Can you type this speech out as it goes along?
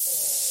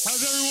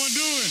How's everyone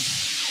doing?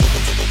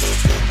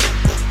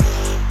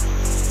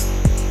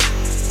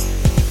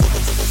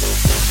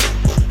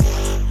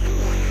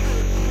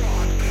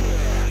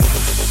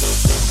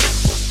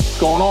 What's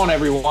going on,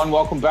 everyone?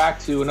 Welcome back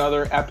to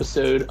another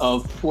episode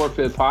of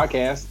Forfeit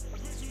Podcast,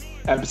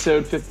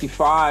 episode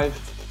 55.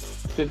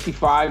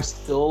 55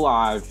 still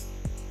alive.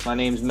 My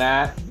name's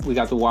Matt. We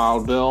got the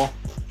Wild Bill,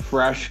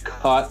 fresh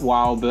cut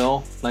Wild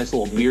Bill, nice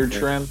little beard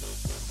trim,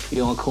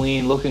 feeling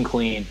clean, looking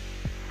clean.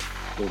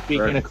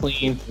 Speaking of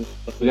clean,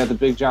 we got the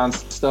Big John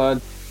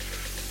Stud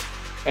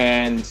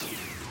and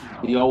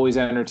the always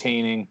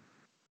entertaining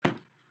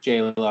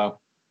J-Lo.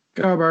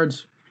 Go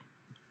Birds.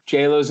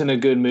 J-Lo's in a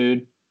good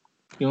mood.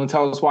 You want to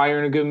tell us why you're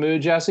in a good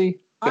mood, Jesse?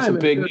 Got some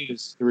big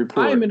news to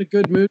report. I am in a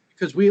good mood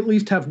because we at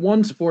least have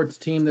one sports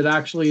team that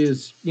actually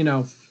is,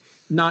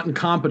 not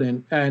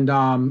incompetent and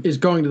is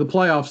going to the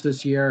playoffs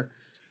this year,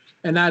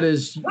 and that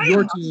is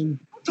your team.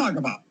 Don't talk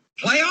about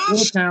playoffs.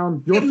 Your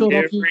town, your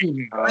Philadelphia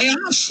Union.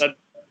 Playoffs.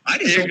 I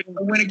just hope we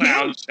win a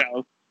game.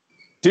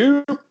 Doop,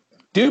 doop,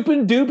 doop,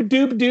 doop, doop,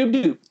 doop, doop,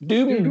 doop,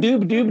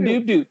 doop, doop, doop,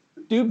 doop,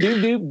 doop,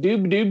 doop,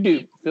 doop, doop,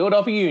 doop.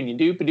 Philadelphia Union,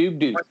 doop, doop,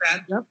 doop. What's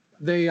that? Yep,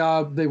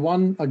 they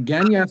won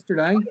again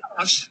yesterday.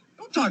 Playoffs.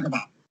 Don't talk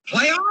about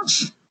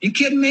playoffs. You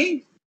kidding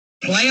me?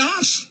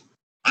 Playoffs.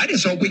 I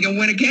just hope we can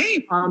win a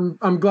game.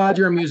 I'm glad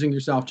you're amusing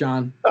yourself,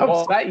 John.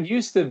 Well, that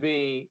used to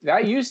be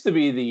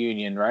the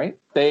Union, right?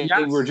 They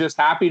were just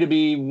happy to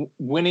be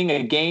winning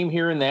a game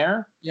here and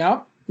there.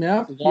 Yep.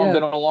 Yeah.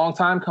 Been a long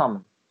time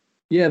coming.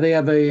 Yeah, they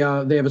have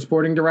a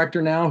sporting director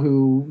now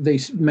who they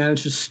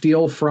managed to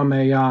steal from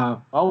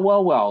a.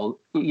 Well.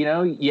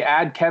 You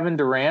add Kevin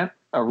Durant,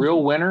 a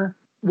real winner,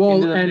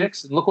 into the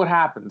mix, and look what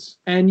happens.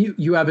 And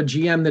you have a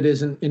GM that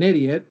isn't an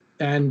idiot,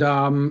 and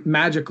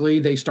magically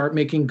they start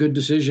making good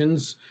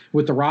decisions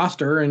with the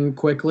roster, and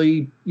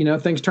quickly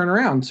things turn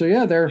around. So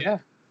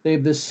they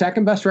have the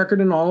second best record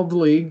in all of the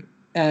league,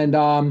 and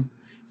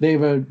they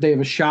have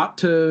a shot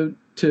to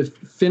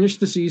finish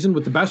the season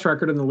with the best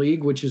record in the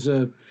league, which is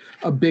a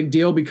big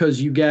deal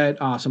because you get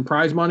some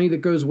prize money that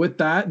goes with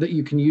that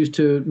you can use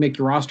to make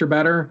your roster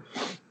better.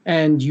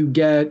 And you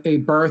get a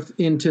berth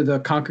into the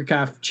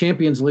CONCACAF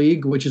Champions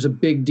League, which is a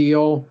big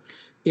deal.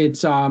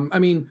 It's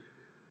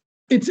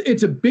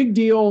it's a big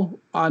deal.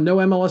 No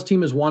MLS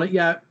team has won it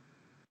yet.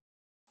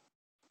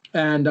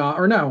 And,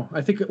 or no,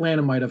 I think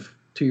Atlanta might have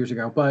 2 years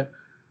ago, but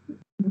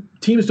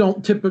teams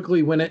don't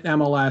typically win at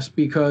MLS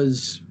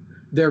because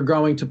they're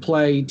going to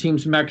play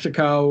teams in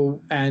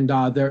Mexico, and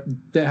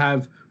they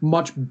have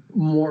much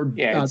more.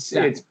 Yeah,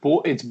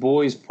 it's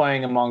boys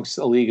playing amongst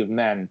a league of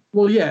men.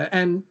 Well, yeah,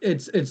 and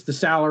it's the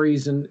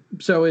salaries, and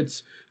so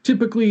it's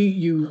typically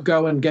you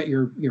go and get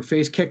your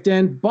face kicked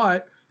in,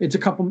 but it's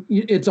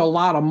a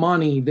lot of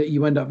money that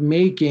you end up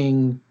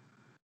making.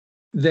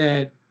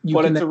 That you.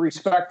 But it's a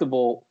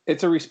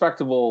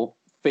respectable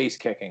face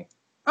kicking.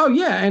 Oh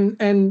yeah,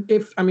 and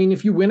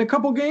if you win a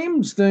couple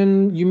games,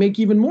 then you make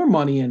even more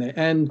money in it.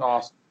 And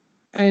awesome.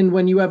 And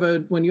when you have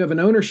an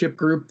ownership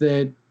group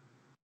that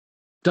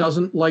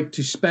doesn't like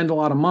to spend a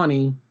lot of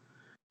money,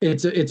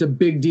 it's a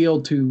big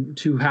deal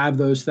to have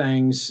those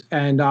things.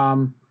 And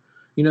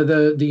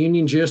the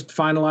Union just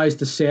finalized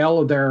the sale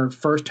of their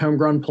first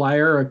homegrown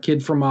player, a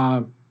kid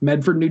from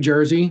Medford, New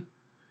Jersey,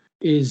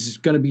 is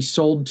going to be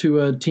sold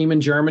to a team in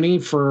Germany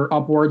for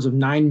upwards of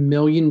 $9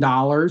 million.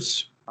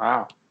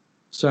 Wow.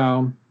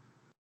 So,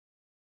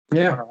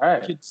 yeah, all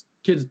right.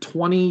 Kid's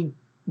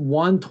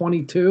 21,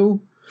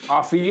 22.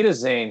 Auf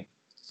Wiedersehen.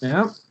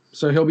 Yeah,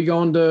 so he'll be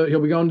going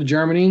to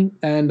Germany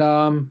and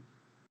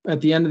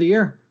at the end of the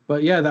year.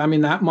 But yeah,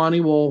 that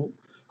money will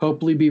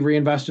hopefully be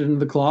reinvested into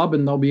the club,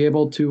 and they'll be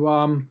able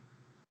to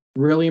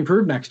really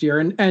improve next year.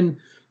 And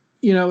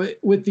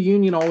with the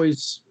Union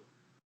always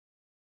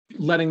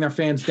letting their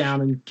fans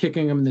down and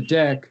kicking them in the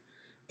dick,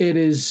 it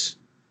is.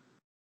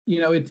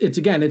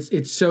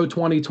 It's so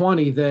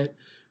 2020 that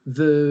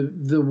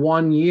the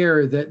 1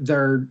 year that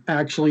they're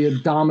actually a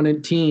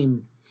dominant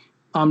team,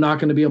 I'm not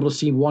going to be able to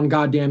see one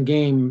goddamn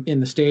game in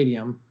the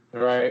stadium.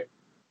 Right.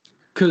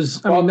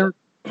 Because they're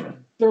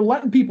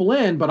letting people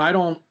in, but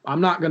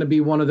I'm not going to be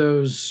one of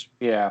those.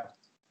 Yeah.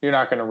 You're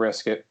not going to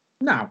risk it.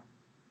 No.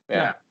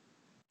 Yeah.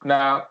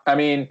 No.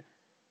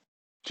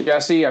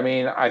 Jesse,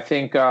 I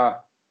think,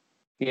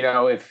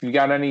 if you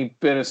got any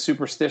bit of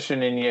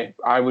superstition in you,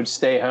 I would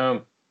stay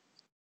home.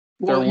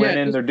 They're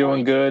winning. They're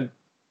doing good.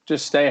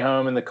 Just stay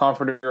home in the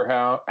comfort of your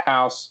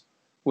house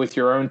with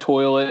your own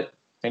toilet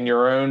and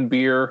your own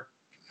beer.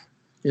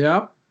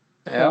 Yep.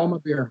 All my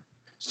beer.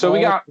 So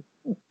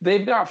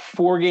they've got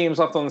 4 games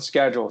left on the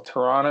schedule: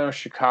 Toronto,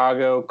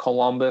 Chicago,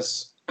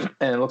 Columbus,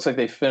 and it looks like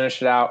they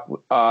finished it out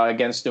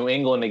against New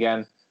England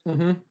again.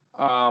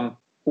 Mm-hmm.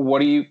 What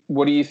do you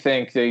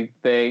think?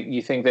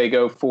 You think they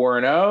go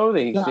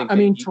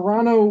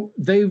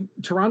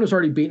 4-0? Toronto's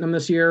already beaten them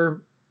this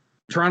year.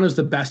 Toronto's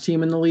the best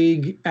team in the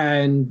league,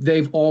 and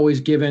they've always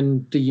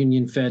given the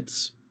Union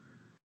fits.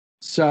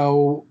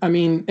 So,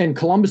 and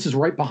Columbus is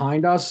right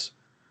behind us.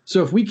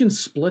 So if we can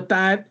split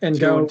that and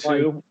go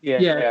 2-2,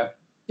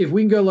 if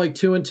we can go like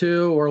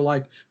 2-2 or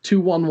like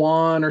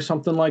 2-1-1 or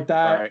something like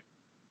that, Right.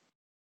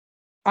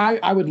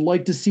 I would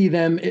like to see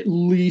them at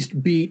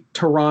least beat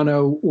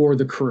Toronto or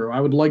the Crew.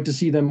 I would like to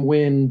see them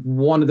win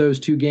one of those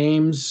two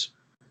games,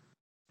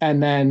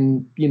 and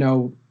then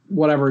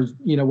whatever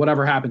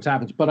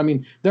happens. But I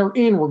mean, they're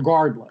in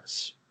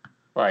regardless.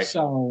 Right.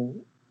 So,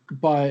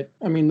 but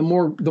I mean, the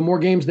more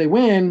games they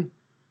win,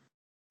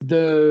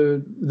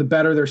 the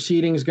better their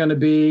seeding is going to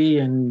be,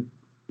 and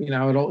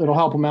it'll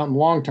help them out in the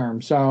long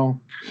term. So,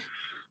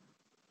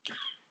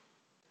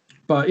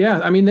 but yeah,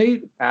 I mean,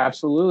 they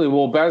absolutely.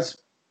 Well, best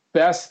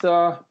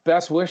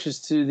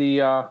wishes to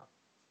the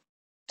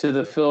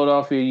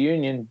Philadelphia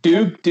Union.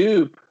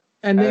 Doop.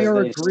 And they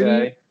are a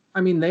gritty.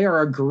 I mean, they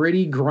are a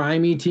gritty,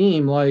 grimy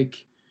team.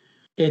 Like,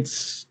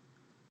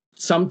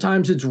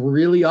 sometimes it's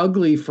really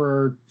ugly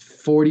for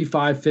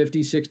 45,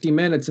 50, 60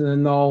 minutes, and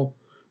then they'll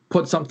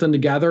put something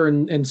together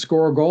and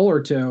score a goal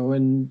or two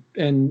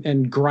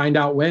and grind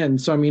out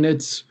wins. So I mean,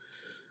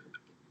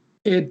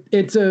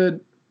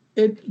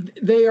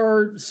 they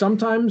are,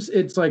 sometimes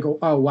it's like,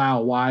 oh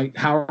wow,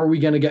 how are we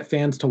going to get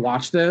fans to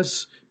watch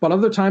this? But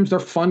other times they're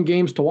fun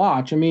games to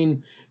watch. I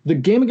mean, the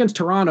game against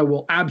Toronto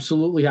will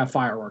absolutely have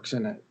fireworks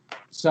in it.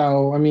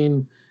 So I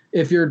mean,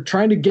 if you're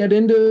trying to get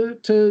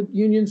into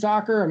Union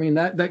soccer, I mean,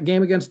 that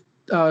game against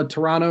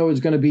Toronto is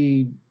going to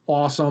be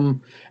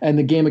awesome, and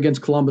the game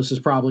against Columbus is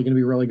probably going to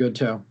be really good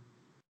too.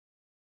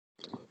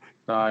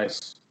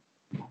 Nice.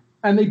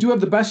 And they do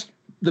have the best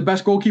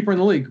goalkeeper in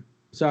the league.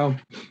 So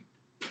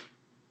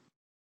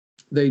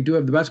they do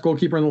have the best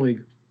goalkeeper in the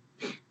league.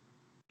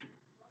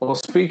 Well,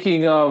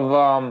 speaking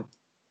of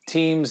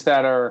teams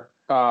that are,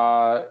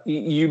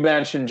 you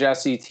mentioned,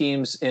 Jesse,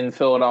 teams in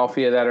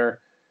Philadelphia that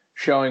are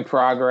showing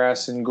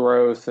progress and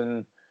growth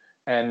and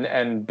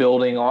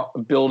building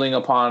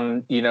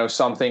upon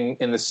something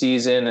in the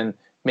season and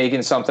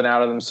making something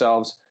out of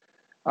themselves.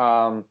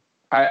 I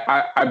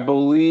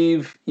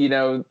believe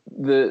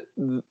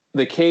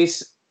the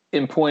case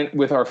in point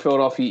with our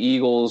Philadelphia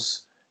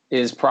Eagles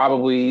is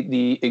probably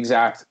the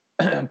exact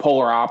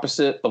polar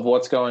opposite of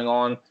what's going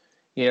on,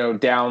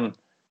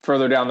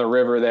 further down the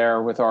river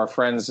there with our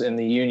friends in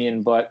the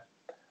Union. But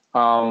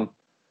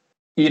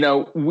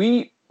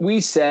we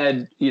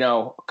said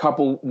a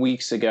couple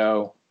weeks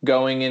ago,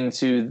 going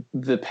into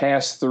the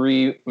past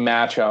three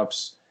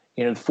matchups,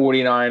 the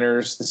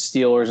 49ers, the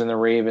Steelers, and the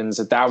Ravens,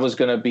 that was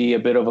going to be a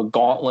bit of a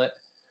gauntlet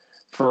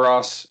for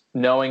us,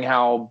 knowing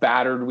how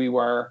battered we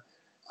were,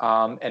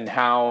 and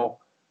how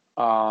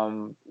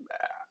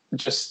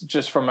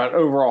just from an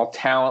overall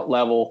talent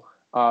level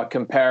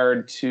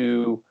compared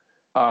to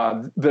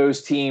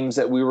those teams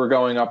that we were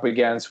going up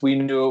against. We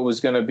knew it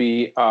was going to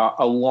be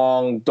a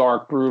long,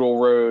 dark, brutal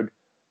road.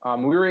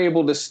 We were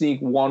able to sneak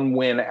one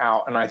win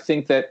out, and I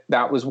think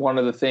that was one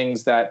of the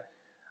things that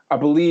I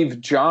believe,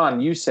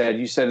 John, you said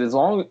as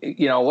long,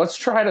 let's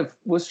try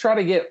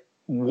to get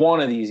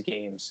one of these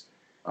games,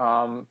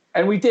 and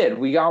we did.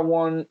 We got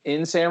one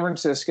in San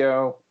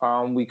Francisco.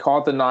 We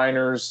caught the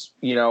Niners,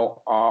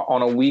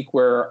 on a week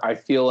where I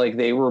feel like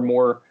they were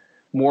more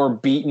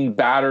beaten,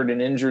 battered,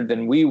 and injured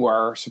than we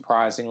were.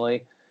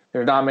 Surprisingly,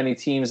 there's not many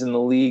teams in the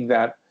league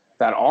that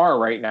are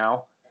right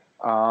now.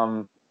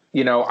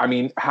 I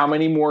mean, how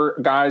many more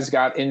guys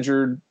got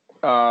injured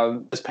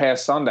this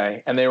past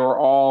Sunday? And they were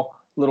all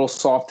little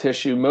soft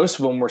tissue. Most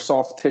of them were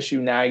soft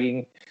tissue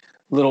nagging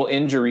little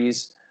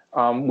injuries,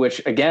 which,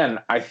 again,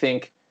 I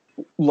think,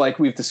 like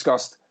we've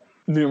discussed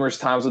numerous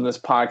times on this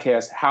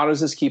podcast, how does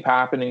this keep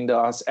happening to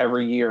us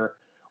every year?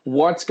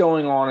 What's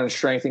going on in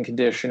strength and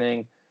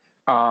conditioning?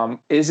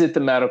 Is it the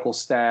medical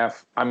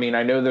staff? I mean,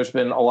 I know there's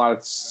been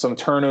some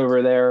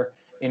turnover there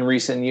in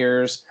recent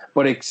years,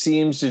 but it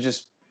seems to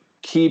just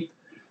keep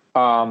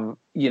biting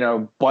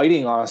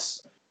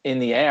us in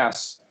the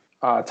ass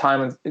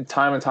time and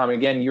time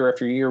again, year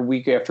after year,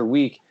 week after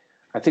week.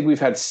 I think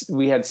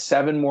we had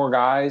 7 more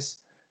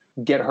guys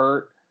get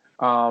hurt,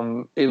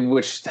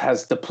 which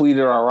has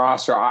depleted our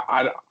roster.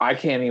 I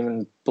can't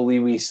even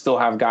believe we still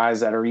have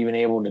guys that are even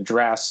able to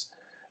dress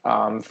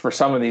for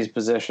some of these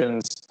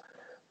positions.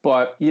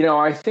 But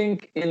I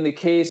think in the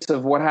case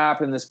of what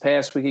happened this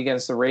past week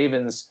against the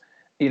Ravens,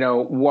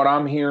 what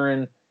I'm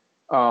hearing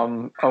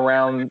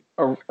around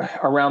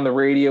the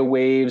radio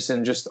waves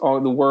and just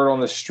the word on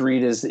the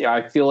street is,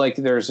 I feel like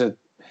there's a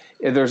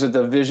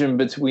division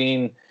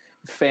between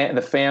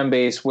the fan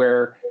base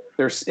where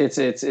it's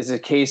a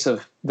case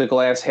of the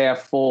glass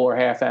half full or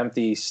half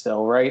empty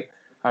still, right?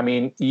 I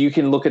mean, you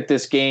can look at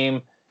this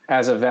game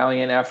as a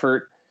valiant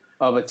effort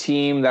of a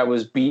team that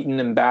was beaten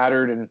and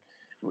battered, and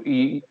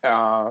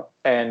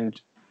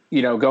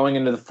going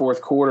into the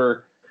fourth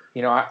quarter,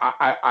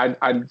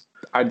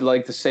 I'd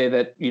like to say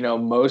that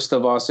most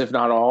of us, if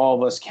not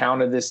all of us,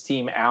 counted this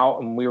team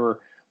out, and we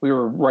were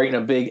writing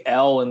a big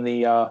L in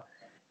the up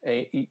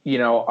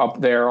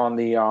there on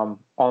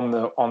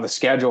the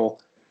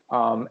schedule,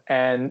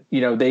 and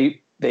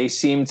they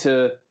seem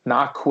to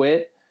not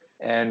quit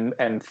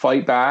and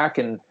fight back,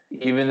 and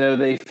even though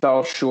they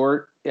fell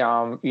short,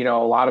 a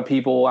lot of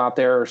people out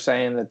there are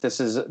saying that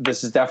this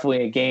is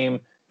definitely a game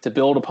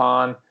build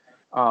upon,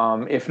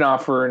 if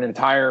not for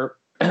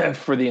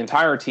for the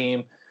entire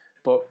team,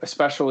 but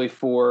especially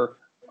for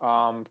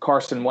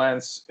Carson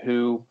Wentz,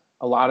 who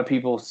a lot of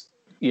people,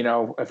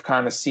 have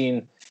kind of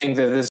think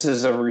that this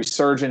is a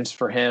resurgence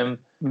for him,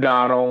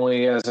 not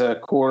only as a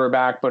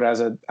quarterback, but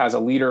as a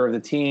leader of the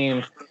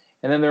team.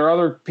 And then there are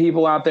other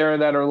people out there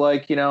that are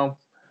like,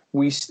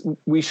 we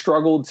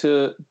struggled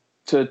to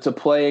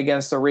play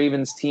against the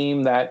Ravens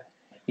team that,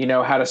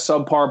 had a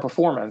subpar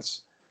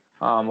performance.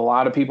 A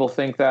lot of people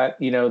think that,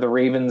 the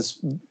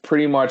Ravens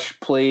pretty much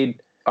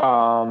played,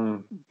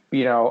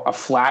 a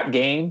flat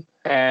game,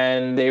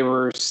 and they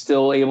were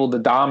still able to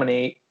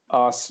dominate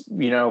us,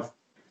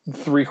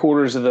 three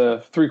quarters of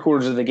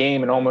the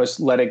game and almost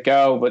let it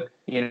go, but,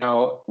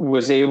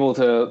 was able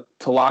to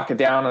lock it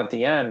down at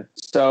the end.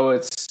 So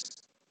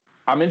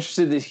I'm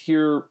interested to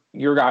hear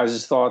your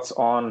guys' thoughts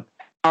on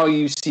how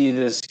you see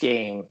this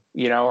game.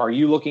 Are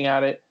you looking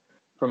at it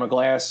from a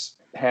glass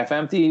half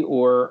empty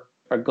or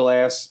a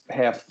glass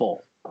half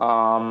full?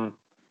 I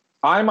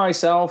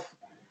myself,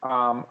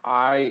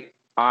 I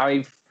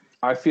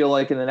feel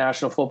like in the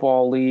National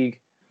Football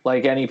League,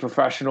 like any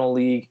professional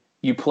league,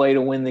 you play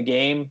to win the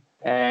game.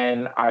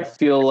 And I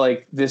feel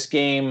like this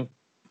game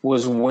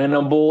was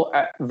winnable,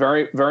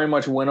 very, very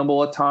much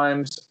winnable at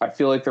times. I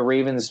feel like the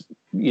Ravens,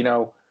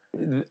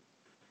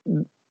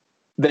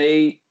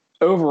 they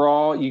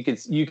overall, you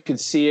could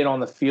see it on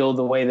the field,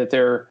 the way that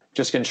they're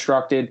just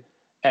constructed.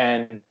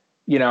 And,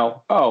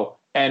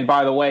 and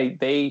by the way,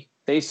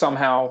 they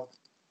somehow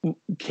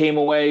came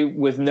away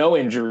with no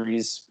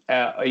injuries,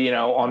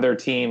 on their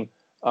team.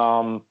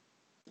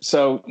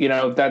 So,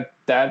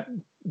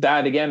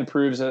 that again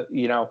proves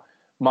that,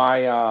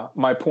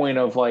 my point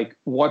of like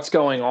what's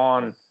going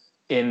on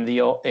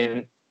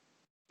behind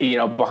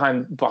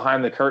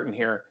the curtain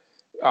here,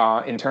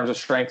 in terms of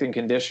strength and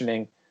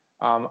conditioning.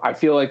 I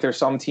feel like there's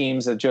some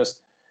teams that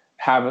just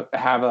have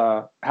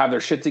their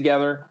shit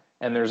together,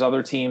 and there's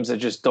other teams that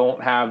just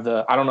don't have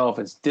I don't know if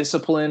it's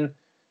discipline,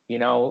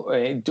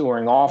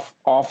 during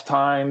off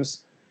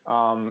times.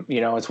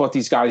 It's what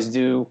these guys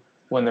do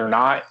when they're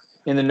not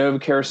in the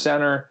NovaCare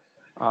Center.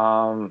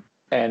 And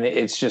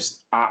it's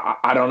just,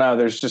 I don't know.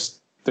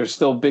 There's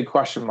still big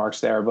question marks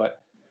there,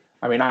 but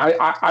I mean,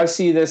 I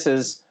see this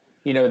as,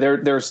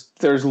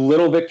 there's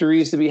little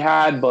victories to be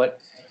had, but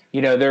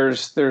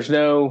there's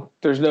no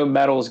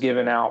medals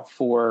given out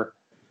for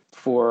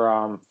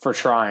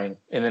trying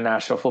in the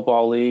National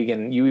Football League,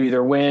 and you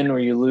either win or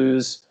you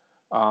lose.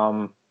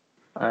 I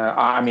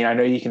mean, I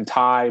know you can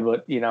tie,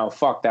 but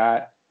fuck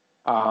that.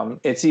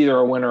 It's either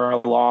a win or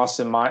a loss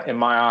in my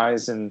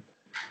eyes, and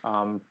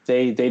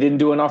they didn't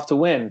do enough to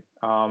win.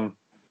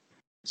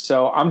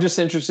 So I'm just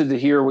interested to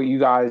hear what you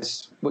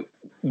guys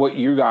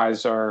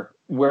are,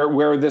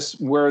 where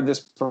this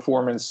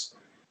performance,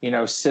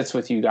 sits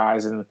with you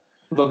guys, and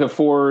looking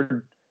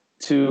forward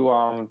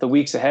to the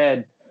weeks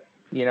ahead.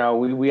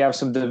 We have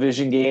some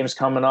division games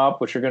coming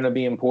up, which are going to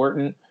be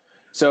important.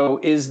 So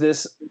is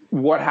this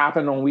what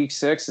happened on week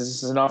 6?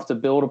 Is this enough to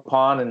build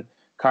upon and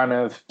kind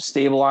of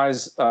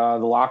stabilize the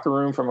locker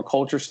room from a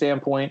culture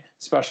standpoint,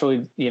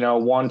 especially,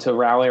 one to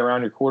rally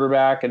around your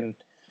quarterback and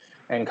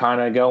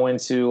kind of go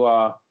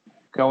into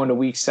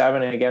week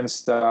 7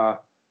 against a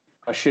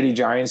shitty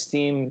Giants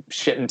team,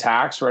 shit and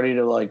tacks, ready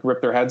to like rip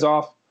their heads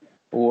off?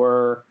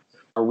 Or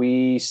are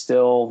we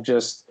still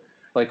just,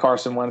 like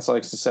Carson Wentz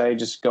likes to say,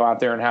 just go out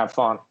there and have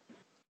fun?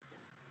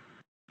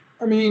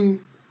 I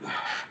mean,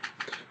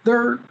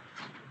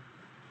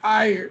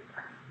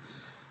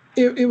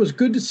 it was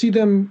good to see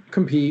them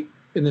compete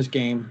in this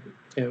game.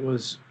 It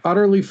was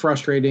utterly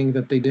frustrating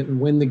that they didn't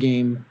win the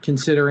game,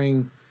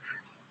 considering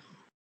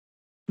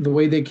the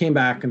way they came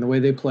back and the way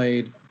they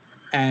played.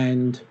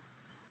 And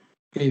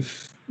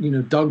if,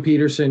 Doug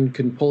Peterson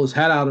can pull his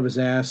head out of his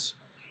ass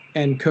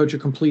and coach a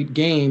complete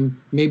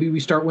game, maybe we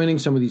start winning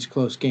some of these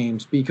close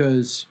games,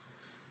 because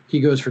he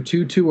goes for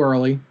 2 too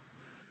early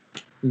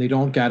and they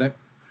don't get it.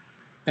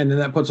 And then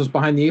that puts us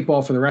behind the 8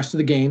 ball for the rest of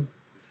the game.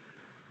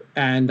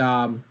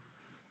 And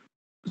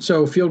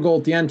so field goal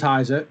at the end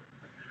ties it.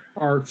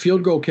 Our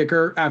field goal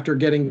kicker, after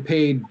getting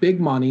paid big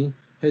money,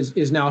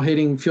 is now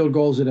hitting field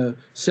goals at a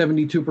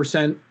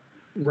 72%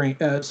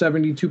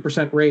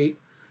 rate,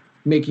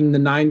 making the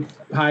 9th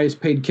highest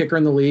paid kicker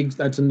in the league.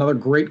 That's another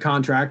great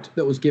contract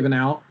that was given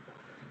out.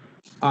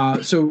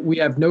 So we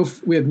have no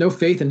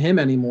faith in him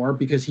anymore,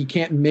 because he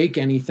can't make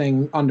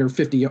anything over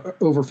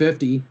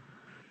 50.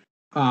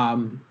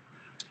 And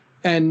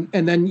then,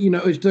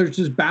 there's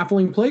just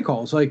baffling play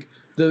calls, like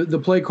the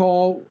play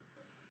call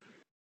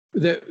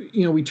that,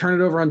 we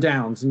turn it over on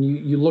downs, and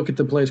you look at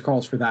the play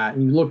calls for that,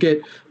 and you look at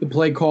the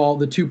play call,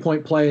 the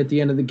 2-point play at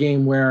the end of the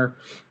game, where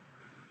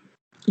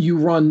you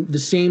run the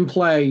same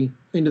play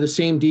into the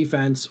same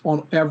defense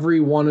on every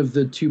one of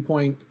the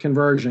 2-point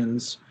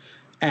conversions.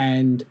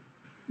 And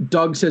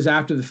Doug says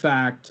after the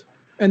fact,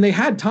 and they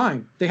had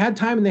time and they had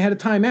a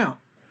timeout.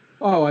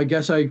 Oh, I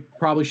guess I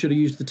probably should have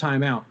used the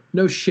timeout.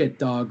 No shit,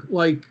 Doug.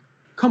 Like,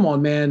 come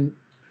on, man.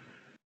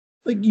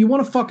 Like, you won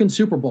a fucking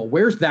Super Bowl.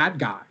 Where's that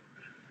guy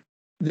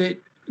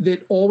that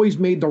that always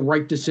made the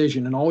right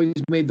decision and always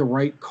made the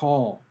right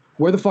call.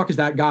 Where the fuck is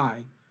that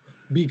guy?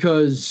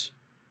 Because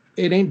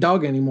it ain't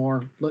Doug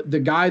anymore. The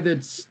guy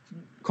that's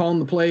calling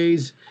the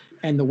plays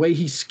and the way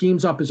he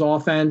schemes up his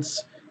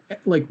offense,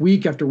 like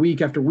week after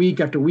week after week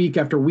after week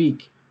after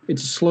week,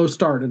 it's a slow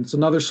start and it's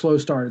another slow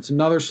start. It's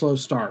another slow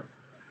start.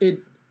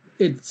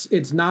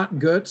 It's not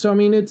good. So I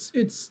mean,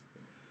 it's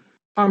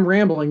I'm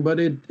rambling, but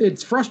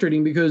it's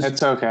frustrating because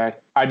it's okay.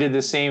 I did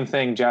the same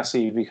thing,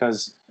 Jesse,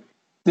 because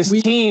this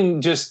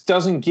team just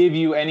doesn't give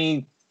you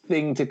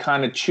anything to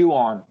kind of chew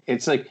on.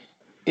 It's like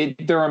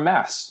they're a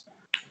mess.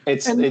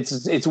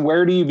 It's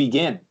where do you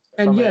begin?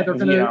 And yeah,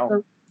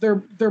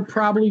 they're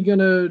probably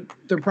gonna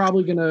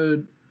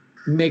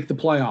make the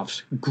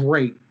playoffs.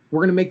 Great.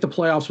 We're gonna make the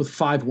playoffs with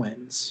 5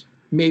 wins,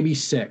 maybe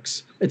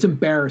 6. It's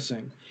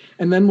embarrassing.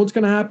 And then what's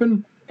gonna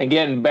happen? And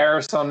get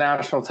embarrassed on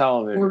national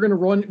television. We're gonna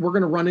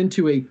run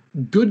into a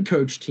good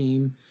coach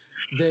team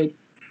that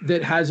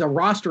has a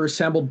roster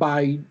assembled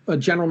by a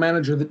general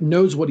manager that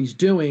knows what he's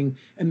doing,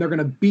 and they're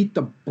gonna beat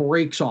the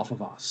brakes off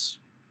of us.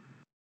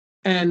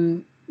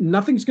 And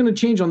nothing's gonna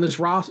change on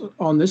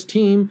this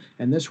team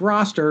and this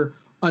roster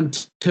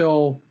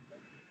until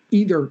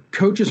either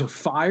coaches are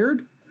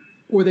fired,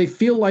 or they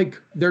feel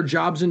like their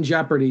job's in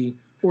jeopardy,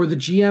 or the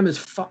GM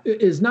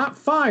is not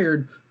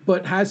fired,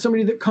 but has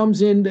somebody that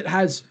comes in that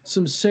has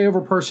some say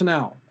over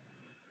personnel.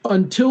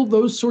 Until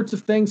those sorts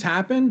of things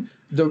happen,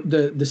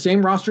 the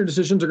same roster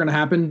decisions are going to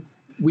happen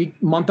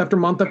month after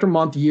month after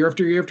month, year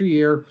after year after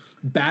year,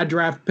 bad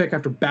draft pick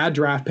after bad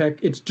draft pick.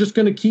 It's just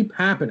going to keep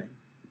happening.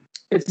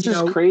 It's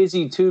just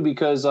crazy too,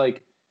 because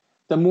like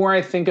the more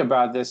I think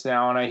about this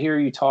now and I hear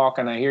you talk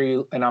and I hear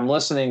you and I'm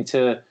listening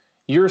to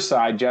your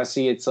side,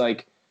 Jesse, it's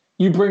like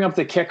you bring up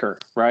the kicker,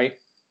 right?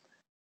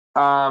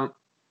 A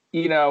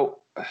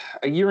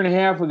year and a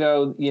half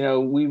ago,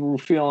 we were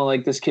feeling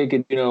like this kid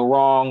could,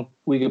 wrong.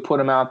 We could put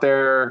him out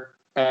there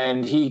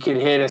and he could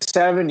hit a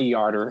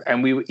 70-yarder,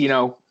 and we would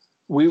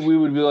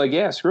be like,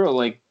 yeah, screw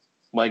it.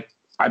 Like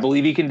I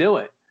believe he can do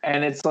it.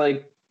 And it's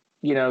like,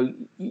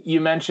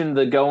 you mentioned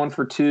the going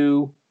for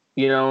 2,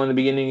 in the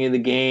beginning of the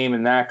game,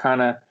 and that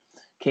kind of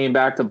came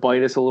back to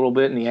bite us a little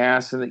bit in the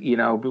ass, and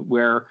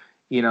where,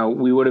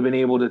 we would have been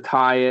able to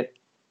tie it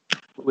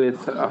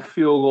with a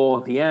field goal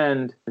at the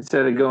end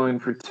instead of going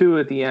for 2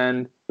 at the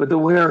end. But the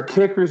way our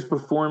kicker's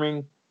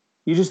performing,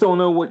 you just don't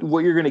know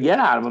what you're going to get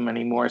out of him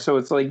anymore. So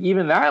it's like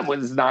even that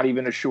was not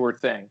even a sure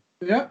thing.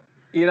 Yeah.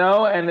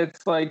 And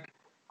it's like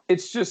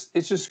it's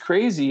just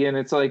crazy. And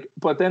it's like,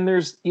 but then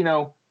there's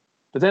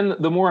but then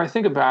the more I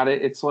think about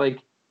it, it's like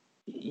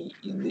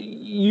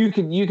you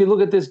could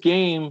look at this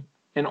game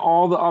and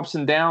all the ups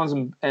and downs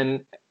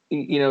and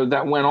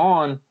that went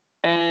on,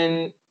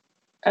 and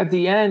at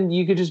the end,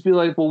 you could just be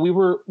like, well, we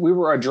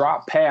were a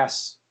drop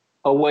pass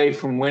away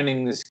from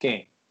winning this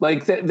game.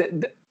 Like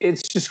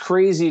it's just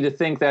crazy to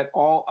think that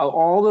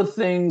all the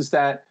things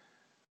that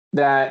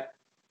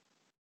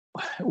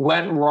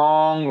went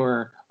wrong,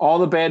 or all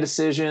the bad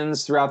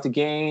decisions throughout the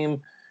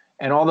game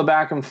and all the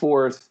back and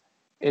forth,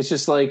 it's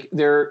just like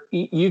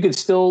you could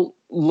still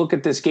look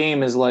at this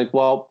game as like,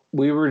 well,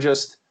 we were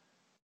just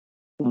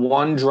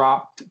one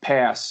dropped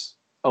pass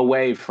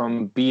away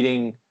from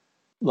beating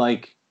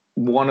like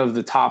one of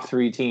the top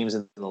 3 teams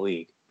in the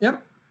league.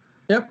 Yep.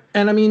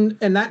 And I mean,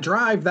 and that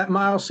drive, that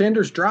Miles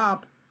Sanders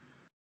drop,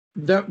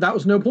 that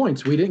was no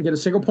points. We didn't get a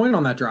single point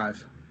on that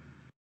drive.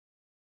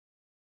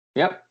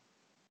 Yep.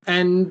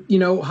 And,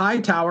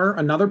 Hightower,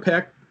 another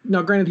pick.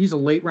 Now, granted, he's a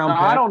late round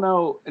pick. I don't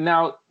know.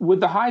 Now,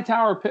 with the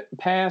Hightower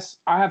pass,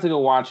 I have to go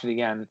watch it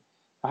again.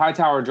 The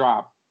Hightower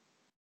drop.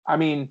 I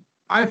mean,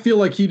 I feel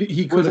like he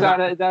could have.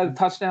 Was that a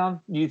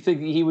touchdown? Do you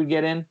think he would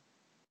get in?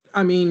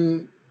 I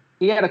mean,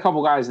 he had a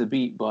couple guys to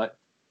beat, but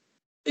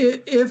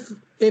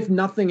if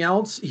nothing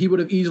else, he would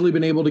have easily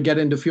been able to get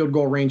into field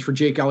goal range for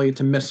Jake Elliott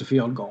to miss a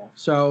field goal.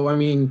 So I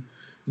mean,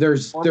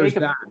 there's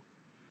that.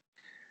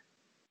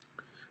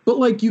 But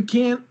like you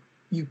can't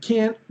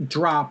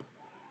drop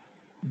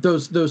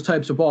those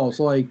types of balls.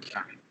 Like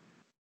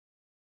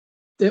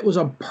it was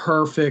a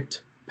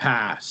perfect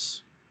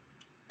pass,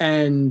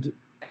 and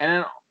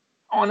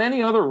on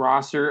any other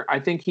roster, I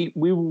think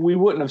we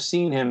wouldn't have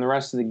seen him the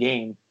rest of the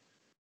game.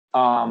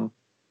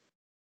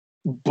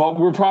 But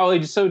we're probably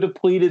just so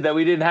depleted that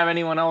we didn't have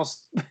anyone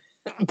else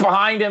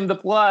behind him to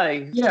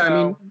play. Yeah, so.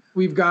 I mean,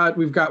 we've got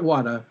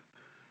what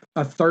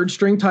a third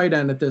string tight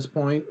end at this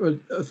point,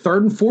 a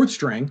third and fourth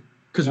string,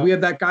 because we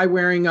had that guy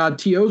wearing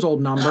T.O.'s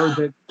old number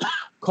that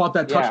caught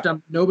that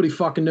touchdown. Nobody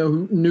fucking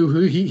knew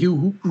who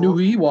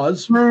he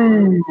was. We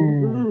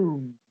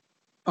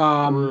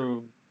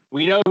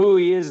know who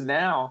he is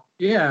now.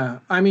 Yeah,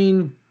 I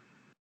mean,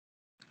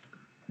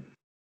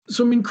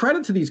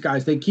 credit to these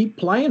guys. They keep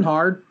playing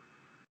hard.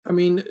 I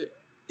mean,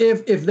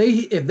 if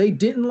they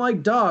didn't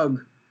like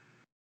Doug,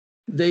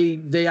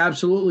 they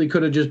absolutely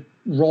could have just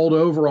rolled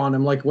over on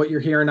him, like what you're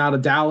hearing out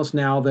of Dallas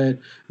now, that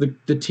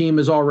the team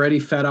is already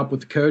fed up with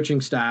the coaching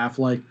staff.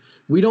 Like,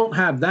 we don't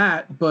have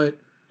that, but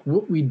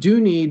what we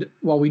do need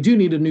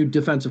a new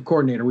defensive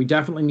coordinator. We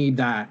definitely need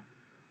that.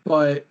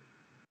 But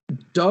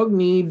Doug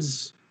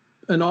needs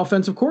an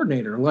offensive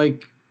coordinator.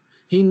 Like,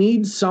 he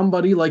needs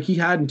somebody like he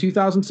had in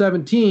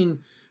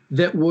 2017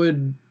 that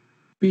would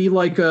be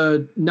like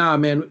nah,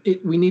 man,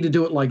 we need to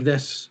do it like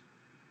this.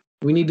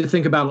 We need to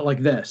think about it like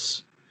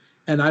this.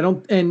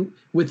 And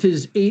with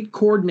his 8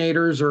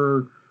 coordinators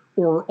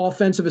or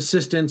offensive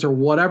assistants or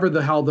whatever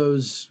the hell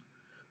those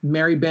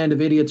merry band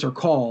of idiots are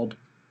called,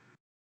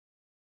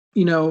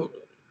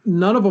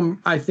 none of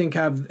them, I think,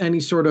 have any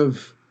sort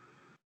of,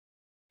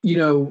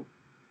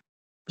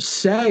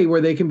 say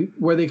where they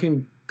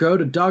can go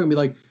to Doug and be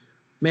like,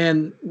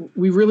 man,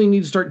 we really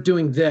need to start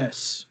doing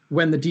this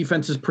when the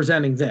defense is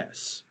presenting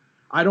this.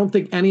 I don't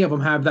think any of them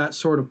have that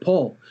sort of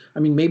pull. I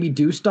mean, maybe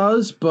Deuce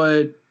does,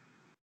 but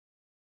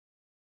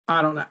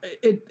I don't know.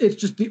 It's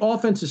just the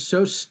offense is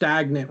so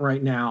stagnant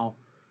right now.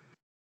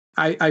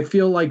 I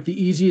feel like the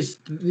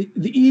easiest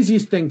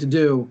thing to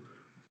do,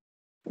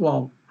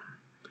 well,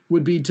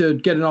 would be to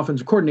get an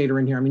offensive coordinator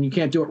in here. I mean, you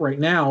can't do it right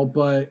now,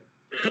 but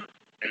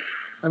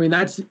I mean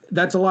that's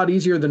a lot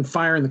easier than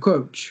firing the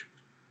coach.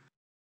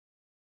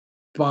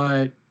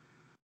 But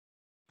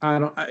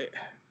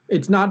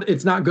it's not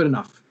good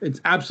enough.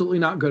 It's absolutely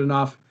not good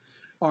enough.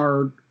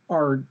 Are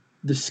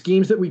the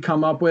schemes that we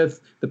come up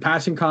with, the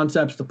passing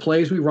concepts, the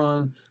plays we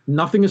run,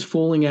 nothing is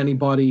fooling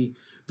anybody.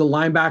 The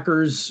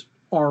linebackers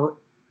are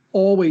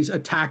always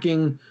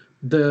attacking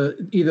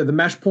either the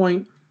mesh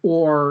point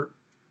or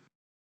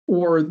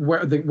where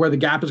the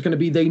gap is going to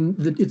be.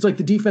 It's like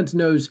the defense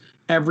knows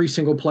every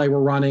single play we're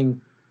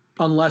running,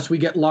 unless we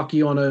get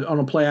lucky on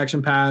a play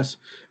action pass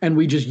and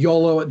we just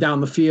YOLO it down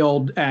the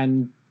field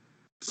and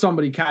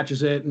somebody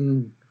catches it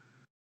and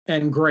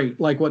great,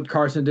 like what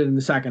Carson did in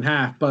the second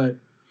half. But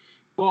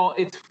well,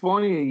 it's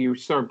funny you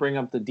start bringing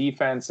up the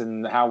defense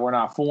and how we're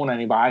not fooling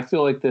anybody. I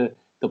feel like the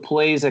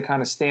plays that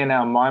kind of stand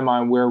out in my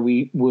mind where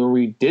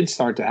we did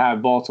start to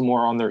have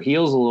Baltimore on their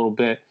heels a little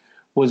bit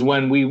was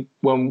when we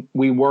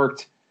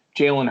worked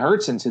Jalen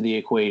Hurts into the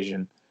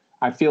equation.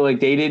 I feel like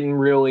they didn't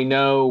really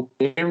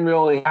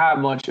have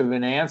much of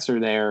an answer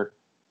there.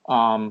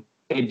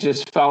 It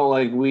just felt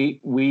like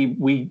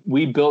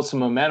we built some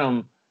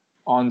momentum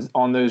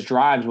on those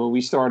drives where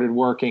we started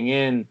working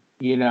in,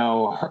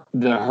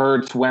 the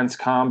Hurts Wentz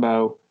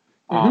combo.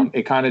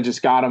 It kind of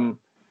just got them.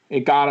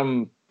 It got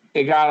them.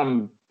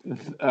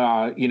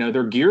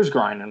 Their gears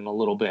grinding a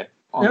little bit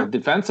on the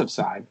defensive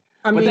side.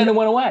 But then it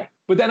went away.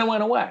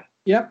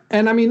 Yep.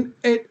 And I mean,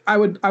 I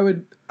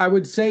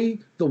would say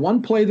the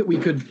one play that we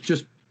could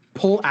just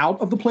pull out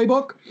of the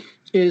playbook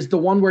is the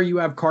one where you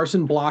have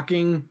Carson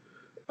blocking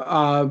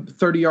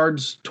 30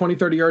 yards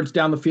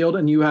down the field,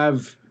 and you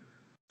have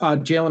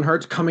Jalen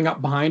Hurts coming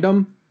up behind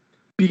him,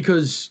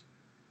 because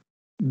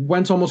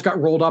Wentz almost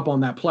got rolled up on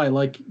that play.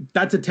 Like,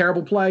 that's a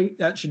terrible play.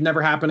 That should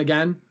never happen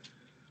again.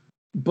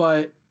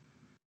 But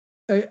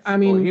I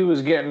mean, he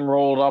was getting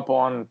rolled up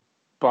on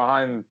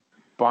behind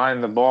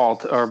the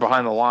ball or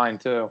behind the line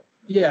too.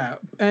 Yeah,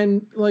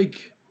 and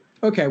like,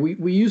 okay,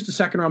 we used a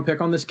second round pick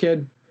on this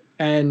kid,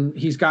 and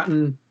he's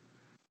gotten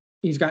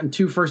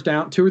 2 or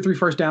 3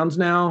 first downs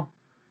now.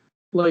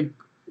 Like,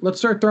 let's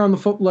start throwing the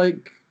foot.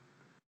 Like,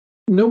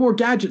 no more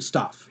gadget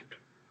stuff.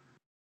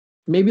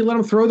 Maybe let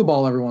him throw the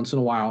ball every once in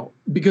a while,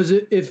 because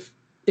if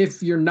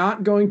you're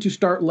not going to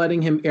start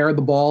letting him air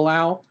the ball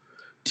out,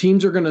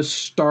 teams are going to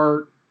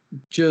start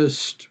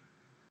just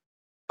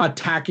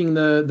attacking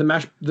the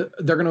mesh.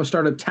 They're going to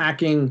start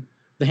attacking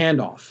the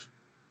handoff,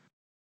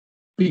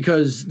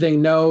 because they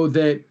know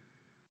that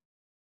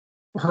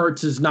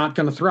Hurts is not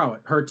going to throw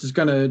it.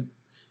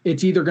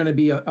 It's either going to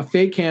be a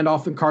fake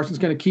handoff and Carson's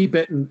going to keep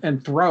it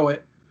and throw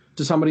it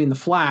to somebody in the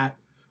flat,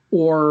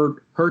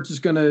 or Hurts is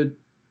going to,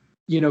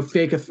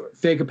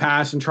 fake a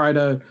pass and try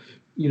to,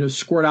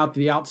 squirt out to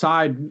the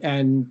outside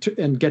and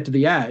get to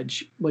the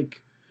edge.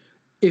 Like,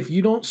 if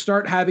you don't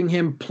start having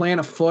him plant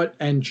a foot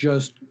and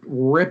just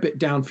rip it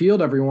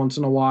downfield every once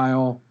in a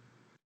while,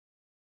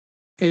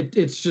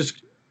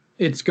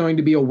 it's going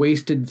to be a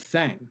wasted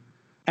thing.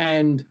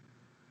 And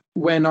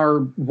when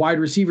our wide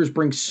receivers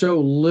bring so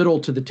little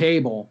to the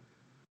table,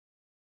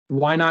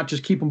 why not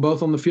just keep them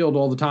both on the field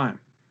all the time?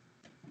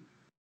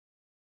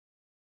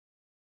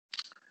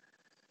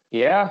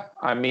 Yeah,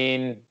 I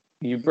mean,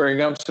 you bring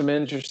up some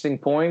interesting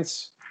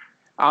points.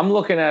 I'm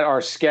looking at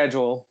our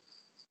schedule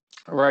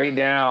right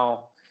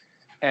now,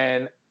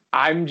 and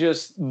I'm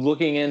just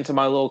looking into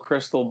my little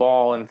crystal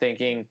ball and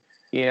thinking,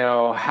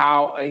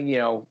 how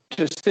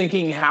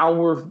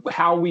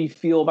we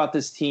feel about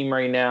this team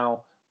right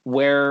now,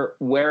 where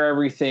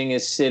everything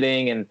is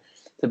sitting and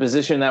the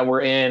position that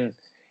we're in.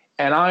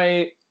 And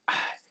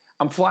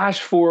I'm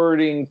fast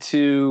forwarding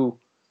to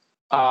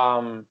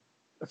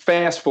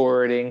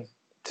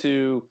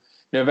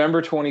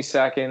November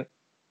 22nd,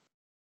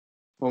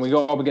 when we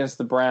go up against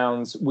the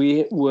Browns.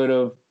 We would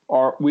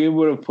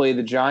have played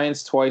the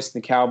Giants twice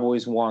and the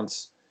Cowboys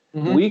once.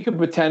 Mm-hmm. We could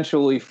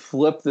potentially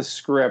flip the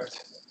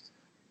script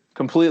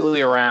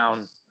completely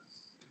around.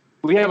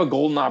 We have a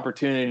golden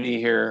opportunity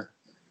here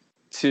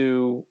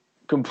to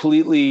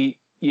completely,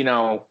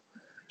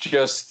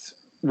 just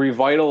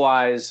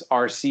revitalize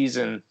our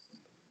season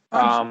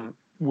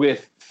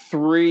with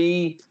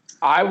 3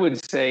 I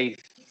would say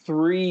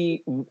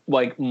 3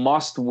 like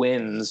must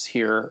wins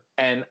here,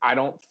 and I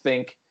don't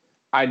think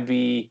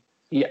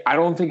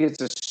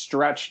it's a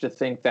stretch to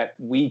think that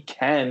we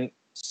can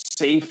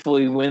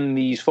safely win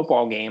these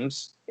football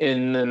games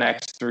in the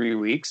next 3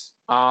 weeks.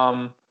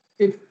 And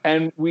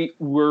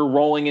we're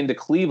rolling into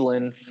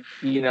Cleveland,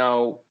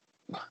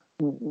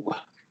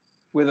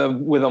 with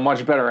a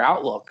much better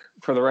outlook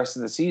for the rest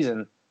of the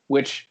season,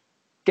 which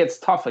gets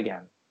tough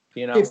again.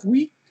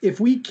 If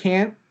we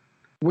can't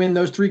win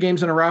those 3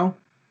 games in a row,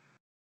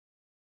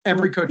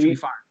 every coach will be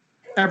fired.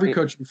 Every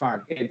coach will be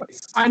fired.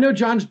 I know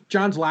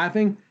John's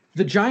laughing.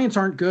 The Giants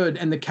aren't good,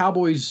 and the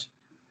Cowboys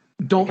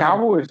don't. The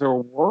Cowboys are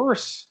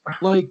worse.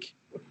 Like,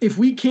 if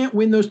we can't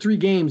win those 3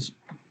 games,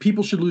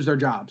 people should lose their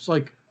jobs.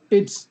 Like,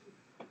 it's.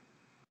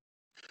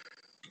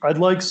 I'd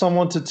like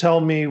someone to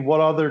tell me what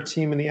other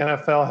team in the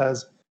NFL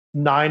has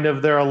 9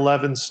 of their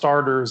 11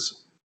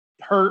 starters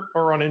hurt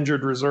or on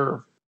injured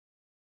reserve.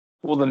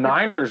 Well, the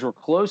Niners were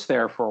close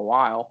there for a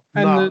while.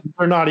 And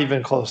they're not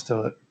even close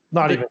to it.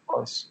 Not even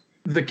close.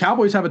 The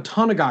Cowboys have a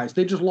ton of guys.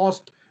 They just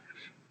lost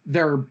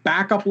their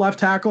backup left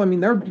tackle. I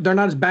mean, they're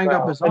not as banged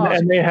up as us.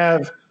 And they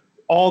have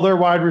all their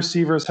wide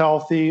receivers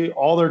healthy,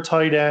 all their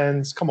tight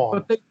ends. Come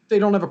on. But they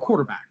don't have a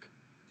quarterback.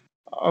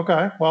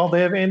 Okay. Well, they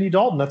have Andy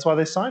Dalton. That's why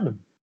they signed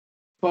him.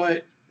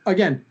 But,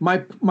 again, my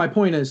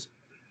point is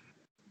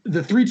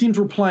the 3 teams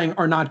we're playing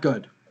are not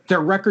good. Their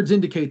records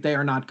indicate they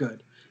are not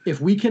good. If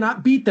we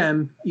cannot beat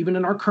them, even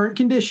in our current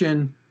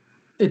condition,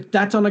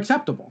 that's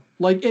unacceptable.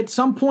 Like, at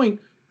some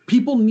point,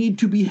 people need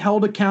to be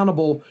held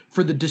accountable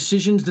for the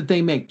decisions that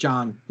they make,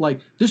 John. Like,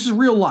 this is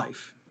real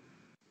life.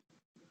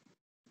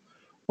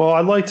 Well,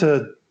 I'd like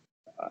to,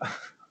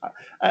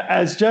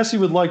 as Jesse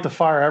would like to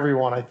fire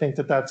everyone, I think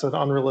that's an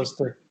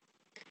unrealistic,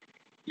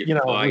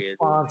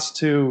 response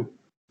to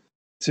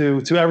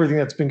everything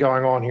that's been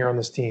going on here on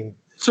this team.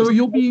 So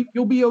you'll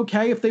be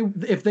okay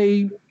if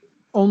they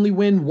only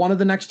win 1 of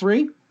the next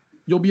 3?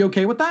 You'll be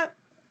okay with that?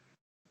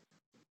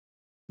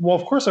 Well,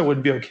 of course I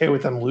wouldn't be okay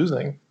with them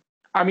losing.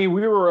 I mean,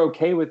 we were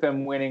okay with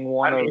them winning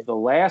 1 of the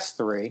last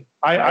 3.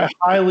 I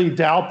highly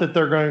doubt that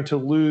they're going to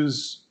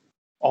lose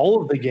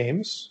all of the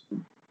games.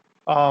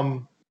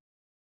 And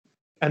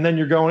then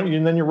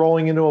you're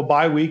rolling into a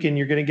bye week and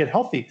you're going to get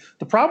healthy.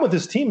 The problem with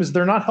this team is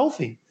they're not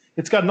healthy.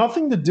 It's got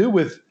nothing to do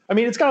with,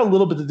 it's got a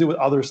little bit to do with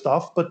other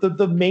stuff, but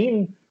the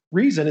main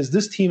reason is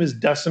this team is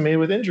decimated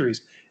with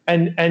injuries.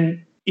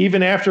 And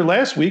even after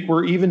last week,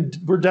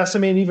 we're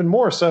decimated even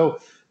more. So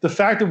the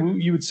fact that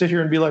you would sit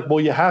here and be like, well,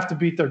 you have to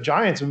beat the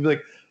Giants, we'd be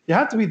like, you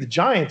have to beat the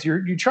Giants.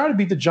 You try to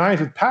beat the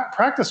Giants with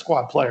practice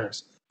squad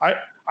players. I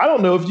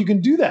don't know if you can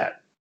do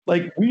that.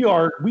 Like, we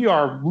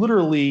are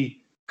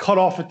literally cut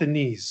off at the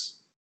knees.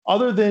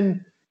 Other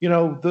than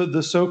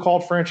the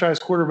so-called franchise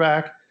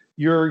quarterback,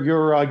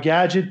 your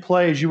gadget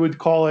play, as you would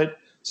call it,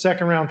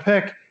 2nd-round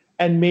pick,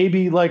 and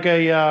maybe like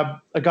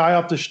a guy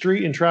up the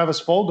street in Travis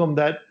Fulgham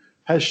that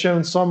has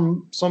shown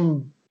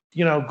some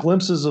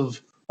glimpses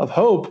of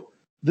hope.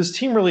 This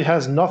team really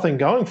has nothing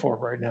going for it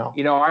right now.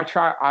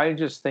 I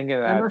just think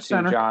of that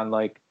too, John.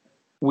 Like,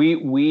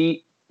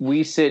 we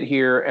sit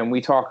here and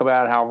we talk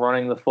about how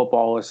running the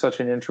football is such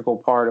an integral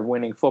part of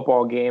winning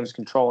football games,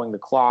 controlling the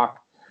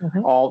clock,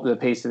 all the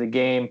pace of the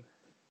game.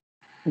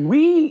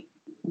 We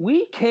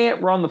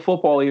can't run the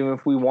football even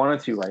if we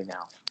wanted to right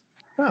now.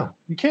 No,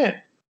 you can't.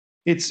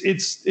 It's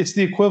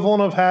the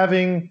equivalent of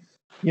having,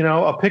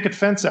 a picket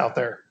fence out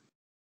there,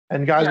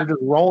 and guys are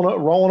just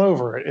rolling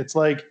over it. It's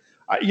like,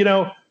 you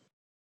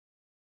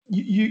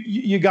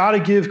got to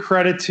give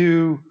credit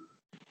to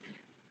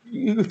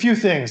a few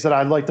things that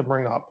I'd like to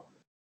bring up.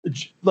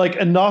 Like,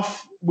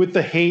 enough with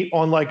the hate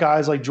on like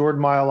guys like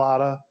Jordan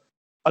Mailata,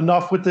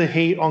 enough with the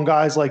hate on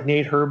guys like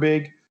Nate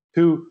Herbig,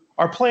 who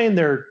are playing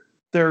their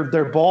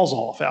balls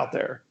off out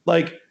there.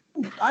 Like,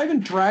 I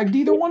haven't dragged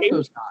either one of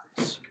those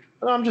guys.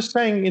 I'm just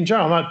saying in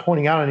general. I'm not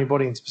pointing out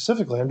anybody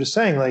specifically. I'm just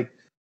saying, like,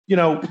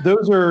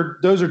 those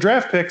are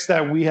draft picks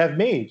that we have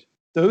made.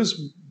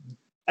 Those,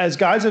 as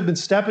guys have been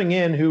stepping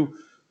in who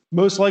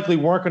most likely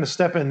weren't going to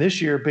step in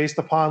this year based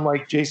upon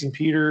like Jason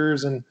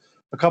Peters and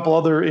a couple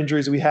other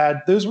injuries we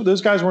had.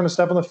 Those guys weren't going to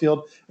step on the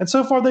field, and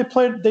so far they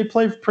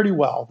played pretty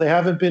well. They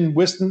haven't been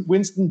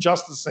Winston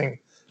justicing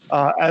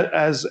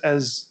as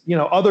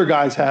other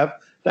guys have.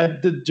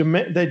 That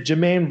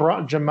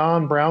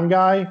Jamon Brown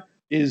guy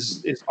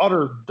is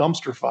utter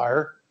dumpster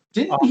fire.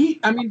 Didn't he?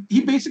 I mean,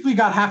 he basically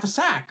got half a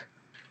sack.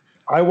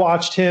 I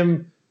watched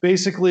him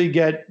basically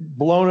get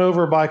blown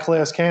over by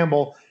Calais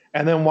Campbell,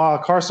 and then while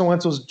Carson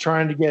Wentz was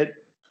trying to get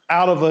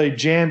out of a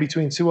jam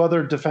between 2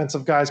 other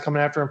defensive guys coming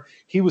after him,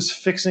 he was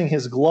fixing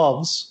his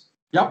gloves.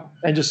 Yep.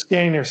 And just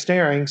standing there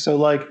staring. So,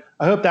 like,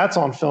 I hope that's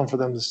on film for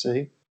them to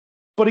see.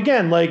 But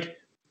again, like,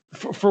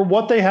 for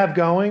what they have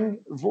going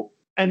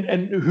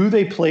and who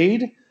they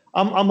played,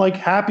 I'm like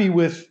happy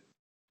with.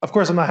 Of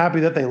course, I'm not happy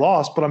that they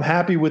lost, but I'm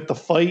happy with the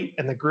fight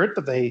and the grit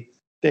that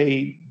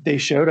they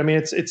showed. I mean,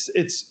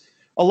 it's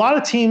a lot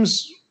of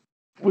teams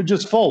would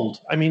just fold.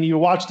 I mean, you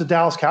watched the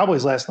Dallas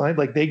Cowboys last night;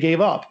 like, they gave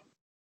up.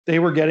 They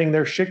were getting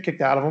their shit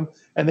kicked out of them,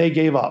 and they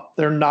gave up.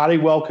 They're not a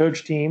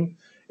well-coached team.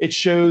 It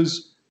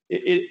shows.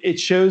 It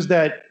shows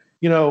that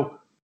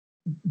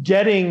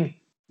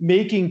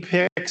making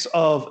picks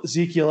of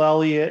Ezekiel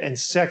Elliott and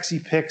sexy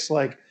picks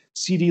like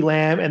CeeDee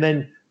Lamb, and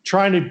then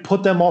trying to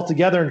put them all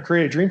together and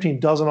create a dream team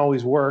doesn't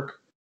always work.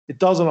 It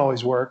doesn't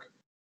always work.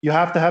 You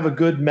have to have a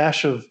good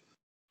mesh of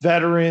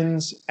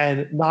veterans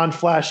and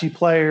non-flashy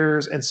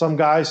players and some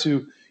guys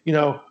who,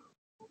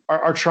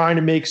 are trying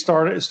to make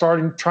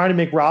trying to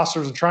make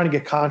rosters and trying to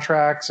get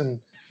contracts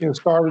and,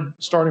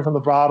 starting from the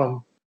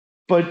bottom.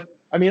 But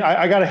I mean,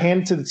 I got to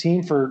hand it to the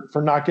team for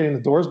not getting the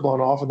doors blown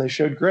off, and they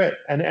showed grit.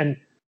 And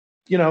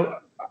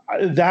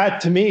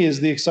that to me is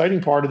the exciting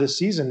part of this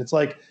season. It's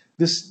like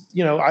this,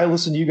 I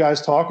listen to you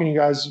guys talk, and you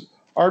guys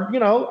are,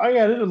 I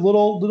get it, a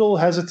little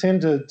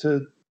hesitant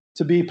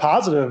to be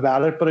positive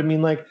about it. But I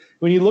mean, like,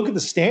 when you look at the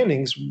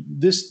standings,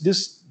 this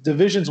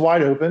division's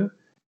wide open.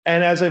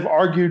 And as I've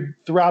argued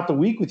throughout the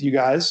week with you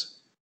guys,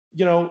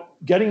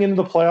 getting into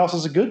the playoffs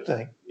is a good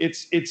thing.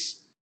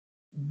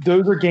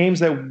 Those are games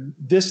that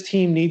this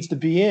team needs to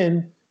be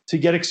in to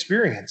get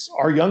experience.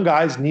 Our young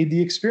guys need the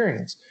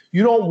experience.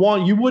 You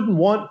wouldn't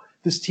want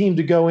this team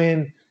to go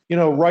in,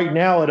 right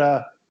now at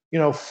a,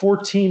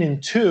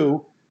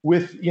 14-2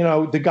 with,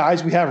 the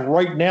guys we have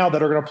right now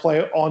that are going to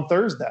play on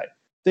Thursday.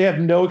 They have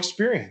no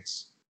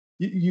experience.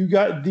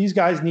 These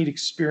guys need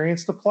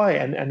experience to play,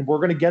 and we're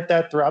going to get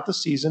that throughout the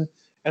season,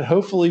 and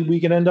hopefully we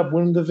can end up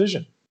winning the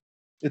division.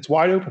 It's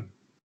wide open.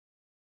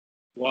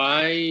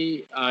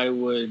 Why I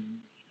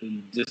would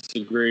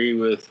disagree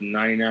with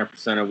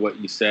 99% of what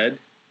you said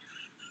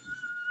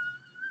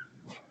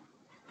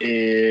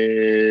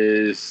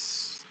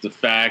is the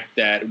fact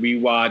that we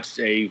watched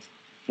a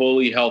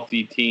fully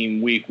healthy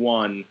team week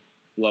 1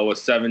 blow a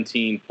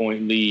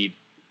 17-point lead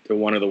to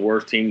one of the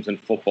worst teams in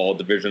football,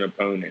 division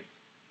opponent.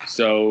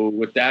 So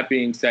with that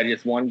being said,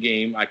 it's one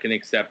game. I can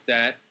accept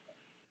that.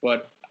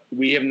 But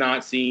we have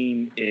not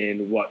seen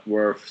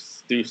we're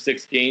through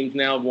 6 games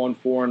now,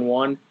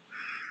 1-4-1.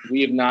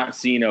 We have not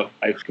seen a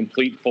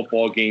complete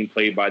football game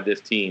played by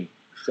this team.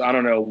 So I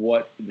don't know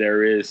what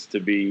there is to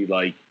be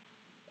like,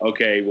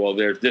 okay, well,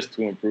 there's this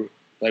to improve.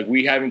 Like,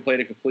 we haven't played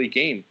a complete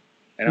game.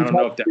 And I don't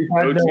know if that's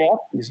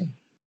coaching.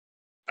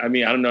 I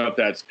mean, I don't know if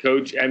that's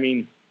coach. I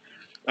mean,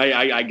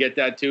 I get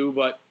that too.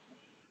 But,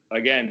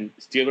 again,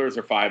 Steelers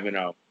are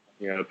 5-0.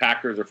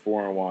 Packers are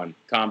 4-1.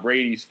 Tom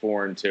Brady's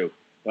 4-2.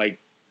 Like,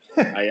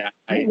 I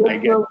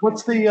get.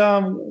 What's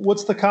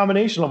the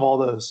combination of all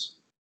those?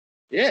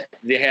 Yeah,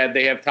 they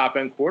have top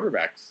end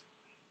quarterbacks.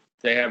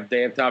 They have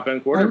top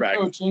end quarterbacks.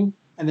 Coaching,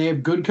 and they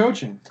have good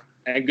coaching.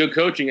 And good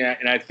coaching,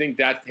 and I think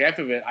that's half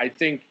of it. I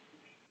think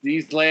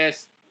these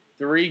last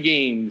 3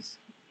 games,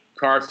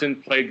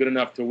 Carson played good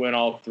enough to win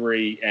all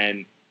 3,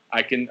 and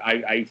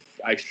I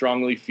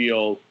strongly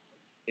feel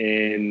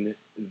in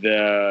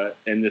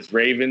this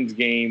Ravens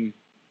game,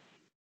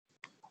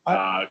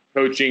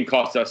 coaching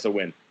cost us a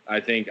win. I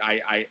think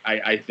I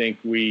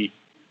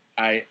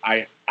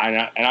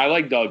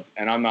like Doug,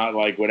 and I'm not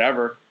like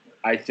whatever.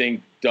 I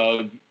think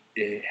Doug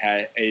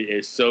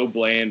is so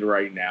bland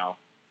right now.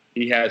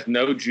 He has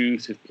no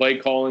juice. His play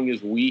calling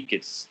is weak.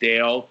 It's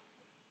stale.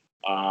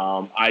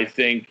 I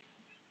think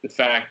the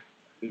fact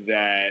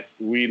that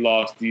we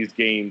lost these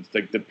games,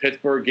 like the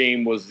Pittsburgh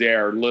game was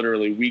there,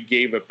 literally, we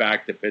gave it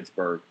back to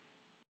Pittsburgh.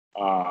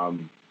 I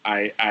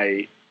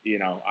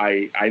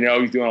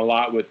know he's doing a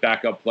lot with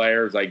backup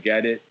players. I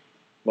get it,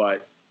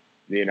 but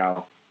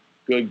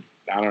good.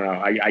 I don't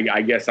know.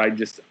 I guess I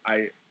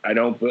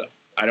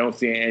don't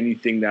see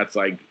anything that's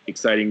like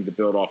exciting to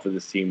build off of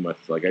this team with.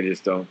 Like, I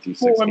just don't do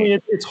 6 games. Well, I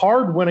mean, it's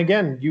hard when,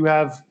 again, you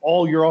have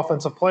all your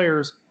offensive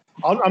players.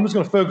 I'm just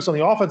going to focus on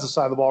the offensive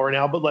side of the ball right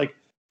now, but like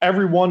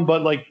everyone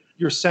but like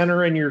your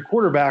center and your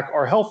quarterback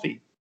are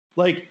healthy.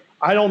 Like,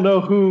 I don't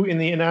know who in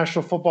the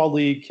National Football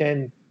League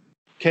can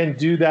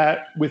do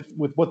that with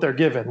what they're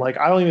given. Like,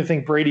 I don't even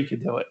think Brady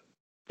could do it.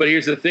 But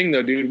here's the thing,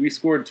 though, dude. We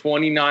scored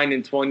 29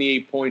 and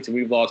 28 points, and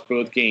we've lost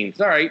both games.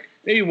 All right,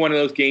 maybe one of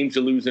those games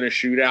you lose in a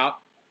shootout,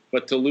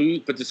 but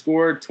to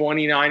score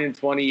 29 and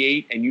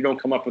 28 and you don't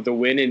come up with a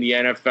win in the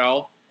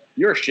NFL,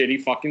 you're a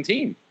shitty fucking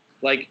team.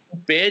 Like,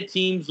 bad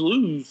teams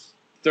lose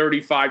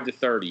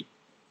 35-30,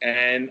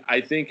 and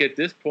I think at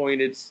this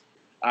point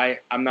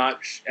I'm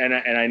not, and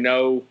I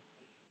know.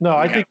 No,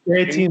 I think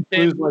bad teams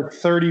lose like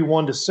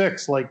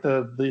 31-6, like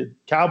the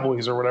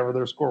Cowboys or whatever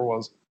their score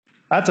was.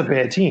 That's a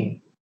bad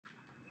team.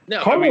 No,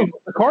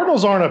 the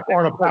Cardinals aren't a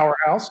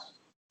powerhouse.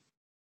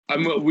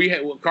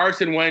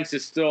 Carson Wentz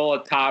is still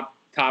a top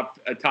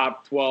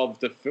 12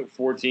 to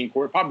 14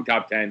 probably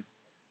top 10.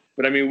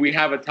 But I mean, we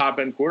have a top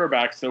end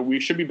quarterback, so we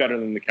should be better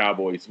than the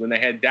Cowboys. When they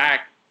had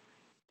Dak,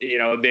 they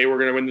were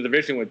going to win the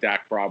division with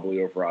Dak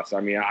probably over us. I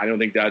mean, I don't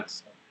think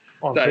that's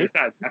not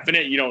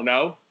definite. You don't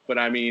know, but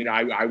I mean,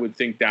 I would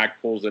think Dak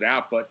pulls it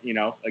out. But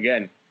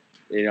again,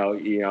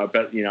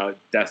 but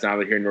that's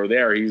neither here nor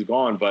there. He's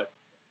gone, but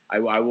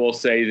I will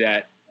say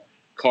that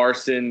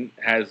Carson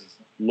has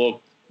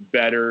looked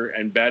better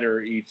and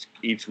better each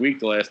week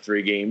the last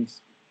 3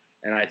 games,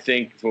 and I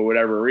think for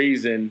whatever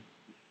reason,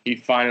 he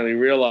finally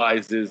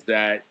realizes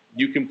that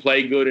you can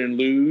play good and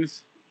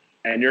lose,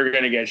 and you're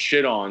going to get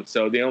shit on.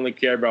 So they only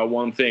care about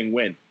one thing: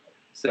 win.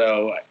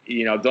 So,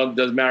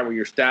 doesn't matter what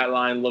your stat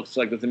line looks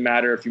like. Doesn't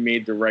matter if you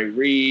made the right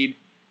read,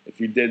 if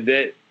you did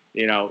that.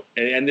 At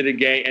the end of the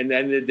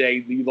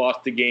day, you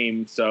lost the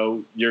game,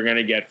 so you're going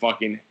to get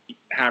fucking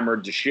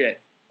hammered to shit.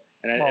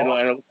 And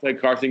it looks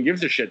like Carson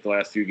gives a shit the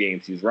last few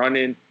games. He's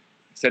running,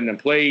 sending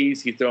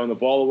plays, he's throwing the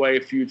ball away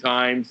a few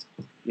times.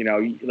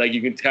 Like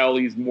you can tell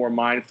he's more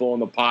mindful in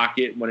the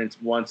pocket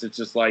once it's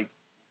just like,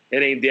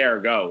 it ain't there,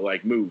 go,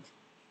 like move.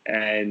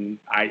 And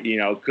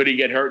could he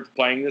get hurt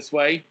playing this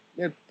way?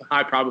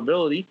 High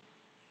probability.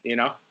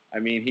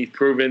 He's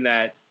proven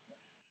that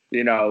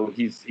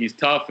he's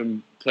tough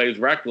and plays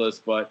reckless,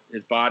 but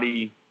his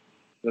body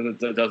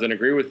doesn't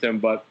agree with him.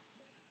 But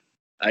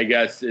I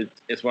guess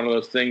it's one of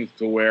those things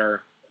to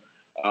where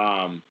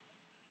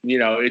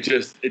it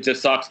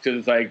just sucks because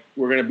it's like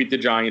we're gonna beat the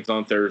Giants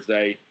on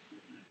Thursday,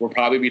 we'll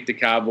probably beat the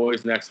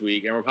Cowboys next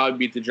week, and we'll probably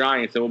beat the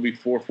Giants, and we'll be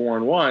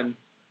 4-1,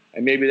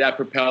 and maybe that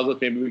propels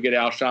us. Maybe we get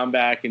Alshon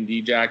back and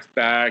Djax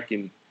back.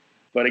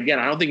 But again,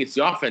 I don't think it's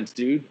the offense,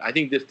 dude. I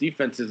think this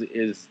defense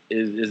is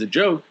a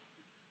joke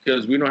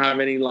because we don't have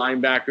any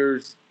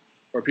linebackers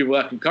or people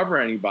that can cover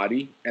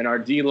anybody, and our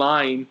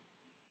D-line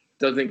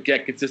doesn't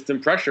get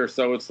consistent pressure.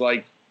 So it's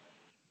like,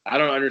 I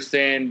don't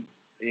understand.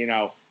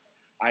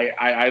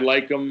 I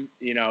like him.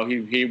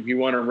 He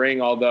won a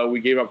ring, although we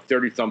gave up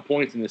 30-some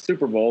points in the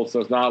Super Bowl, so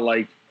it's not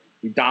like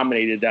we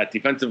dominated that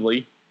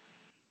defensively.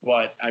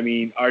 But,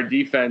 our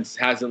defense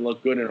hasn't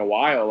looked good in a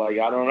while. Like,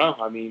 I don't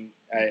know.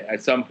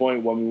 At some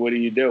point, what do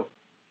you do?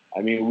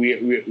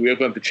 We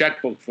opened up the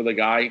checkbook for the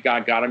guy,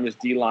 got him his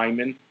D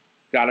lineman,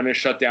 got him his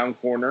shutdown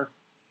corner.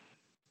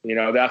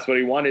 That's what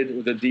he wanted,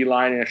 was a D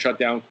line and a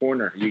shutdown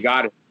corner. You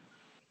got it.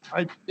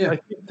 I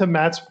think to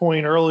Matt's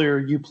point earlier,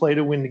 you play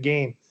to win the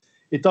game.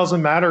 It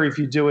doesn't matter if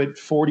you do it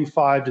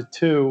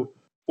 45-2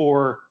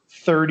 or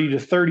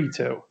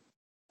 30-32.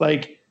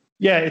 Like,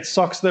 yeah, it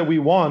sucks that we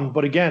won,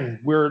 but again,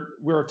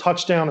 we're a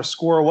touchdown or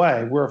score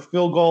away. We're a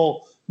field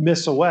goal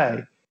miss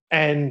away.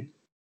 And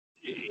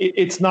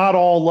it's not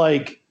all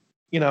like,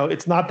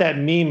 it's not that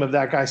meme of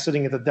that guy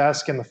sitting at the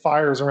desk and the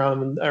fire's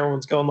around and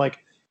everyone's going like,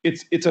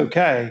 it's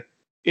okay.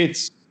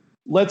 It's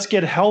let's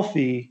get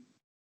healthy.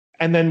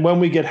 And then when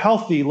we get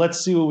healthy,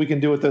 let's see what we can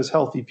do with those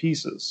healthy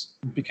pieces.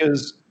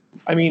 Because,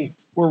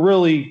 we're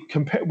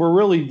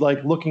really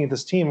like looking at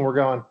this team and we're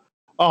going,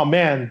 oh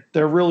man,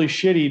 they're really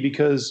shitty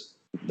because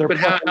they're. But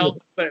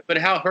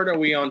how hurt are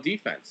we on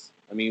defense?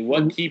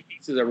 What key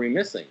pieces are we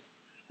missing?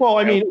 Well,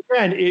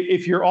 again,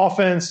 if your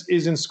offense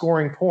isn't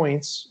scoring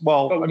points, we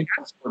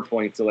have scored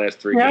points the last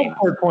 3 games.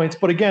 Scored points,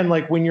 but again,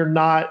 like when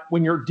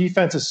your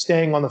defense is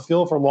staying on the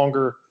field for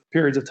longer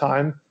periods of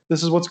time,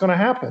 this is what's going to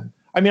happen.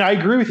 I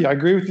agree with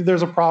you.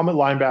 There's a problem at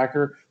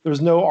linebacker.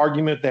 There's no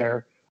argument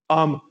there.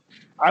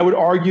 I would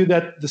argue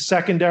that the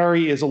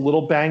secondary is a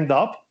little banged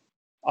up.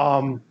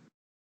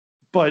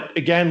 But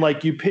again,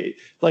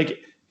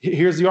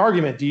 here's the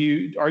argument.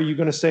 Are you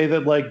going to say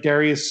that like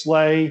Darius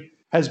Slay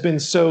has been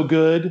so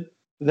good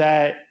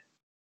that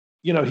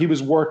he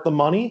was worth the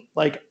money?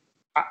 Like,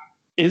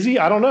 is he?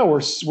 I don't know.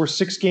 We're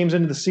 6 games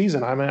into the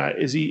season.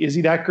 Is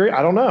he that great?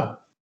 I don't know.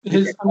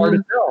 It's hard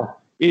to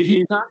tell.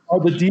 Is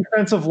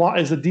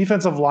the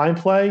defensive line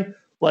play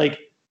like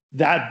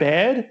that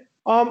bad?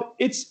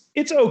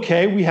 It's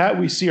okay.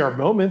 We see our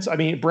moments.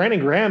 Brandon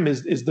Graham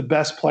is the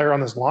best player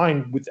on this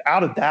line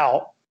without a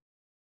doubt.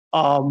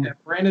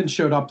 Brandon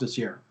showed up this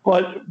year.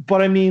 But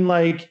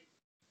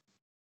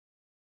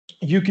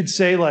you could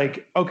say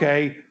like,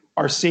 okay,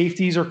 our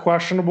safeties are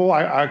questionable.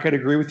 I could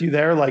agree with you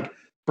there. Like,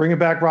 bringing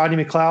back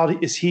Rodney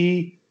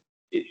McLeod.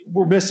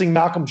 We're missing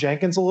Malcolm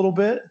Jenkins a little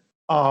bit.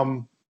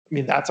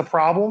 That's a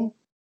problem.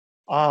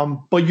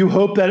 But you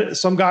hope that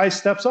some guy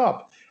steps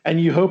up,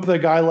 and you hope that a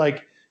guy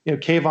like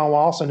Kayvon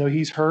Wallace. I know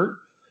he's hurt,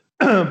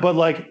 but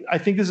I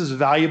think this is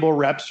valuable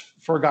reps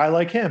for a guy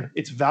like him.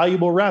 It's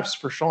valuable reps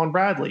for Sean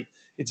Bradley.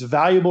 It's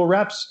valuable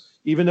reps,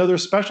 even though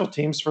there's special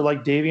teams for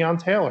like Davion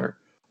Taylor.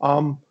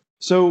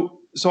 So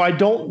I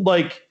don't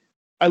like.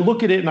 I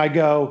look at it and I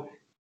go,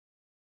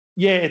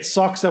 yeah, it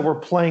sucks that we're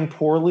playing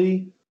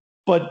poorly,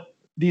 but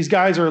these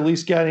guys are at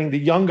least getting, the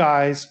young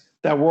guys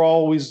that we're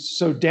always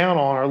so down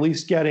on are at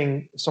least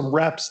getting some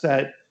reps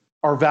that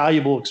are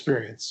valuable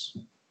experience.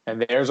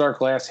 And there's our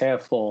glass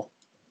half full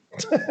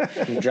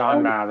from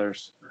John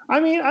Mathers. I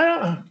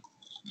don't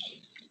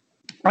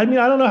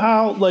know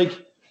how, like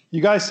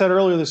you guys said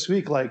earlier this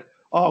week, like,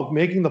 oh,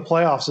 making the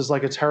playoffs is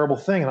like a terrible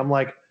thing. And I'm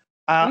like,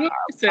 I'm not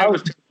saying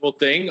it's a terrible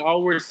thing.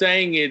 All we're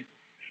saying is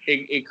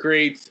it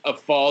creates a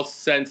false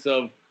sense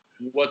of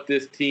what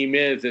this team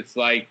is. It's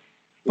like,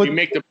 when you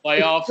make the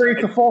playoffs, it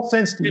creates a false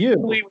sense to you.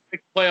 When you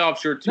make the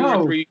playoffs, you're 2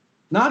 or 3.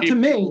 Not to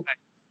me.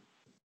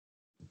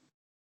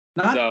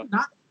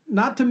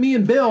 Not to me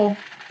and Bill,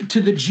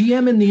 to the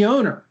GM and the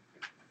owner.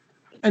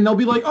 And they'll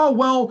be like, oh,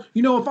 well,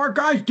 if our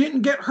guys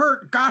didn't get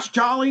hurt, gosh,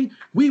 jolly,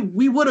 we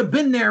would have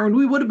been there and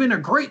we would have been a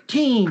great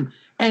team.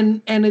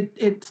 And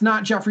it's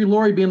not Jeffrey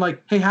Lurie being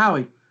like, hey,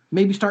 Howie,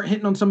 maybe start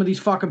hitting on some of these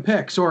fucking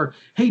picks. Or,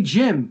 hey,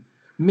 Jim,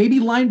 maybe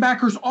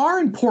linebackers are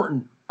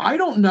important. I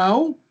don't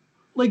know.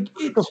 Like,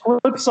 the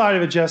flip side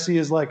of it, Jesse,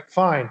 is like,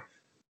 fine.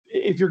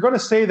 If you're going to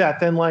say that,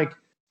 then like,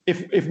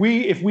 if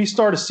we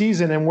start a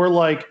season and we're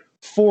like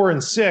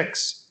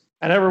 4-6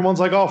 and everyone's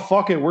like, oh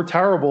fuck it, we're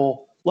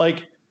terrible.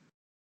 Like,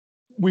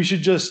 we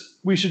should just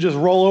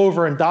roll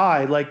over and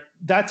die. Like,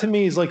 that to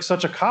me is like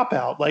such a cop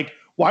out. Like,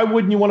 why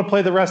wouldn't you want to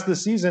play the rest of the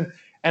season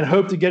and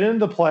hope to get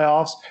into the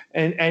playoffs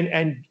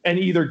and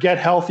either get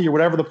healthy or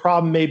whatever the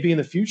problem may be in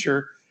the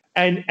future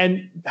and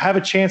have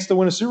a chance to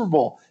win a Super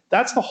Bowl?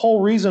 That's the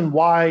whole reason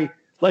why,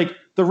 like,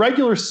 the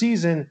regular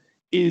season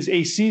is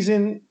a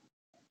season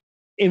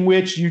in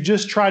which you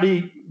just try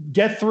to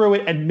get through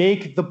it and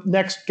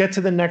get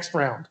to the next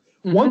round.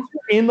 Mm-hmm. Once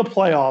you're in the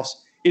playoffs,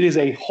 it is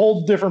a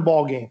whole different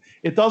ball game.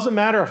 It doesn't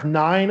matter if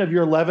 9 of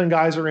your 11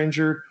 guys are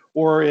injured,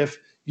 or if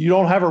you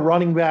don't have a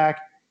running back,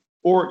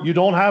 or you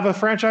don't have a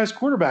franchise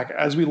quarterback,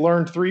 as we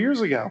learned 3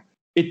 years ago.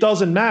 It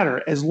doesn't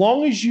matter. As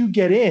long as you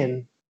get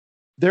in,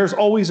 there's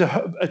always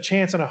a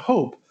chance and a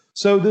hope.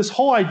 So this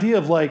whole idea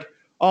of like,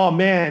 oh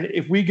man,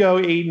 if we go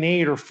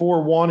 8-8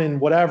 or 4-1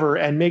 and whatever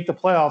and make the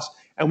playoffs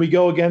and we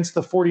go against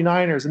the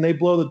 49ers and they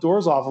blow the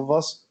doors off of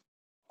us,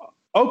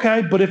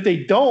 okay, but if they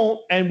don't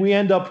and we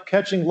end up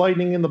catching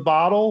lightning in the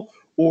bottle,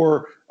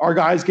 or our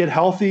guys get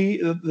healthy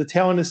the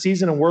tail end of the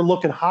season and we're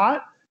looking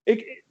hot,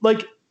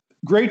 like,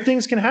 great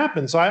things can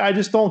happen. So I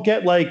just don't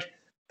get like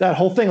that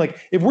whole thing.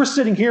 Like, if we're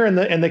sitting here and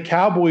the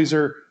Cowboys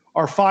are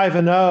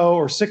 5-0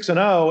 or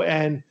 6-0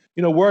 and,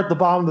 you know, we're at the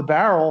bottom of the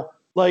barrel,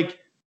 like,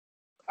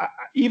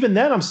 even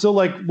then I'm still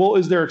like, well,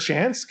 is there a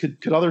chance?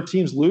 Could other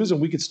teams lose and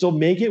we could still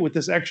make it with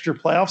this extra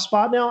playoff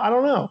spot now? I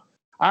don't know.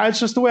 It's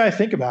just the way I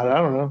think about it.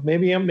 I don't know.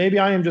 Maybe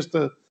I am just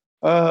I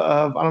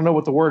don't know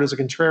what the word is, a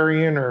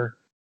contrarian or.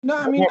 No,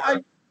 I mean,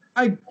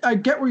 I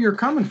get where you're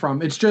coming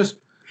from. It's just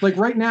like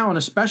right now, and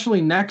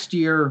especially next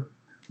year,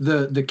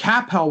 the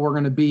cap hell we're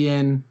going to be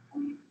in.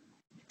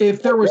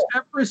 If there was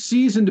ever a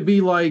season to be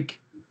like,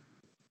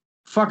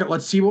 fuck it,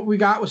 let's see what we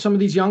got with some of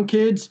these young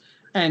kids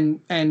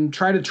and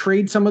try to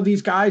trade some of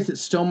these guys that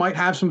still might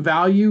have some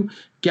value,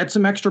 get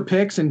some extra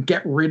picks and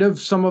get rid of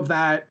some of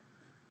that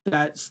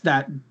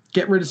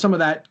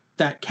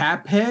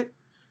cap hit.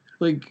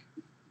 Like,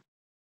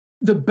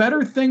 the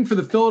better thing for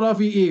the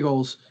Philadelphia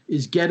Eagles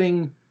is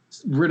getting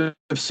rid of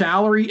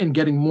salary and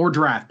getting more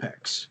draft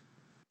picks.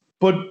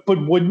 But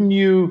wouldn't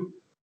you?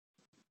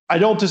 I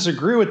don't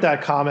disagree with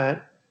that comment.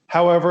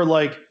 However,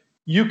 like,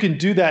 you can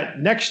do that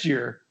next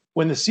year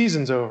when the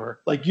season's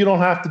over. Like, you don't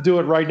have to do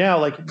it right now.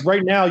 Like,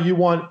 right now you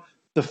want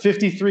the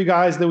 53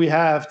 guys that we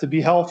have to be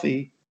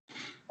healthy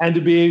and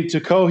to be able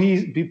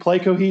to play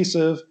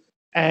cohesive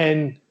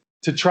and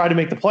to try to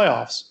make the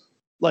playoffs.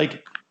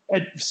 Like,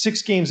 at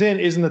 6 games in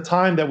isn't the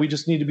time that we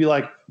just need to be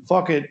like,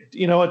 fuck it.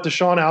 You know what,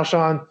 Deshaun,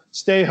 Alshon,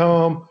 stay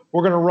home.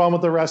 We're going to run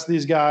with the rest of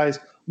these guys.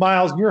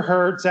 Miles, you're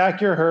hurt.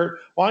 Zach, you're hurt.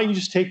 Why don't you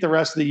just take the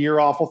rest of the year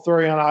off? We'll throw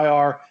you on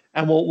IR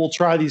and we'll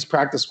try these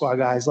practice squad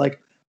guys. Like,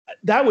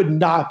 that would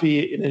not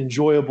be an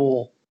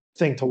enjoyable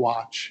thing to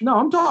watch. No,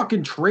 I'm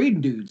talking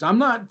trade dudes. I'm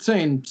not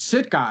saying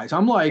sit guys.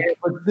 I'm like,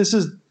 but this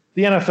is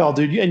the NFL,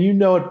 dude, and you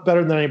know it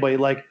better than anybody.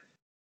 Like,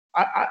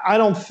 I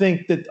don't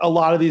think that a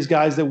lot of these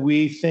guys that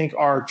we think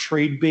are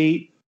trade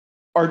bait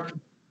are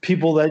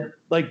people that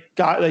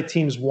like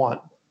teams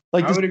want.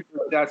 Like, I would agree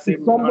with that.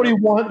 Somebody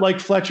want like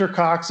Fletcher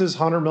Cox's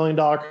 $100 million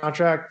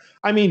contract?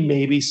 I mean,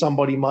 maybe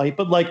somebody might,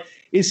 but like,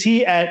 is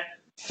he at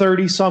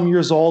 30 some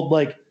years old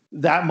like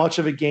that much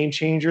of a game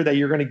changer that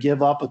you're going to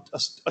give up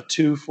a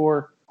 2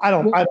 for? I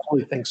don't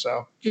really think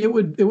so. You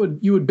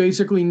would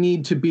basically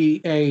need to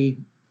be a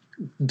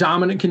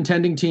dominant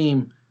contending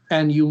team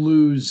and you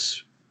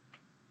lose.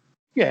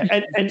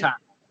 Yeah,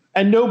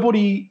 and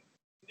nobody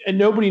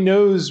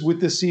knows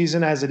with this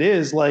season as it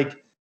is,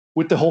 like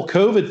with the whole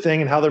COVID thing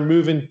and how they're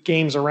moving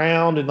games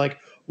around, and like,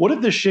 what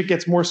if this shit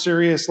gets more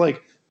serious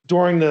like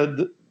during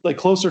the like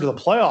closer to the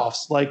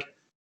playoffs? Like,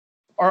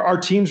 are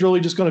teams really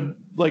just going to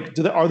like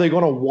are they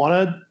going to want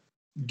to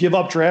give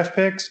up draft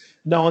picks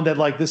knowing that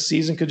like this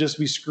season could just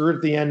be screwed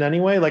at the end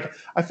anyway? Like,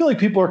 I feel like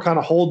people are kind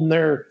of holding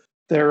their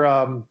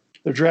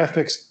draft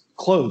picks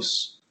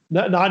close.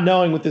 Not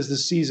knowing what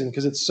this season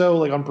because it's so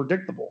like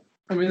unpredictable.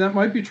 I mean, that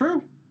might be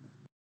true.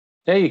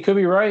 Hey, you could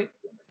be right.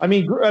 I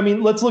mean,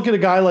 let's look at a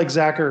guy like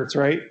Zach Ertz,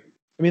 right?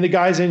 I mean, the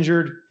guy's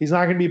injured. He's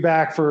not going to be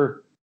back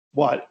for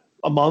what,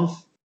 a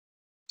month?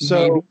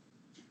 So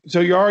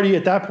you're already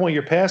at that point.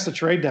 You're past the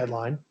trade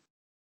deadline.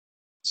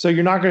 So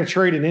you're not going to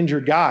trade an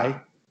injured guy.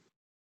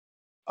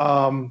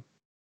 I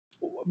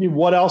mean,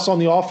 what else in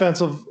the offense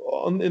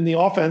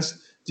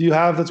do you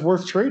have that's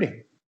worth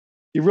trading?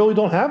 You really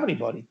don't have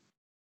anybody.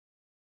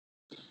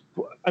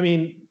 I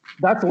mean,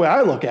 that's the way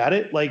I look at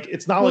it. Like,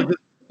 it's not like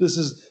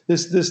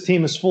this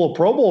team is full of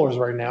Pro Bowlers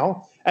right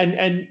now,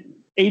 and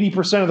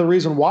 80% of the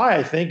reason why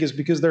I think is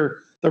because they're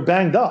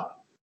banged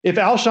up. If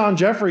Alshon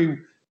Jeffrey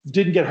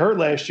didn't get hurt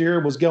last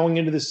year, was going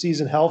into the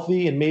season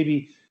healthy, and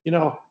maybe, you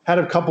know, had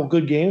a couple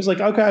good games,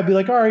 like, okay, I'd be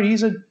like, all right,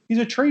 he's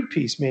a trade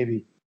piece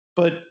maybe.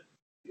 But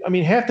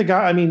half the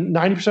guy.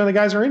 90% of the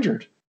guys are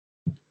injured.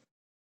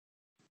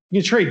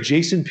 You trade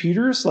Jason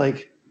Peters, are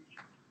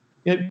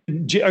you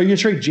gonna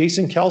trade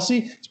Jason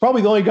Kelce? It's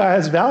probably the only guy that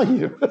has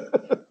value.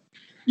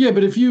 Yeah,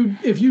 but if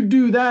you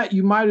do that,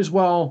 you might as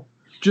well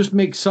just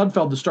make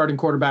Sudfeld the starting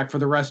quarterback for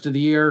the rest of the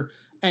year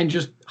and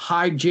just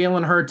hide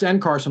Jalen Hurts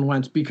and Carson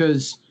Wentz,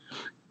 because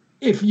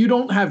if you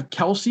don't have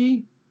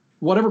Kelce,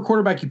 whatever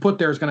quarterback you put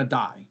there is going to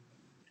die.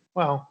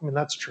 Well,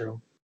 that's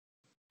true.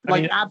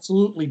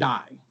 Absolutely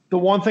die. The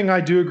one thing I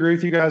do agree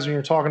with you guys when you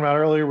were talking about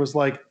earlier was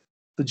the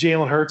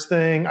Jalen Hurts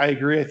thing. I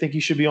agree. I think he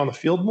should be on the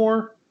field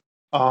more.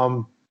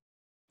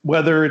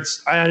 Whether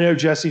I know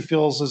Jesse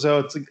feels as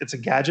though it's a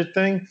gadget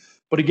thing,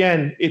 but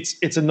again,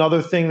 it's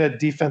another thing that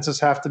defenses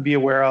have to be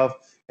aware of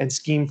and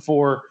scheme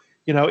for.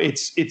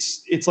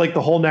 It's like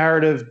the whole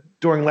narrative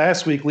during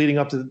last week leading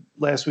up to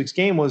last week's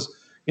game was,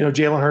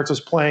 Jalen Hurts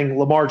was playing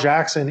Lamar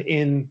Jackson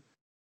in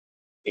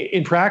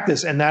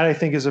practice. And that I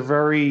think is a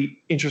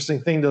very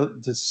interesting thing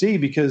to see,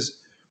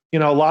 because, a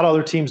lot of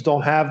other teams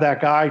don't have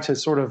that guy to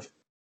sort of,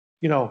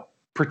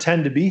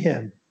 pretend to be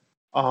him.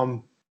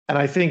 And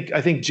I think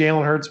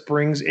Jalen Hurts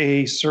brings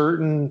a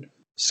certain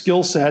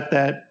skill set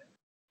that,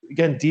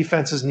 again,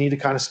 defenses need to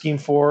kind of scheme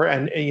for.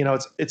 And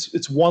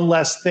it's one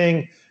less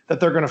thing that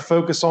they're going to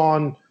focus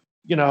on.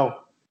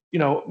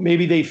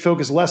 Maybe they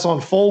focus less on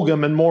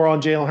Fulgham and more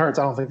on Jalen Hurts.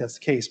 I don't think that's the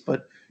case,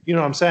 but you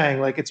know what I'm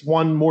saying? It's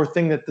one more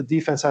thing that the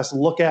defense has to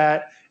look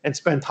at and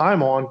spend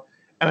time on.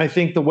 And I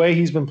think the way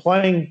he's been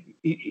playing,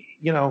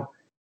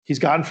 he's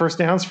gotten first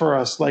downs for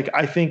us.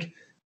 I think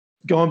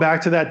going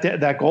back to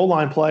that goal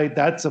line play,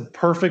 that's a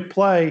perfect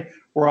play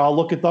where I'll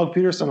look at Doug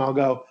Peterson and I'll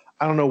go,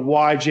 I don't know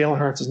why Jalen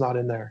Hurts is not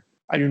in there.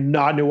 I do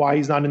not know why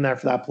he's not in there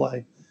for that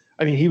play.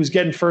 He was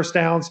getting first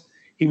downs.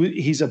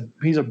 He's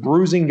a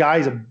bruising guy.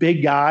 He's a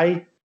big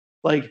guy.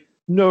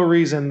 No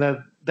reason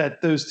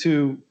that those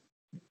two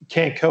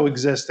can't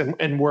coexist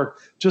and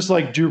work, just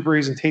like Drew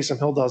Brees and Taysom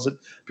Hill does it.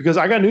 Because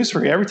I got news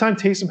for you. Every time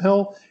Taysom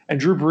Hill and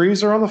Drew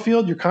Brees are on the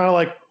field, you're kind of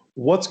like,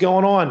 what's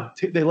going on?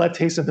 They let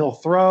Taysom Hill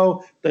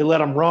throw. They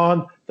let him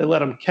run. They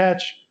let him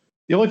catch.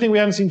 The only thing we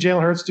haven't seen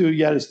Jalen Hurts do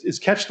yet is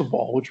catch the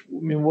ball, which,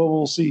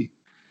 we'll see.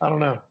 I don't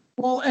know.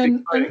 Well,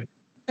 and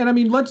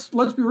let's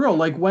be real.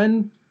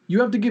 When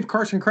you have to give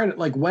Carson credit,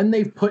 when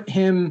they've put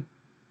him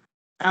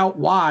out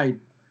wide,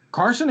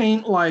 Carson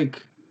ain't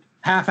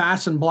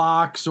half-assing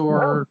blocks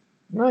or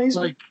no, he's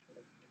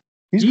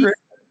great.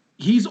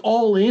 He's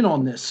all in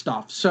on this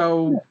stuff.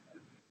 So,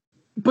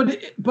 but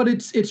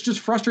it's just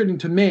frustrating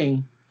to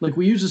me.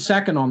 We use a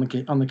second on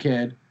the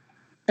kid,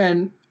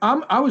 and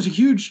I was a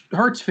huge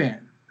Hurts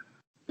fan,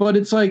 but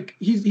it's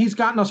he's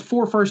gotten us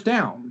 4 first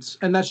downs,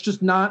 and that's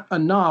just not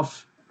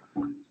enough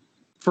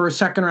for a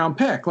second round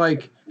pick.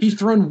 He's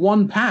thrown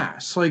 1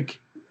 pass.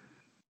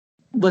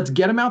 Let's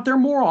get him out there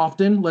more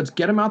often. Let's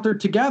get him out there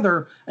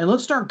together, and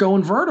let's start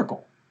going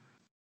vertical.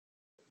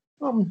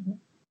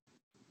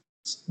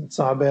 It's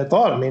not a bad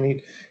thought.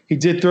 He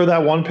did throw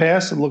that 1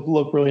 pass. It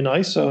looked really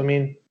nice. So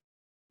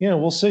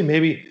we'll see.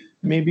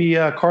 Maybe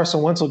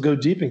Carson Wentz will go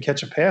deep and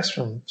catch a pass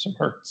from some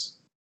Hurts.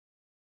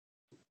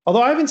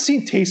 Although I haven't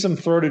seen Taysom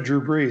throw to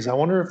Drew Brees. I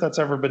wonder if that's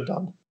ever been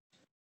done.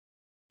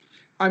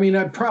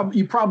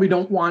 You probably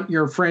don't want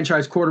your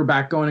franchise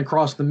quarterback going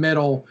across the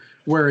middle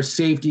where a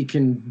safety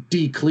can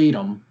decleat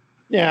him.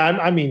 Yeah,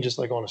 just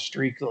on a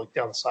streak,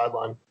 down the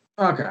sideline.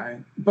 Okay,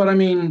 but I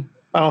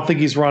don't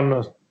think he's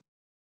running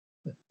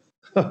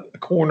a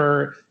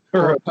corner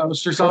or a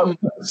post or something.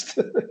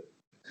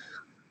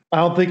 I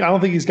don't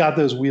think he's got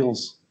those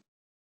wheels.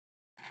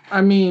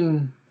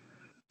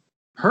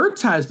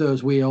 Hurts has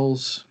those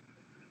wheels.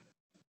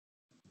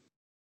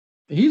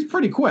 He's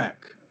pretty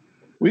quick.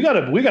 We got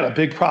a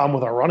big problem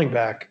with our running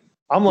back.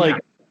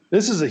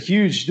 This is a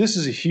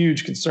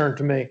huge concern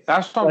to me.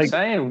 That's what I'm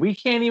saying. We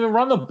can't even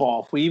run the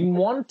ball if we even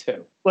want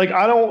to.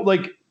 I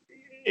don't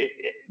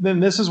then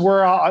this is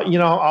where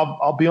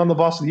I'll be on the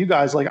bus with you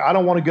guys. I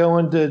don't want to go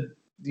into,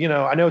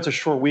 I know it's a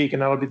short week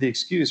and that'll be the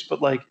excuse, but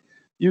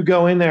you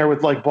go in there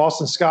with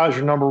Boston Scott as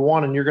your number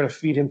 1 and you're going to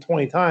feed him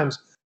 20 times.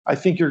 I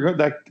think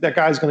that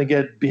guy's going to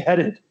get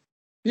beheaded.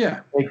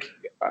 Yeah.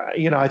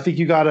 I think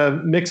you got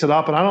to mix it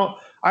up, and I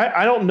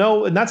don't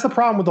know. And that's the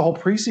problem with the whole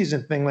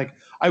preseason thing.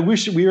 I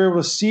wish we were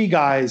able to see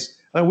guys,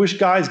 and I wish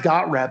guys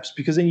got reps,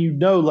 because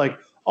then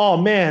oh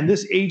man,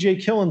 this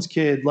AJ Killens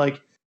kid,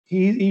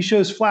 he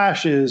shows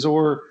flashes,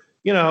 or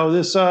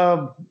this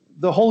the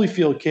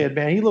Holyfield kid,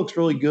 man, he looks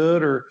really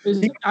good. Or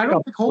I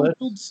don't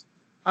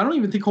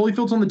even think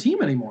Holyfield's on the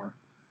team anymore.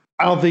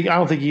 I don't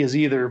think he is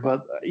either.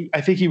 But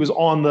I think he was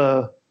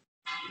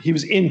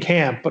in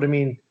camp. But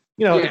imagine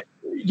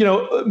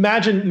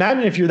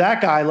if you're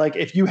that guy,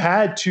 if you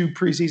had 2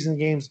 preseason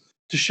games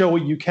to show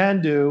what you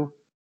can do,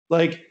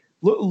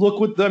 look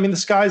what the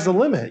sky's the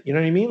limit. You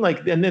know what I mean?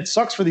 And it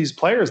sucks for these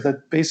players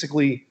that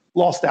basically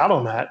lost out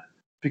on that,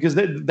 because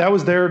that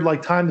was their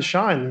time to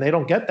shine, and they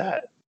don't get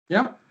that.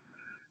 Yeah.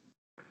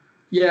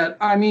 Yeah.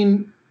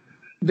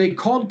 They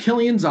called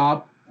Killian's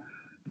up.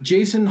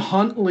 Jason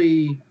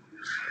Huntley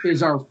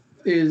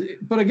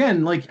but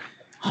again,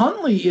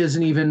 Huntley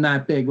isn't even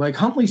that big. Like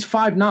Huntley's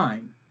 5'9",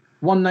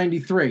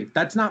 193.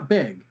 That's not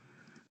big.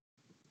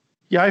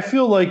 Yeah, I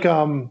feel like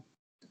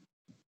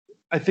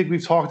I think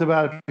we've talked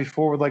about it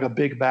before with like a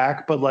big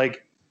back, but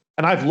like,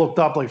 and I've looked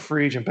up like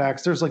free agent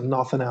backs. There's like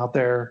nothing out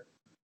there.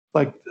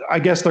 Like, I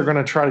guess they're going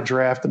to try to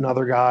draft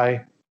another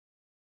guy.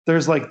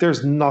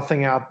 There's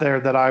nothing out there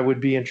that I would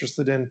be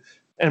interested in.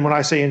 And when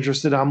I say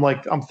interested, I'm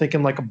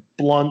thinking like a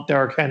blunt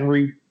Derrick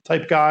Henry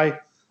type guy.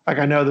 Like,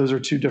 I know those are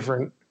two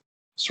different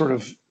sort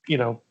of,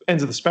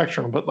 ends of the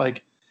spectrum, but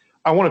like,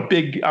 I want a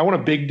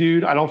big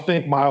dude. I don't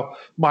think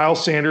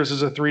Miles Sanders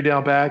is a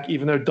 3-down back,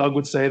 even though Doug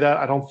would say that.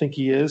 I don't think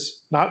he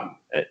is. Not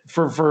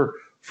for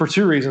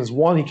two reasons.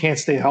 One, he can't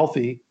stay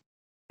healthy,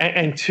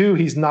 and two,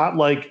 he's not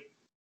like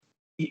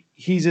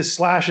he's a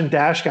slash and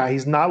dash guy.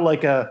 He's not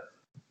like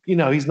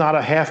he's not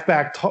a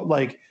halfback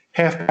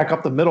halfback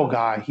up the middle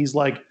guy. He's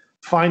like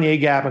find the A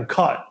gap and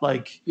cut.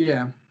 Like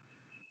yeah.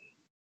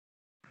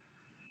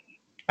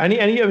 And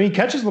he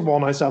catches the ball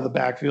nice out of the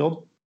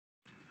backfield.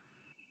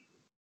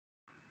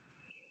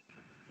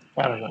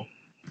 I don't know.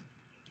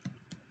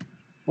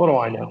 What do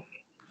I know?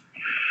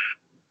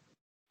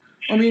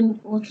 I mean,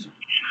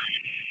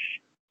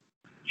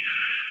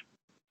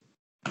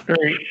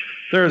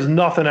 there's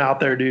nothing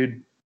out there,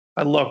 dude.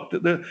 I looked,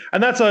 and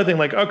that's the other thing.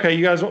 Like, okay,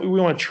 you guys, we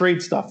want to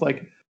trade stuff.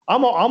 Like,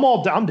 I'm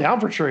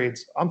down for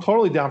trades. I'm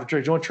totally down for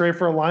trades. You want to trade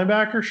for a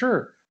linebacker?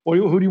 Sure.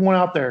 Who do you want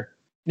out there?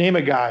 Name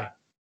a guy.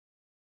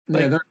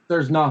 Like,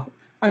 there's nothing.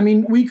 I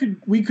mean, we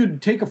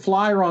could take a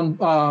flyer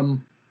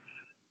on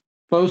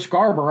Bo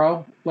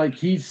Scarborough. Like,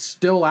 he's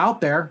still out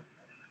there,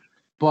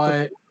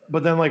 but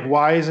then like,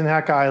 why isn't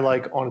that guy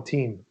like on a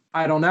team?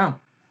 I don't know.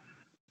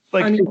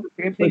 Like,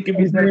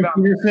 is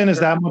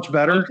that much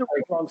better?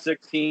 On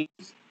 6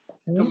 teams,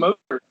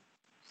 promoters,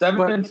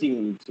 7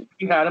 teams.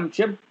 We had him.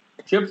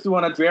 Chip's the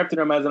one that drafted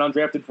him as an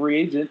undrafted free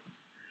agent.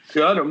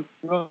 Shut him.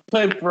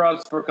 Played for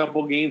us for a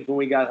couple games when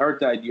we got hurt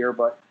that year,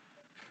 but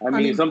I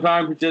mean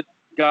sometimes it's just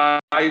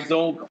guys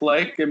don't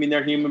click. I mean,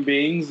 they're human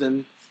beings,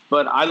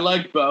 but I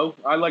like Bo.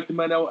 I liked him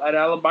at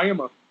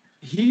Alabama.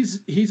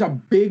 He's a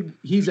big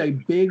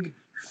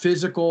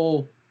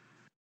physical.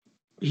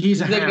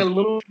 He's like a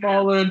little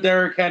smaller than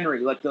Derrick Henry,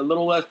 like a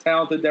little less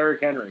talented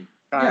Derrick Henry.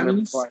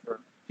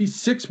 He's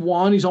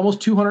 6'1". He's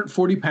almost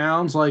 240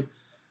 pounds. Like,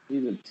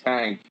 he's a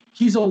tank.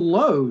 He's a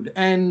load,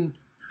 and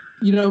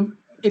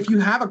if you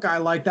have a guy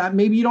like that,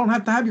 maybe you don't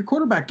have to have your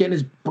quarterback getting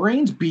his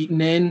brains beaten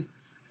in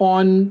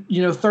on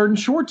 3rd and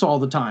shorts all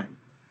the time,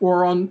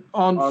 or on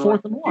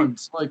 4th and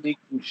 1s.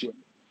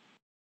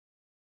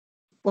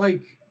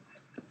 Like,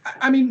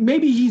 I mean,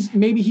 maybe he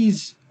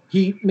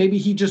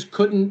just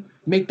couldn't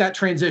make that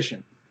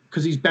transition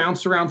because he's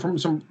bounced around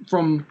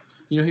from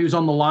he was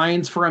on the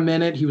Lions for a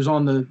minute, he was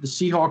on the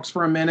Seahawks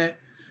for a minute,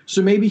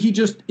 so maybe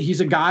he's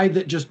a guy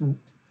that just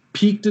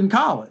peaked in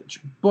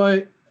college.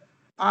 But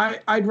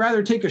I'd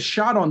rather take a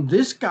shot on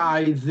this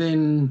guy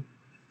than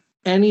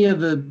any of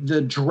the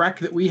dreck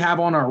that we have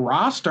on our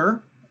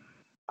roster.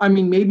 I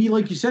mean, maybe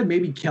like you said,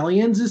 maybe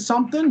Killian's is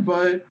something,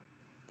 but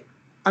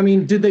I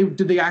mean, did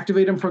they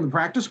activate him from the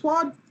practice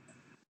squad?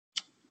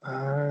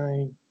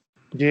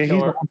 Yeah, he's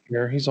on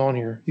here. He's on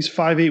here. He's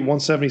 5'8",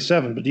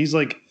 177, but he's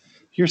like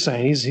you're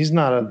saying, he's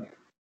not a.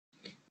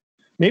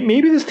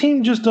 Maybe this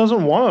team just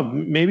doesn't want to.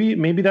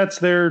 Maybe that's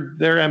their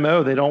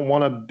MO. They don't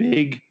want a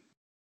big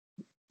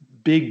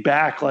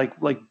back like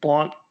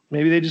Blount.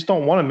 Maybe they just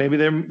don't want him. Maybe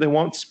they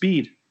want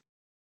speed.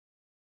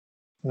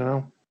 I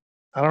don't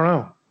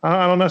know.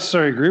 I don't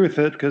necessarily agree with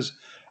it because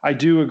I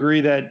do agree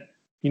that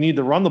you need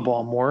to run the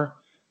ball more.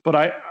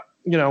 But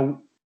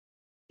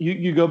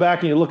you go back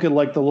and you look at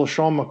like the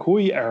LaShawn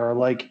McCoy era.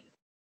 Like,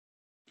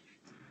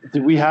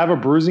 did we have a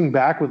bruising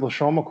back with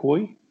LaShawn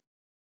McCoy?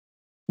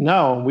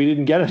 No, we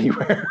didn't get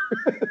anywhere.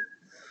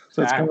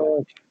 So it's kind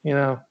of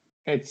like,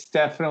 it's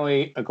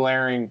definitely a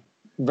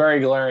very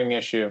glaring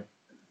issue.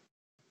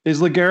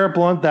 Is LeGarrette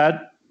Blount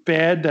that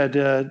bad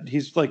that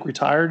he's like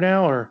retired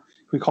now, or can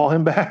we call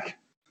him back?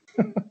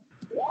 I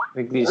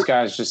think these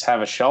guys just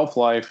have a shelf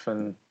life,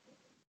 and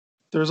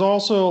there's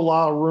also a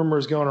lot of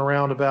rumors going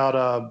around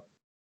about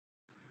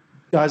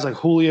guys like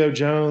Julio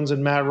Jones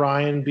and Matt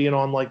Ryan being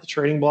on like the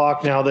trading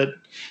block now that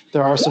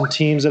there are some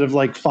teams that have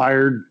like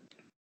fired,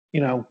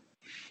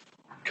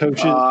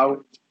 coaches.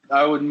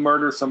 I would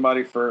murder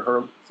somebody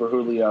for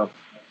Julio.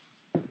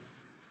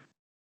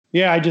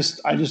 Yeah, I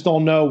just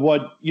don't know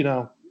what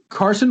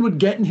Carson would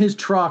get in his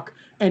truck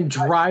and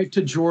drive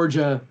to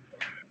Georgia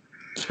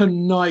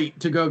tonight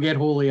to go get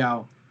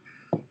Julio.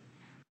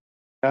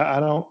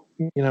 I don't,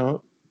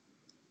 you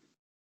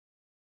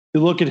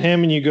look at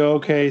him and you go,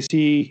 okay,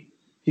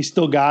 he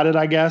still got it,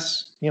 I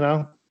guess, Yeah,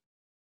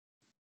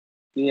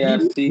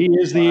 he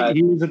was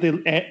at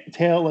the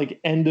tail, like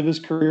end of his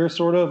career,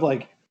 sort of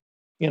like,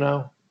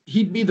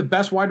 He'd be the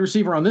best wide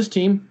receiver on this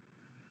team.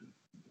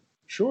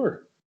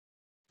 Sure,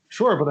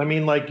 but I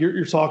mean, like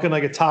you're talking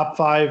like a top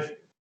 5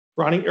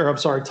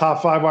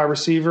 top 5 wide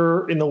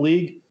receiver in the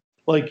league.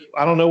 Like,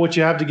 I don't know what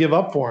you have to give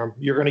up for him.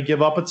 You're going to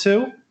give up a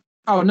 2?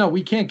 Oh no,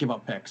 we can't give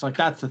up picks. Like,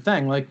 that's the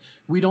thing. Like,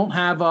 we don't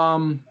have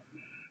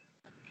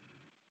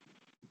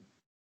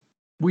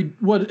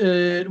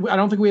I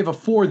don't think we have a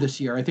 4 this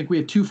year. I think we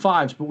have 2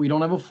 5s, but we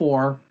don't have a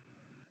 4.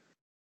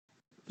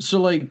 So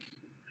like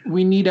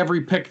we need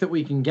every pick that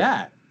we can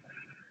get.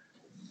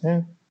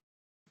 Yeah.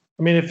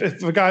 I mean, if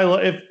a guy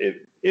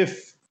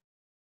if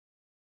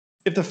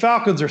the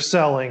Falcons are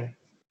selling,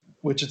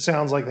 which it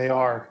sounds like they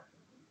are,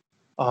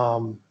 I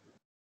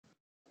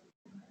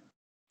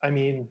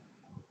mean,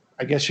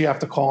 I guess you have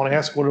to call and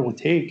ask what it would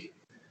take.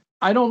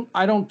 I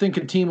don't think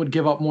a team would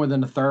give up more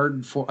than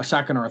a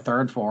second or a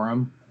third for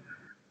him.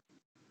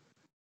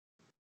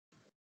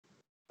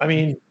 I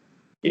mean,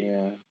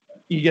 Yeah.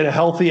 You get a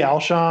healthy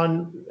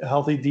Alshon, a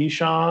healthy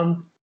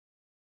Deshaun,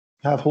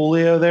 have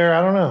Julio there.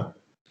 I don't know.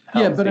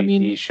 Yeah, but I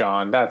mean,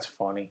 Deshaun, that's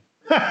funny.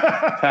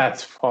 It's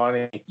That's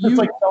funny.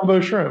 like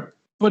Jumbo Shrimp.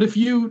 But if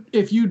you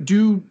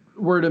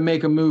were to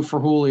make a move for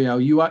Julio,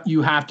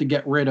 you have to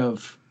get rid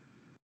of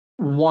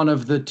one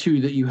of the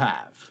 2 that you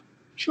have.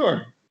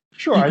 Sure.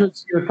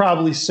 Because- You'd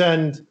probably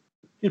send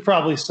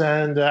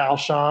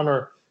Alshon,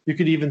 or you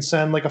could even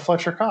send like a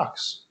Fletcher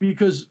Cox.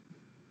 Because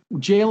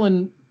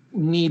Jalen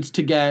needs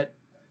to get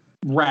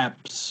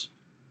reps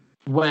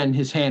when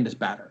his hand is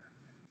better.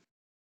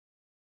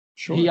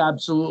 Sure. He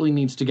absolutely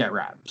needs to get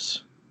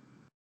reps.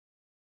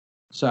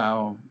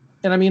 So,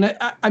 and I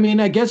mean,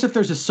 I guess if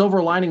there's a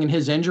silver lining in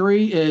his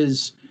injury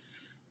is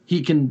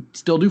he can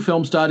still do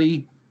film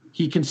study,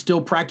 he can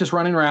still practice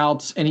running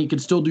routes, and he can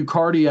still do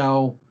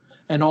cardio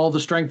and all the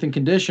strength and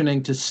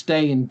conditioning to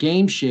stay in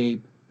game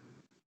shape,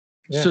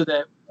 so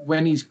that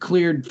when he's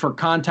cleared for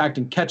contact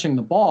and catching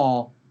the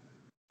ball,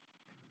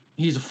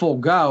 he's a full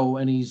go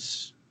and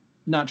he's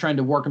not trying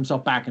to work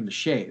himself back into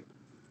shape.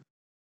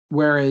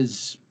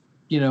 Whereas,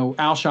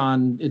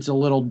 Alshon, it's a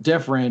little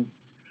different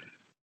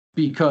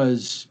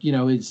because,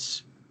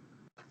 there's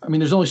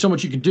only so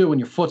much you can do when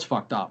your foot's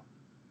fucked up.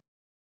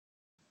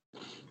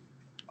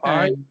 All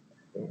right.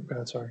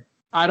 And Sorry.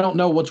 I don't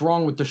know what's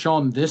wrong with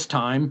Deshaun this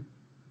time.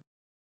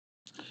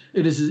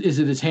 Is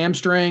it his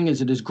hamstring?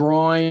 Is it his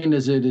groin?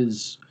 Is it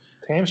his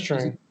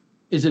Hamstring.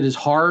 Is it his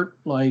heart?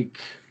 Like,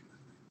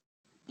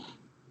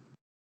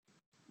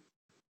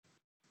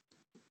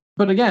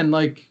 but again,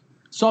 like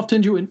soft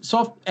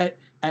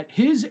at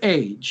his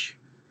age,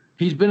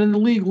 he's been in the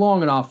league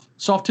long enough.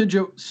 Soft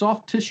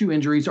tissue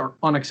injuries are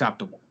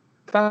unacceptable.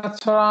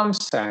 That's what I'm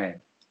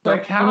saying.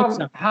 Like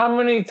how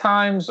many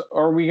times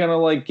are we gonna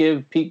like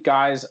give peak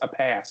guys a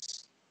pass?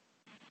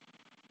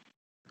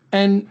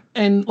 And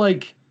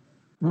like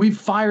we've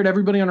fired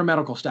everybody on our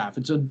medical staff.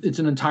 It's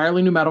an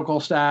entirely new medical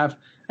staff,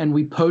 and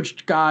we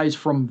poached guys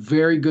from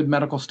very good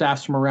medical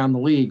staffs from around the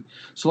league.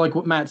 So like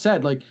what Matt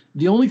said, like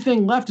the only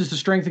thing left is the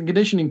strength and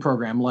conditioning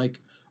program. Like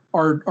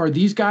are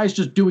these guys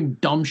just doing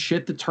dumb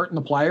shit that's hurting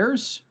the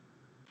players?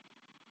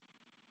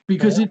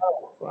 Because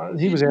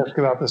he was asked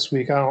about this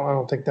week. I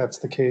don't think that's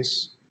the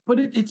case. But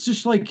it's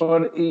just like,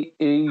 but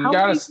you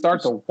got to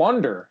start to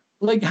wonder.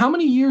 Like how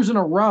many years in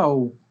a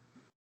row?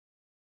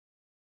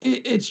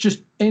 It's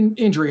just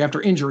injury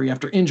after injury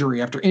after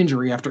injury after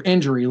injury after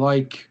injury.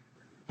 Like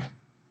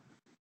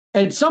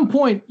at some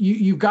point,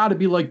 you've got to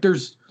be like,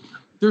 there's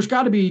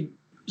got to be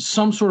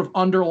some sort of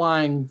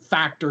underlying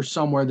factor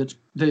somewhere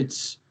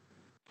that's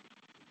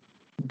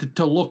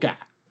to look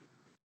at.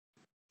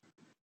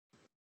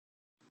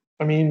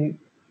 I mean,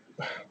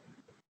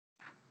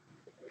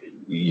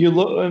 you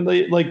look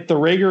like the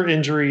Rager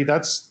injury.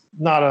 That's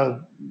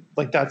a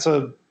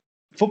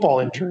football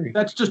injury.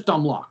 That's just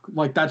dumb luck.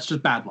 Like that's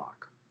just bad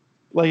luck.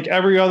 Like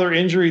every other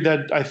injury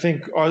that I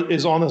think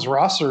is on this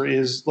roster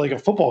is like a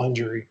football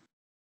injury.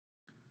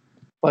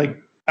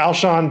 Like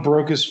Alshon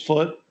broke his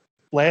foot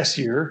last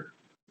year.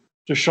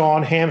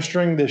 Deshaun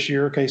hamstring this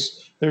year. Okay,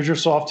 there's your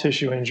soft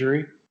tissue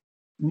injury.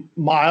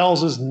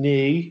 Miles'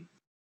 knee.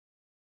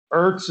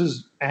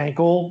 Ertz's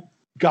ankle.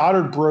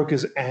 Goddard broke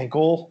his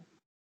ankle.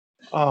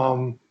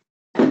 All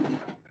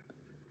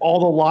the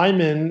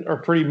linemen are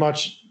pretty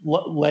much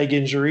leg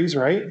injuries,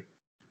 right?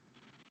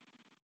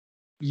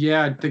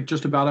 Yeah, I think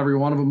just about every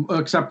one of them,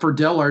 except for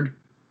Dillard.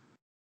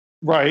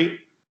 Right.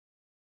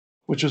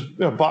 Which is,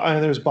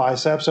 there's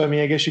biceps. So, I mean,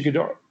 I guess you could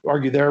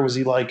argue there, was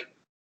he like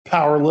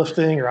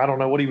powerlifting, or I don't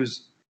know what he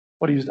was,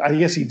 I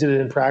guess he did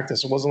it in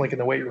practice. It wasn't like in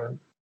the weight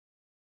room.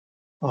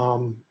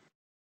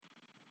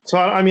 So,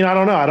 I mean, I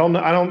don't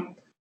know.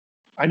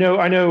 I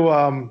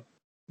know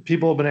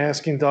people have been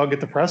asking Doug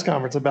at the press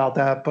conference about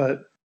that,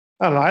 but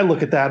I don't know. I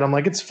look at that, I'm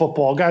like, it's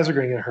football. Guys are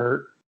going to get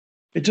hurt.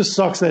 It just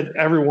sucks that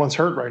everyone's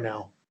hurt right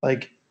now.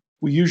 Like,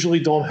 we usually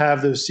don't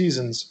have those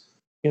seasons.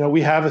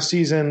 We have a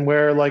season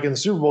where, like in the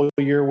Super Bowl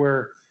year,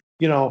 where,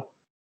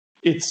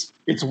 it's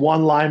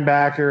one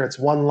linebacker, it's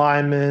one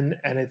lineman,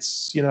 and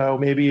it's,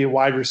 maybe a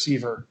wide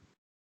receiver.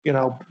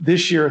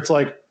 This year it's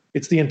like,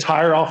 it's the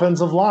entire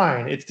offensive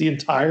line. It's the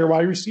entire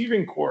wide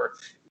receiving core,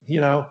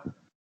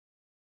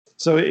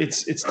 So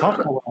it's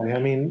tough to lie. I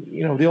mean,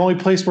 the only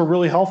place we're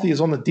really healthy is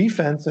on the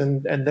defense,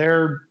 and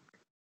they're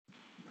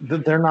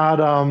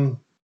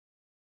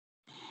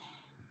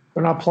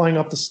not playing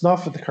up to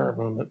snuff at the current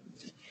moment.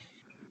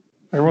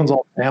 Everyone's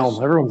all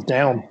down. Everyone's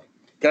down.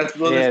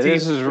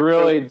 This is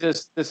really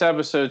this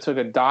episode took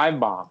a dive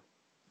bomb.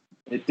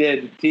 It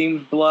did. The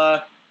team's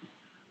blah.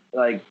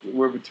 Like,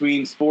 we're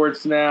between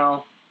sports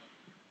now.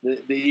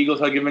 The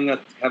Eagles have given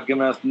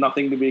us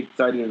nothing to be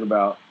excited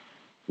about.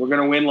 We're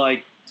gonna win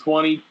like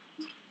 21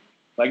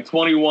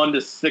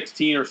 to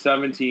 16 or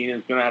 17.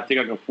 It's gonna have to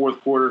take like a fourth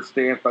quarter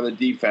stance by the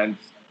defense,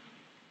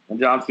 and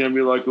John's gonna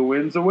be like, "A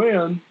win's a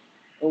win.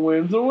 A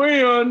win's a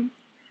win."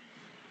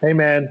 Hey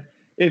man,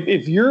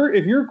 if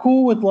you're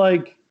cool with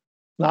like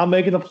not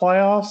making the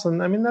playoffs,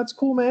 and I mean that's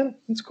cool, man.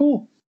 It's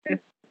cool.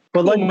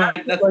 But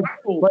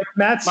cool, like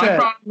Matt said,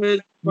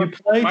 you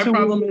play to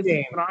win the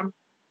game.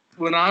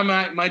 When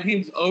my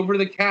team's over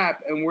the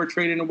cap and we're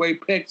trading away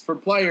picks for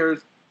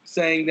players,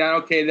 saying that,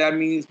 okay, that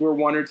means we're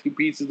one or two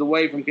pieces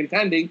away from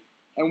contending,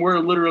 and we're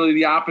literally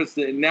the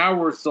opposite. And now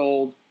we're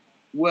sold,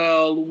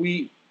 well,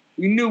 we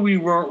knew we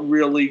weren't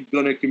really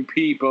going to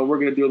compete, but we're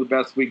going to do the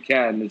best we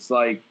can. It's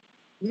like,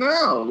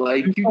 no,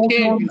 like you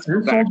can't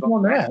go back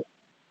on that.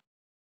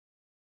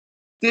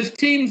 This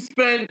team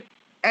spent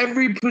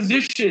every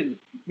position.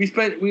 We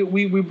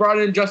brought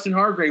in Justin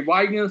Hargrave.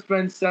 Why are you going to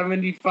spend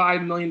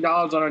 $75 million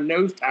on a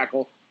nose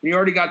tackle when you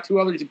already got two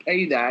others to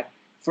pay that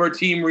for a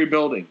team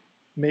rebuilding?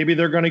 Maybe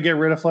they're going to get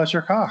rid of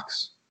Fletcher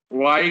Cox.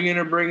 Why are you going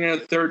to bring in a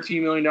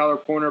 $13 million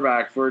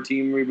cornerback for a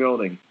team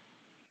rebuilding?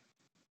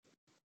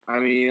 I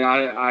mean,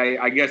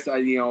 I guess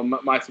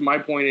my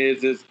point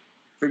is if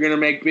you're going to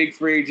make big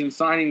free agent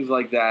signings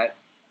like that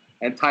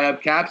and tie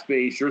up cap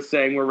space, you're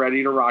saying we're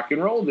ready to rock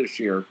and roll this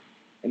year.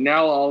 And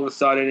now all of a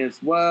sudden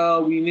it's,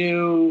 well, we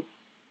knew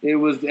it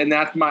was, and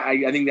that's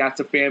I think that's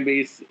the fan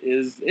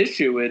base's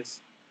issue.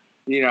 It's,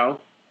 the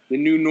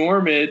new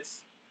norm.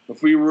 It's,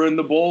 if we were in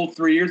the bowl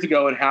 3 years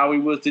ago and Howie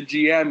was the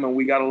GM and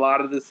we got a lot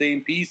of the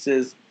same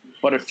pieces,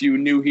 but a few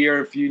new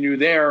here, a few new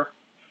there,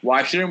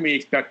 why shouldn't we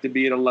expect to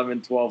be an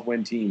 11-12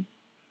 win team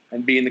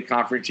and be in the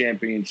conference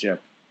championship?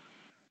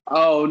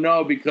 Oh,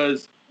 no,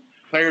 because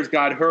players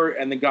got hurt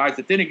and the guys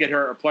that didn't get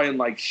hurt are playing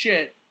like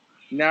shit.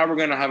 Now we're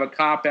going to have a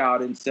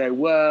cop-out and say,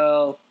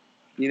 well,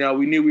 we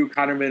knew we were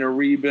kind of in a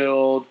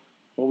rebuild,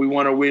 but we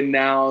want to win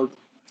now,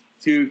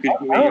 too,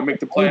 because we make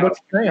the playoffs.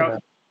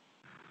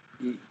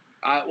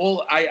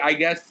 I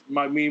guess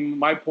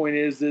my point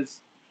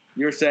is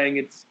you're saying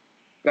it's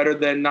better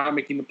than not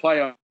making the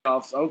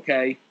playoffs.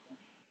 Okay.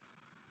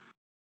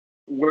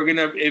 We're going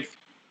to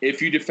 –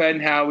 if you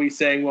defend Howie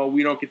saying, well,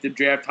 we don't get to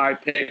draft high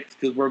picks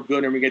because we're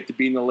good and we get to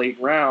be in the late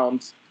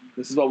rounds,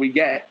 this is what we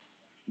get.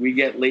 We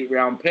get late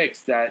round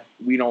picks that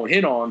we don't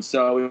hit on.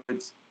 So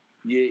it's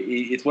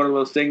one of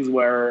those things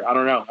where, I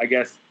don't know, I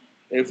guess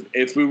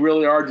if we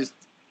really are just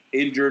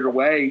injured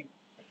away,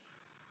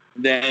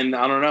 then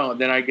I don't know.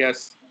 Then I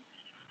guess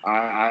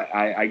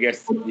I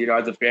guess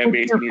as a fan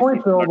base, your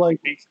point, Phil,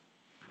 like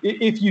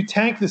if you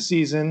tank the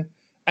season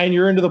and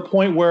you're into the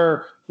point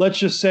where, let's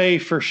just say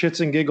for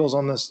shits and giggles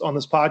on this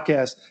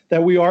podcast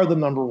that we are the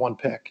number one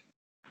pick,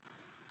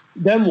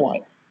 then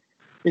what?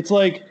 It's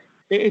like,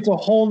 it's a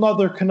whole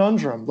nother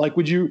conundrum. Like,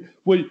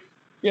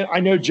 I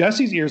know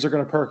Jesse's ears are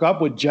going to perk up.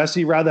 Would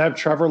Jesse rather have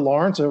Trevor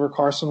Lawrence over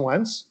Carson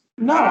Wentz?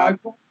 No,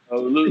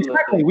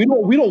 exactly. We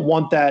don't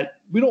want that.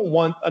 We don't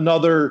want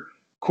another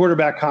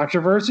quarterback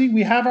controversy.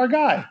 We have our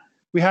guy.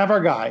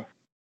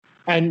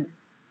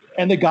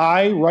 And the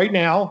guy right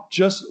now,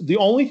 just the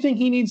only thing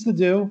he needs to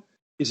do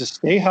is to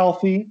stay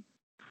healthy,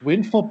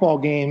 win football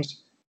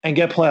games, and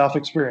get playoff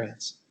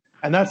experience.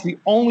 And that's the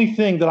only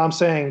thing that I'm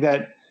saying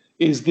that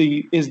is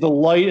the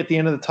light at the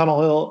end of the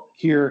tunnel hill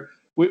here,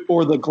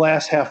 or the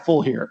glass half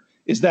full here,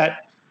 is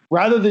that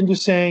rather than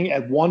just saying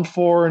at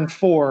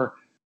 1-4-4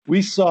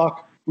 we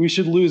suck, we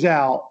should lose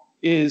out,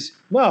 is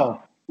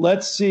no,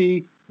 let's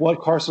see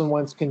what Carson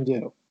Wentz can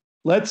do.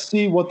 Let's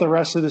see what the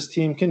rest of this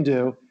team can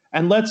do,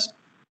 and let's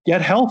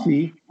get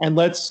healthy and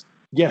let's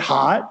get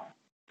hot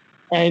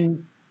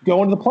and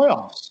go into the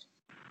playoffs.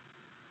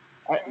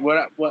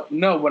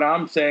 What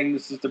I'm saying,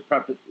 this is the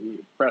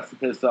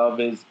precipice of,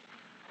 is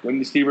when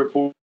you see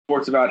reports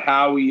about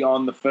Howie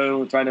on the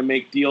phone trying to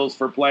make deals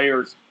for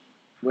players,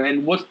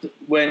 when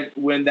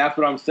that's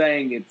what I'm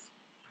saying,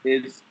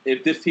 it's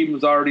if this team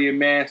was already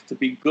amassed to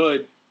be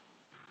good,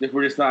 if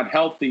we're just not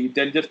healthy,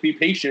 then just be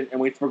patient and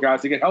wait for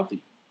guys to get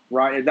healthy,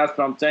 right? And that's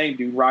what I'm saying,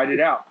 dude. Ride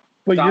it out.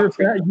 But you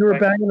were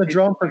banging the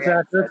drum for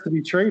Zach Ertz to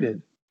be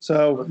traded,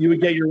 so you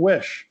would get your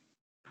wish.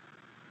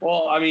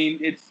 Well, I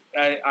mean,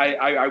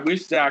 I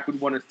wish Zach would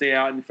want to stay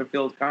out and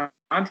fulfill his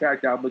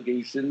contract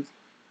obligations,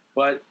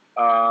 but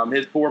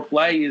his poor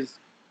play is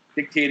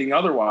dictating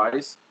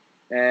otherwise.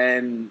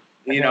 And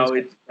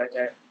it's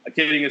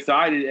kidding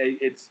aside,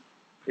 it's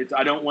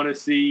I don't want to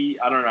see.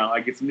 I don't know. I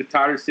guess I'm just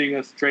tired of seeing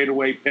us trade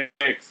away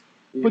picks.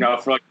 For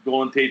like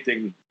Golden Tate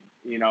thing.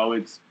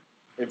 It's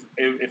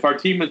if our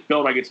team is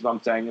built, I guess what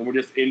I'm saying, and we're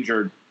just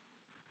injured,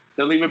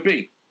 then leave it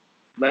be.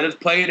 Let us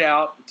play it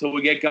out until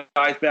we get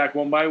guys back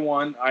one by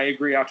one. I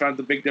agree. Alshon's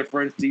a big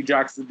difference.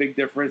 D-Jack's a big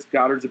difference.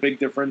 Goddard's a big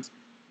difference.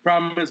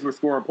 Problem is we're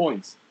scoring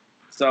points.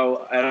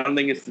 So I don't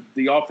think it's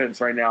the offense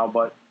right now,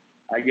 but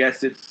I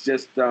guess it's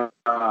just,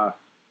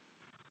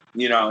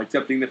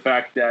 accepting the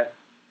fact that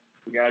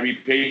we got to be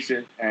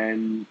patient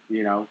and,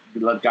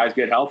 let guys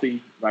get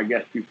healthy, I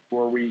guess,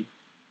 before we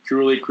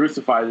truly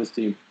crucify this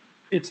team.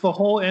 It's the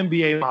whole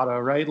NBA motto,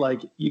 right?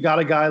 Like, you got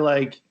a guy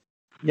like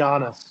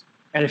Giannis,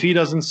 and if he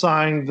doesn't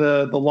sign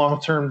the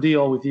long-term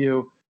deal with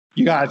you,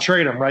 you got to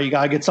trade him, right? You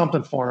got to get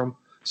something for him.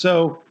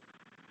 So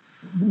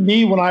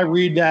me, when I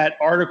read that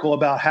article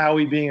about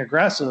Howie being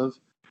aggressive,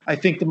 I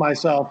think to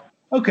myself,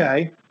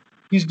 okay,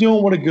 he's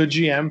doing what a good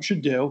GM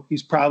should do.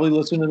 He's probably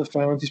listening to the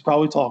phones. He's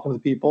probably talking to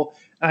people.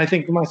 And I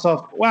think to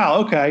myself, wow,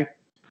 okay.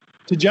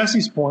 To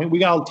Jesse's point, we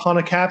got a ton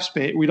of cap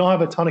space. We don't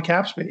have a ton of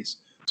cap space.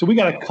 So we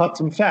got to cut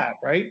some fat,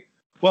 right?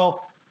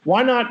 Well,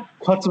 why not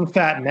cut some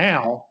fat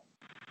now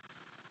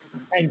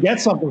and get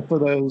something for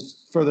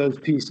those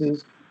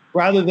pieces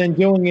rather than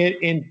doing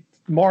it in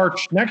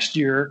March next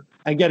year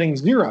and getting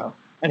zero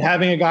and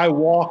having a guy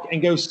walk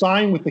and go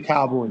sign with the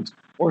Cowboys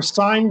or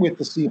sign with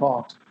the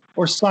Seahawks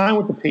or sign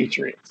with the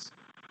Patriots?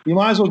 You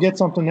might as well get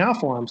something now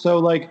for him. So,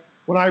 like,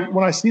 when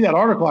I see that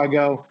article, I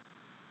go,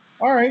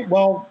 all right,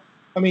 well,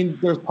 I mean,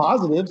 there's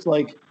positives.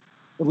 Like,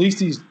 at least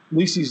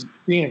he's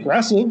being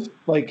aggressive.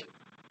 Like,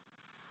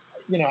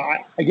 you know,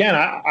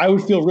 I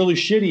would feel really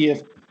shitty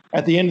if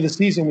at the end of the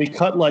season we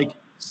cut like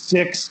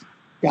 6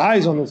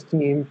 guys on this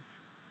team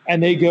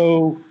and they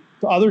go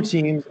to other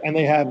teams and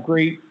they have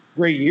great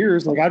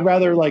years. Like, I'd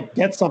rather like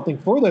get something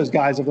for those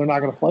guys if they're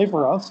not going to play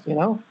for us, you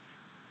know?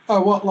 Oh,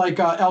 what, like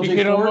LJ You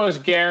can Fort?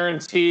 almost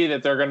guarantee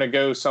that they're going to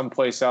go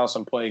someplace else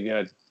and play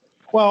good.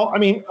 Well, I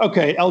mean,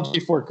 okay,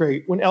 LJ Fort,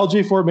 great. When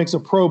LJ Fort makes a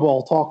Pro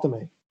Bowl, talk to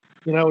me.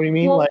 You know what I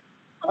mean? Well, like,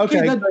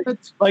 okay,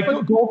 like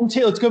but Golden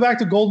Tate. Let's go back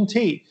to Golden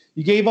Tate.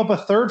 You gave up a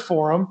third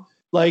for him.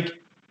 Like,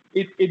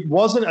 it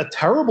wasn't a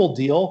terrible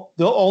deal.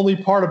 The only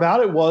part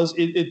about it was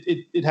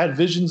it had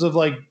visions of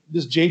like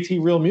this JT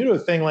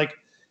Realmuto thing. Like,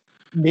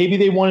 maybe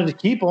they wanted to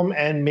keep him,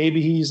 and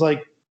maybe he's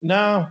like,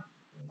 no,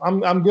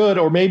 I'm good.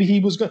 Or maybe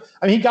he was good.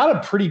 I mean, he got a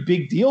pretty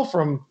big deal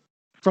from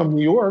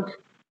New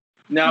York.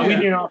 No, we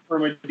didn't offer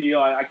him a deal.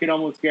 I can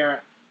almost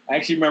guarantee. I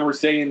actually remember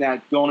saying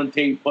that Golden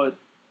Tate put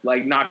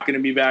like not going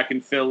to be back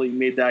in Philly.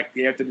 Made that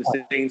after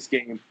the Saints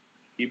game.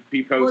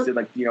 He posted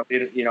like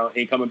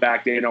ain't coming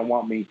back. They don't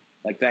want me.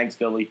 Like, thanks,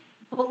 Philly.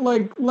 But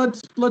like,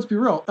 let's be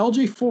real.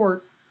 LJ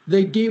Fort,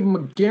 they gave him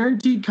a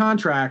guaranteed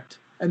contract,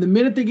 and the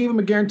minute they gave him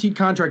a guaranteed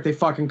contract, they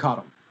fucking cut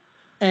him.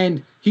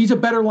 And he's a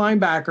better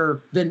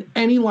linebacker than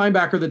any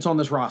linebacker that's on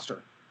this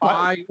roster.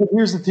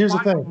 Here's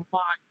the thing.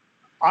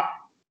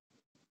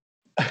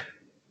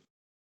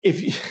 If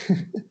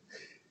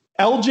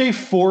LJ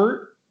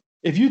Fort,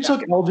 if you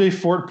took LJ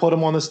Fort, put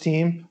him on this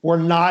team,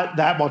 we're not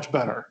that much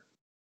better.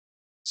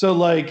 So,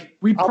 like,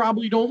 we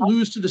probably don't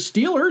lose to the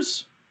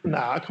Steelers.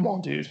 Nah, come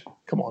on, dude.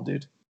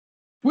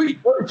 We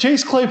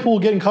Chase Claypool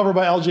getting covered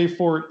by LJ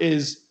Fort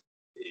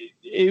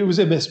it was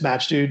a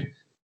mismatch, dude.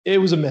 It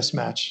was a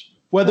mismatch.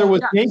 Whether it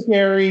was Nate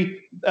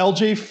Gary,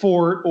 LJ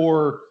Fort,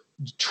 or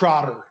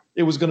Trotter,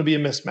 it was going to be a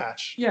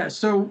mismatch. Yeah.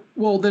 So,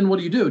 well, then what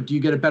do? Do you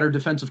get a better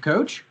defensive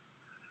coach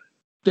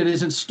that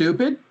isn't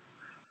stupid?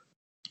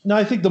 No,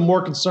 I think the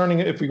more concerning,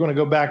 if we're going to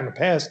go back in the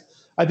past,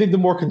 I think the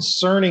more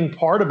concerning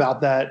part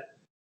about that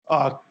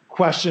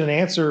question and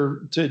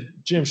answer to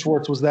Jim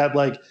Schwartz was that,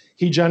 like,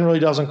 he generally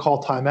doesn't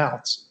call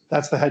timeouts.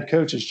 That's the head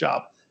coach's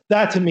job.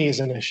 That to me is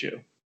an issue.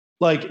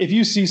 Like, if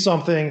you see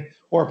something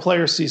or a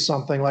player sees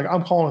something, like,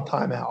 I'm calling a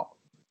timeout.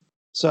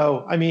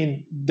 So, I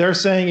mean, they're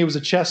saying it was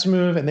a chess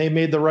move and they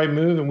made the right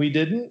move and we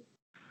didn't.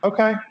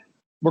 Okay,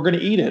 we're going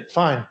to eat it.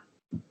 Fine.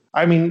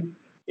 I mean,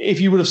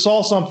 if you would have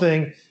saw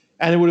something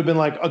and it would have been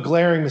like a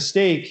glaring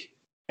mistake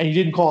and you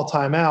didn't call a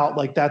timeout,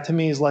 like, that to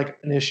me is like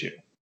an issue.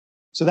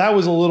 So that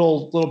was a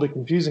little bit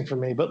confusing for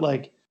me. But,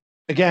 like,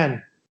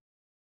 again,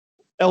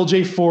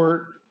 LJ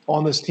Fort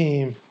on this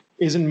team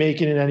isn't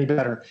making it any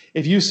better.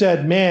 If you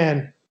said,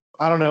 man,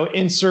 I don't know,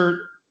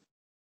 insert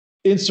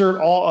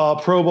all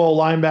Pro Bowl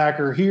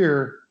linebacker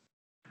here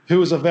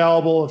who is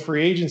available in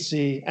free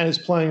agency and is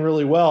playing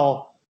really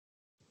well,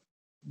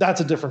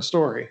 that's a different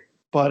story.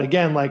 But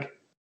again, like,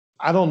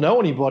 I don't know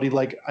anybody.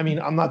 Like, I mean,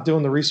 I'm not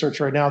doing the research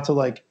right now to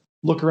like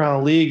look around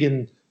the league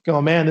and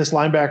go, man, this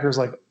linebacker is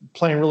like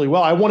playing really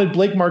well. I wanted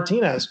Blake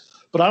Martinez,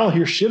 but I don't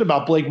hear shit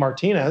about Blake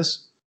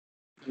Martinez.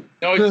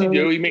 No, you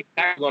do. He makes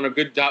tackles on a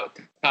good top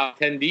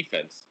 10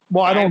 defense.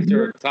 Well, I don't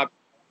hear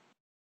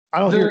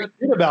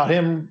shit about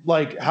him,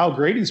 like how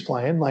great he's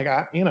playing. Like,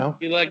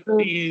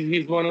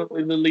 he's one of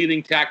the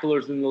leading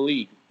tacklers in the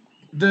league.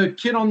 The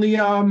kid on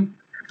the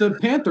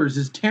Panthers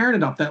is tearing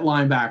it up. That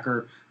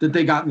linebacker that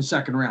they got in the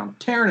second round,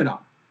 tearing it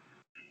up.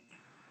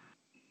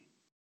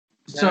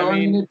 So I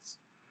mean it's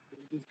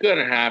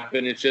gonna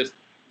happen. It's just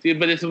but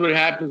this is what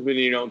happens when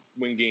you don't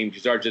win games.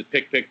 You start just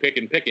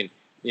picking.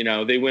 You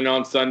know, they win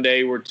on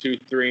Sunday. We're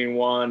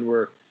 2-3-1.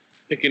 We're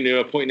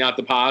pointing out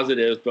the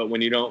positives. But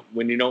when you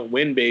don't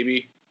win,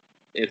 baby,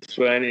 it's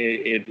when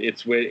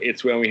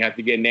it's when we have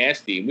to get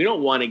nasty. We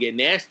don't want to get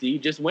nasty.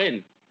 Just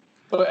win.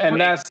 And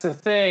that's the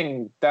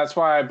thing. That's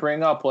why I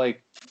bring up,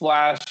 like,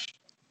 flash,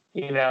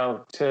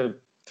 to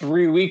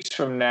 3 weeks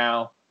from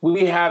now,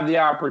 we have the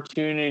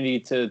opportunity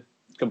to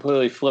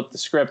completely flip the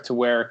script to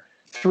where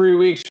 3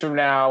 weeks from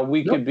now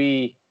we could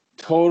be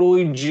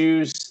totally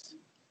juiced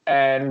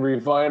and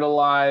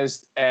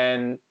revitalized,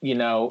 and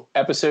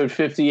episode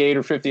 58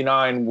 or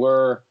 59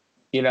 were,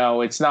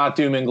 it's not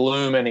doom and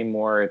gloom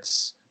anymore.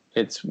 It's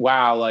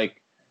wow,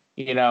 like,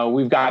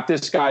 we've got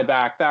this guy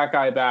back, that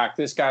guy back,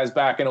 this guy's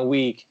back in a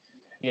week.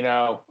 It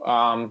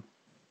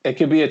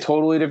could be a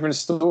totally different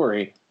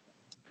story.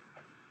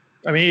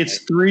 I mean, it's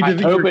three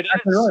division. Hope it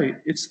is. Right.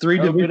 It's three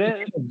division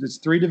games. It's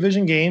 3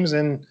 division games,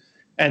 and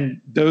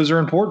those are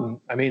important.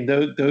 I mean,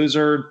 those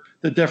are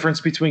the difference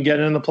between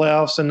getting in the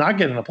playoffs and not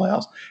getting in the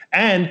playoffs.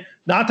 And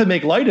not to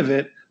make light of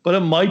it, but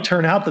it might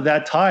turn out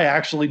that tie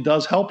actually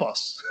does help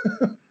us.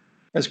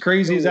 As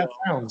crazy as that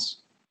sounds.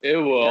 It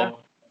will. Yeah.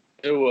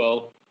 It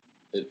will.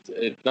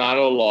 It's not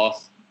a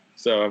loss.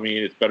 So, I mean,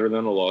 it's better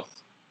than a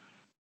loss.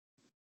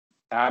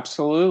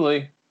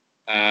 Absolutely.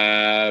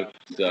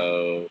 Absolutely.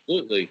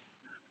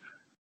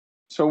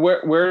 So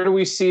where do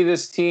we see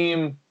this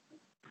team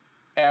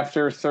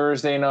after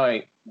Thursday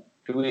night?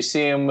 Do we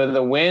see them with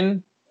a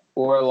win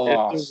or a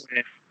loss?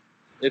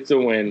 It's a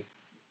win.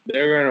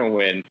 They're gonna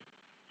win.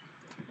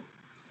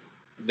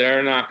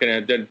 They're not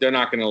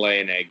gonna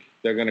lay an egg.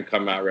 They're gonna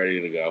come out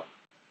ready to go.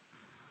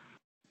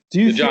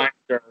 The Giants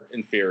are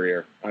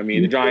inferior. I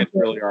mean, the Giants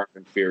really are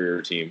an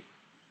inferior team.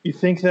 You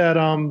think that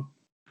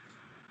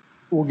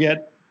we'll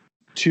get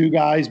 2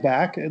 guys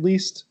back at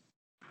least?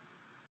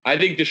 I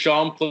think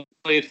Deshaun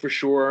plays for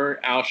sure.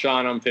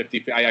 Alshon, I'm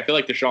 50. I feel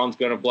like Deshaun's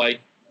going to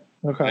play.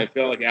 Okay. I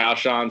feel like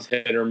Alshon's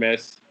hit or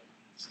miss.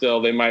 Still,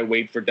 they might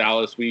wait for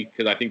Dallas week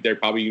because I think they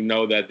probably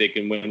know that they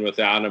can win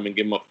without him and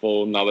give him a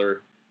full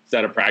another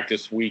set of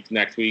practice weeks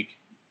next week.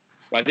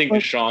 But I think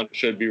Deshaun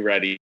should be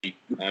ready.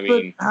 I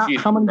mean,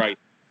 he's right.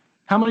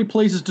 How many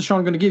plays is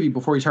Deshaun going to give you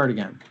before he's hurt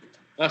again?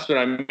 That's what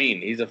I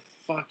mean. He's a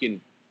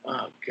fucking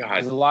God.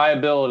 He's a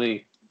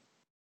liability.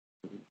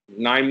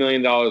 $9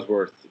 million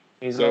worth.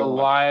 He's a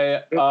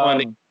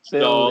liability.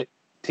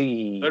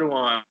 Good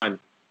one.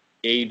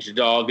 Age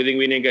dog. Good thing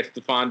we didn't get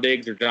Stephon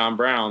Diggs or John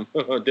Brown.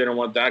 Didn't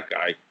want that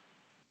guy.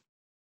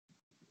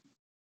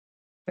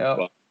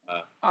 Yeah.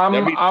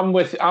 I'm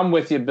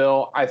with you,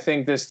 Bill. I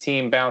think this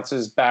team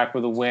bounces back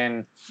with a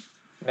win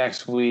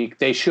next week.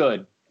 They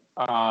should.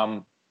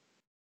 John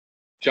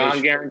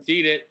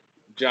guaranteed it.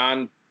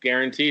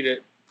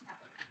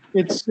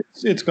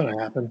 It's going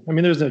to happen. I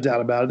mean, there's no doubt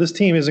about it. This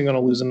team isn't going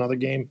to lose another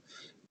game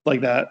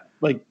like that.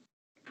 Like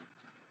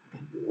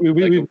you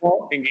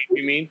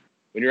mean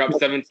when you're up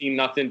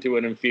 17-0 to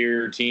an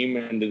inferior team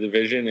in the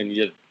division and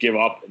you just give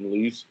up and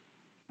lose,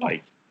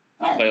 like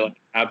play like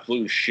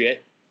absolute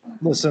shit.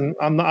 Listen,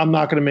 I'm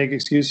not going to make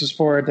excuses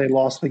for it. They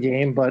lost the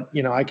game, but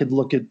I could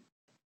look at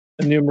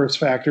the numerous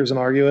factors and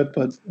argue it,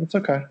 but it's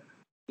okay.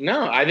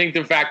 No, I think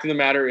the fact of the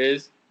matter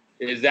is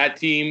that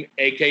team,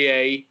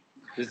 aka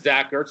the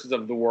Zach Ertzes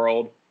of the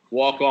world,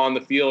 walk on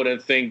the field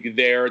and think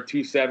they're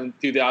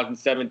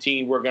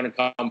 2017, we're going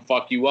to come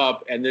fuck you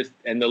up, and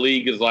the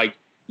league is like,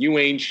 you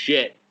ain't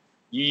shit.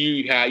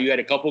 You had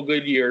a couple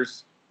good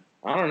years.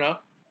 I don't know.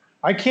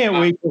 I can't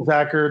wait till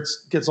Zach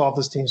Ertz gets off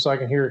this team so I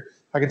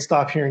can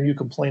stop hearing you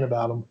complain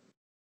about him.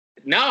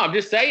 No, I'm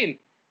just saying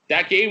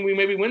that game, we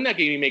maybe win that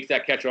game. He makes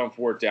that catch on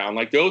 4th down.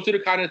 Like those are the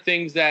kind of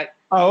things that.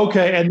 Oh,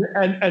 okay,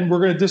 and we're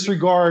going to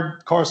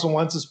disregard Carson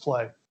Wentz's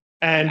play.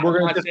 And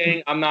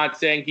I'm not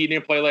saying he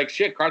didn't play like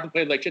shit. Carson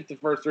played like shit the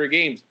first 3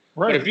 games.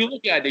 Right. But if you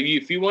look at it,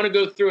 if you want to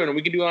go through it, and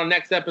we can do it on the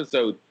next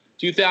episode,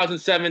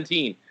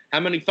 2017,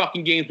 how many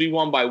fucking games we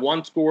won by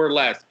 1 score or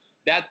less?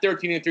 That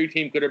 13-3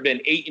 team could have been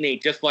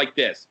 8-8, just like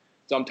this.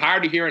 So I'm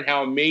tired of hearing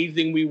how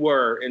amazing we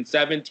were in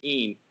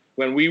 17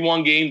 when we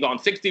won games on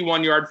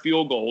 61-yard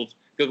field goals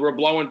because we're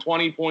blowing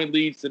 20-point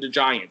leads to the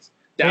Giants.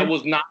 That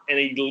was not an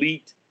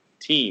elite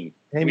team.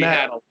 We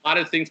had a lot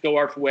of things go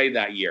our way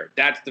that year.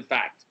 That's the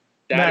fact.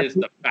 That is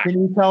the fact. Can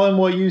you tell him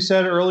what you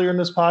said earlier in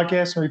this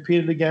podcast and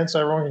repeat it again so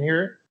everyone can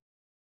hear it?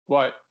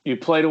 What? You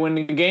play to win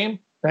the game?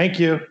 Thank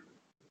you.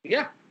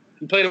 Yeah.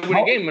 You play to win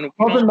a game. It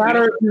doesn't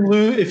matter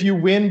if you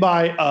win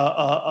by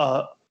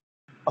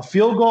a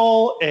field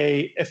goal,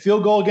 a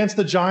field goal against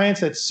the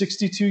Giants at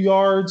 62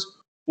 yards,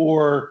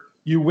 or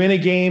you win a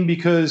game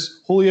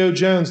because Julio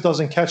Jones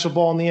doesn't catch a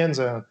ball in the end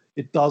zone.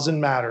 It doesn't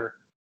matter.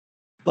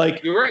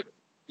 Like you're right.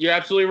 You're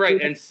absolutely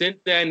right. And since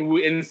then,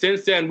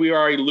 we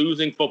are a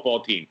losing football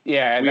team.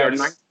 Yeah, we are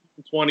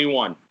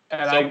 19-21.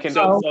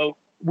 So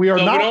we are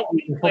not.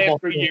 We don't play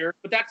every year,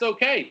 but that's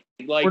okay.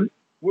 Like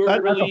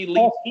we're really a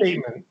false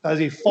statement. That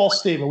is a false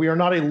statement. We are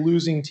not a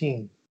losing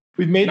team.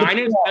 We've made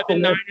 9-7,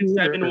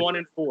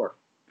 9-7, 1-4.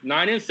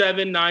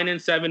 9-7,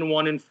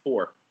 9-7,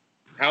 1-4.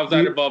 How's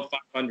that above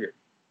 500?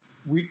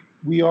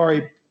 We are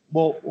a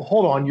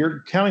hold on. You're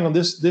counting on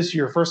this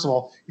year. First of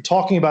all, you're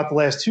talking about the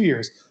last 2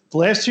 years. The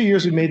last 2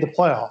 years we made the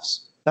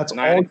playoffs. That's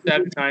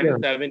 9-7,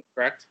 9-7,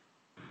 correct?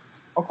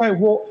 Okay.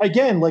 Well,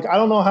 again, like I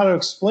don't know how to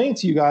explain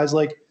to you guys.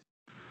 Like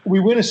we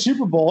win a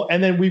Super Bowl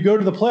and then we go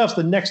to the playoffs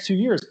the next 2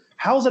 years.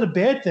 How is that a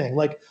bad thing?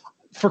 Like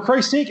for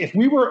Christ's sake, if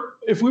we were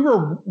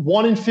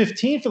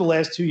 1-15 for the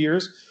last 2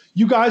 years,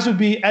 you guys would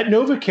be at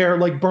NovaCare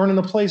like burning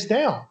the place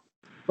down.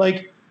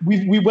 Like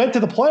we went to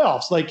the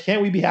playoffs. Like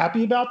can't we be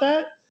happy about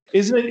that?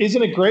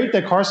 Isn't it great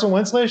that Carson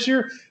Wentz last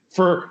year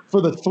for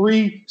the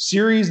 3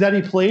 series that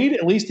he played.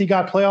 At least he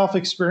got playoff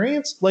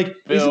experience. Like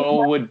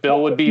Bill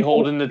would be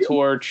holding the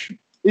torch.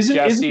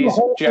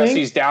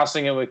 Jesse's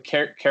dousing it with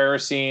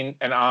kerosene,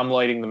 and I'm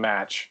lighting the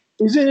match.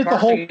 Isn't it the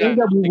whole thing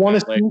that we want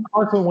to see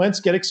Carson Wentz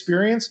get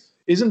experience?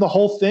 Isn't the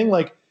whole thing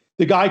like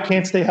the guy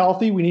can't stay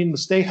healthy? We need him to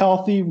stay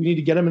healthy. We need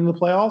to get him into the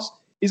playoffs.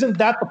 Isn't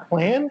that the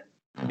plan?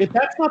 If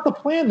that's not the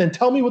plan, then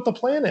tell me what the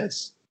plan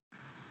is.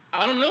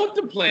 I don't know what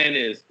the plan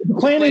is. The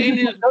plan isn't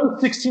to go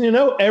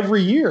 16-0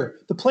 every year.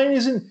 The plan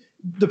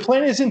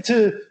isn't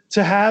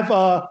to have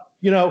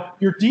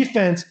your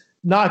defense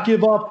not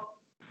give up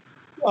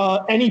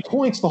any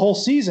points the whole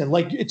season.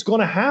 Like it's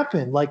going to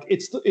happen. Like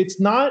it's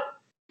not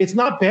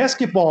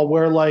basketball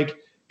where like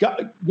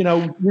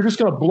you're just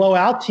going to blow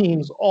out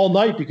teams all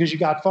night because you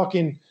got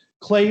fucking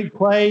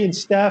Clay and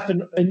Steph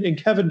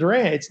and Kevin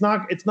Durant. It's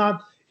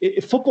not.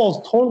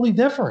 Football's totally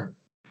different.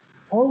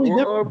 Or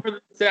for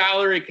the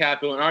salary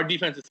cap, and our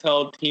defense has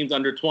held teams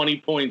under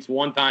 20 points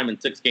one time in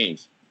 6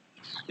 games.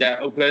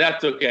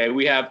 That's okay.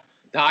 We have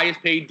the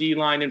highest paid D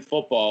line in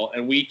football,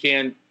 and we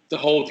can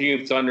hold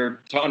teams to under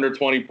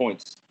 20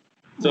 points.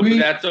 So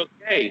that's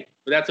okay.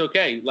 But that's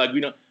okay.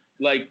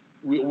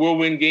 We'll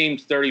win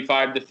games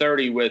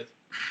 35-30 with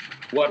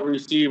what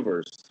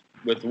receivers,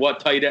 with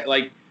what tight end.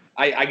 Like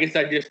I guess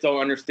I just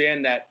don't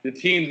understand that the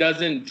team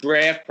doesn't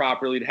draft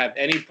properly to have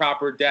any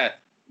proper depth.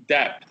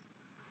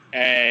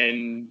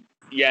 And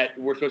yet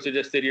we're supposed to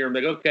just sit here and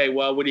be like, okay,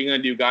 well, what are you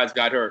going to do? Guys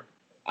got hurt.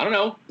 I don't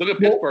know. Look at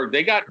Pittsburgh.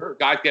 They got hurt.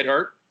 Guys get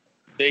hurt.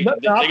 Not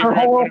the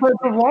whole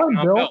offensive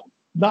line, Bill.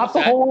 Not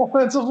the whole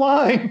offensive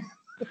line.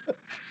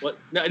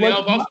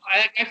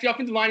 Actually,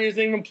 offensive line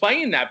isn't even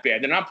playing that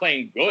bad. They're not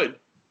playing good,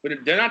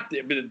 but they're not.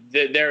 But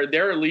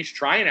they're at least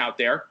trying out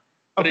there.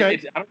 But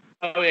okay. I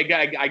don't know.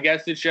 I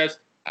guess it's just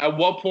at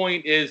what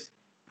point is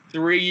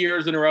 3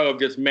 years in a row of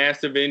just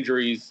massive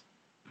injuries?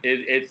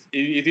 It's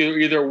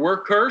either we're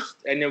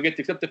cursed and you'll get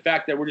to accept the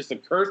fact that we're just a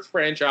cursed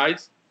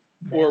franchise,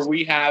 or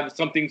we have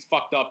something's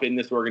fucked up in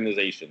this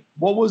organization.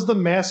 What was the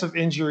massive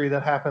injury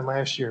that happened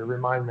last year?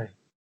 Remind me.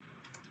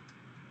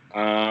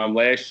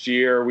 Last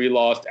year we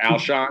lost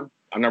Alshon,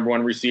 our number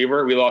 1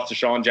 receiver. We lost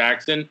Deshaun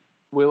Jackson.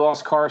 We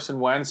lost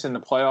Carson Wentz in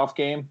the playoff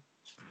game.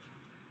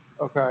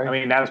 Okay. I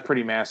mean, that was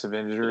pretty massive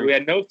injury. We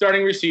had no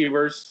starting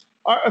receivers.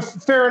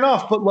 Fair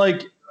enough, but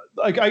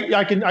I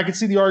can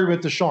see the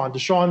argument.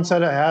 Deshaun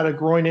said it had a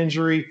groin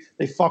injury.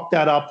 They fucked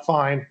that up.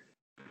 Fine.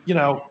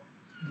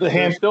 The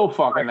hand still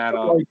fucking that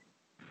up.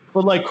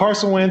 But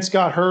Carson Wentz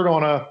got hurt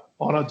on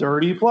a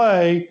dirty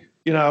play.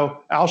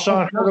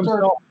 Alshon hurt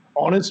himself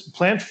on his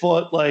plant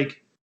foot.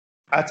 Like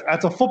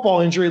that's a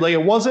football injury. Like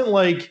it wasn't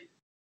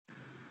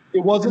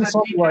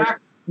something like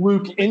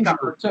fluke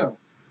injury too.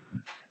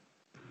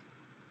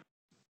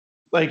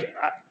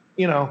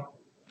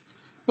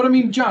 But I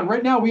mean, John,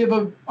 right now we have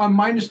a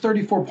minus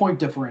 34 point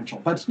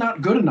differential. That's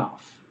not good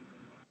enough.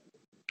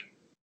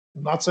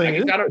 I'm not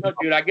saying I don't know,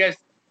 dude. I guess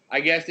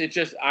it's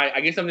just I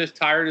guess I'm just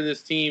tired of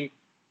this team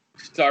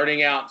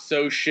starting out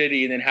so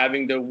shitty and then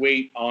having to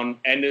wait on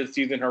end of the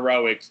season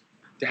heroics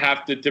to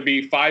have to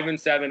be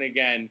 5-7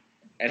 again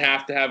and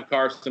have to have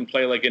Carson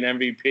play like an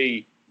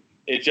MVP.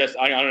 It's just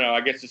I don't know.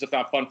 I guess it's just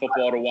not fun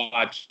football to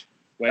watch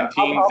when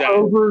teams.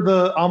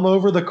 I'm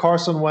over the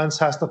Carson Wentz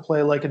has to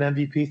play like an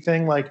MVP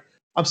thing. Like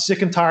I'm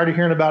sick and tired of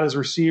hearing about his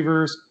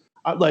receivers.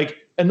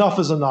 Enough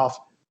is enough.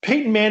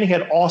 Peyton Manning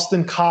had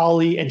Austin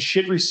Collie and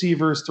shit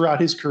receivers throughout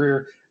his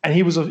career, and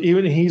he's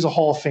a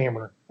Hall of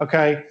Famer.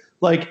 Okay,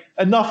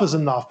 enough is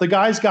enough. The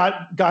guy's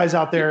got guys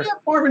out there.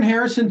 Marvin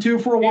Harrison too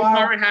for a while.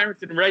 Marvin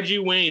Harrison, Reggie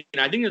Wayne.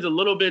 I think there's a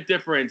little bit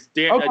difference.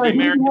 Who do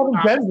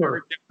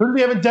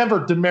we have in Denver?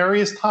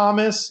 Demarius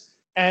Thomas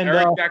and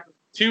Eric Jackson,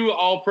 2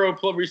 All-Pro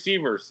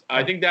receivers.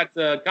 I think that's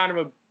kind of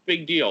a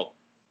big deal.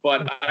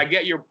 But I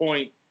get your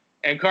point.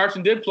 And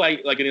Carson did play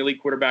like an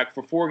elite quarterback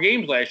for 4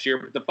 games last year.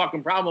 But the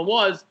fucking problem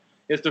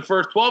is the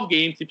first 12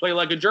 games he played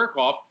like a jerk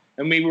off,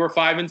 and we were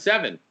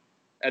 5-7,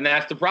 and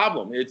that's the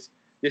problem. It's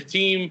this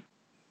team,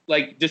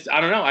 I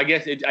don't know. I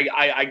guess if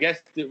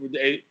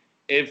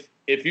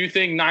you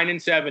think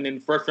 9-7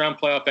 and first round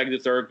playoff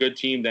exits are a good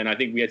team, then I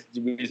think we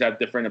just have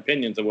different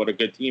opinions of what a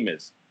good team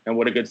is and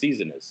what a good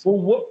season is.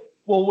 Well,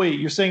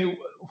 wait. You're saying,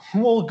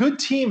 a good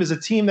team is a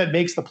team that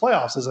makes the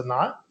playoffs, is it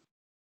not?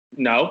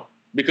 No.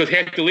 Because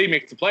half the league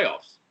makes the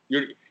playoffs.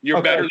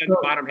 You're better than the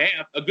bottom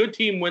half. A good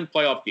team wins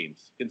playoff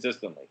games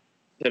consistently.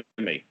 To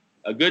me,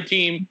 a good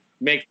team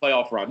makes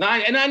playoff runs.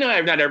 And I know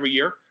not every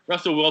year.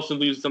 Russell Wilson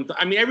loses sometimes.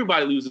 I mean,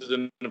 everybody loses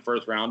in the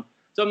first round.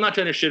 So I'm not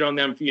trying to shit on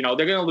them. They're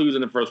going to lose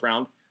in the first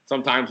round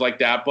sometimes like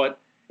that. But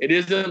it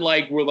isn't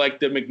like we're like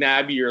the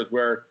McNabb years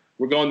where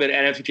we're going to the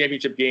NFC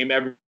Championship game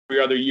every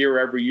other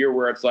year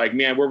where it's like,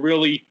 man, we're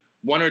really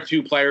 1 or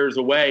 2 players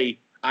away.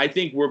 I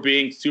think we're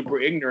being super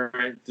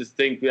ignorant to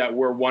think that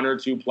we're 1 or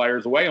 2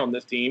 players away on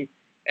this team.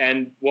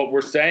 And what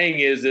we're saying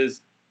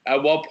is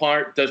at what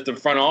part does the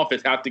front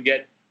office have to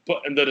get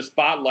put into the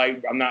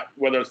spotlight?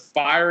 Whether it's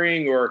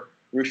firing or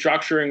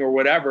restructuring or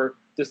whatever,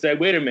 to say,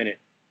 wait a minute,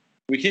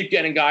 we keep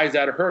getting guys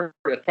that are hurt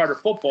as part of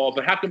football,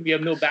 but how come we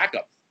have no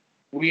backups?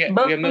 we have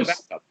no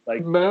backup.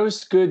 Like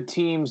most good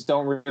teams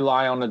don't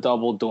rely on the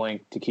double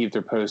doink to keep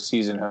their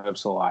postseason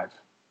hopes alive,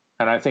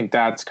 and I think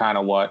that's kind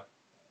of what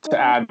to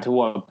add to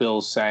what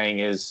Bill's saying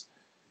is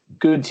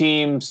good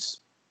teams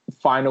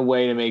find a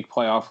way to make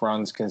playoff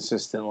runs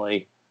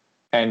consistently,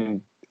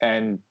 and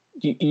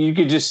you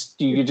could just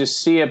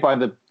see it by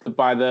the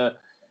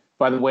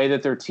way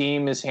that their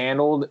team is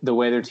handled, the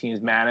way their team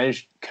is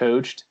managed,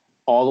 coached,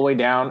 all the way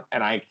down.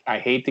 And I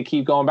hate to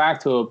keep going back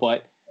to it,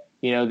 but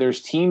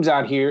there's teams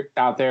out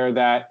there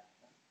that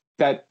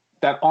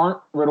aren't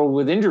riddled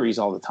with injuries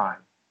all the time,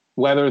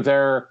 whether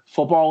they're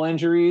football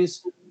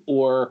injuries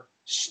or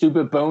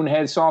stupid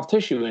bonehead soft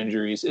tissue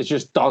injuries. It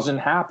just doesn't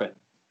happen.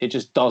 It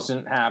just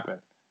doesn't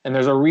happen. And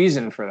there's a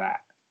reason for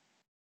that.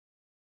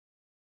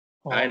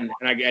 And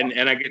I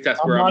guess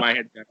that's where my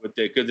head's at with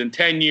it. Because in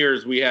 10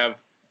 years we have,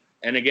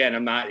 and again,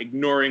 I'm not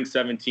ignoring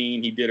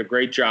 17. He did a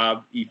great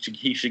job. He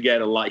should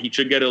get a lot. He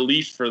should get a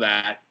leash for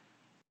that.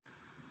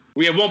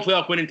 We have one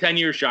playoff win in 10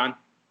 years, Sean.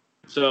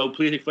 So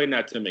please explain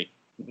that to me.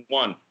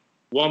 One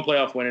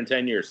playoff win in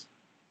 10 years.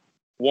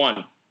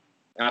 One.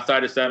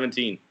 Outside of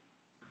 17.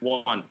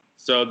 One.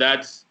 So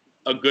that's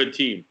a good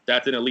team.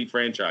 That's an elite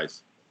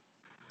franchise.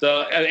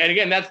 So, and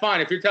again, that's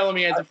fine. If you're telling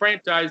me as a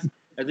franchise,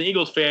 as an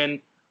Eagles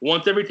fan,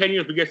 once every 10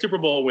 years we get a Super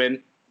Bowl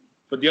win,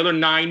 but the other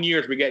 9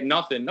 years we get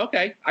nothing,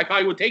 okay, I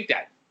probably would take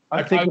that.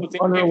 I think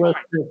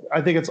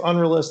it's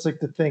unrealistic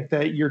to think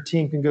that your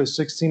team can go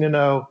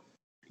 16-0,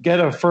 get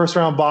a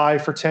first-round bye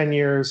for 10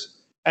 years,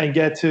 and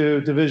get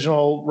to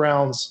divisional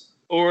rounds.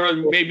 Or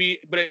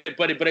maybe, but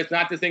it's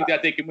not to think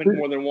that they can win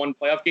more than one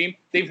playoff game.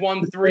 They've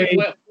won four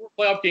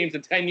playoff games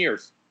in 10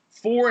 years.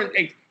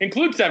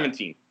 Include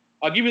 17.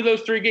 I'll give you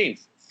those 3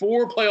 games.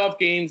 4 playoff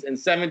games in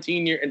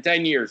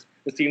 10 years.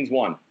 This team's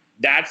won.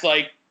 That's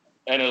like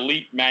an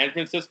elite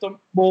management system.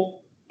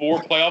 Well,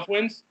 4 playoff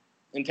wins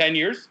in 10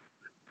 years.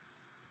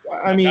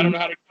 I mean, I don't know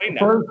how to explain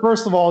that.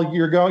 First of all,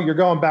 you're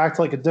going back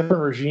to like a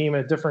different regime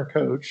and a different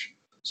coach.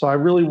 So I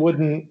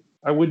wouldn't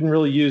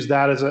really use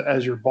that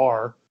as your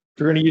bar. If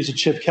you're going to use a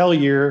Chip Kelly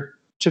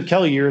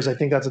years, I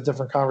think that's a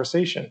different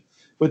conversation.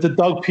 With the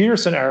Doug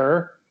Peterson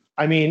era,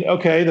 I mean,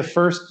 okay, the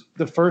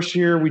first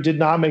year we did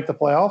not make the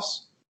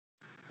playoffs.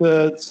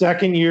 The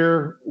second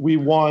year we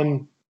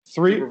won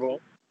 3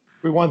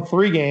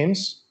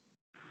 games,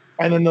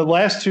 and then the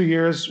last 2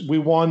 years we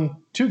won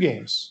 2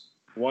 games.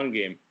 1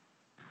 game.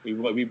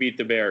 We beat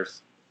the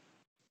Bears.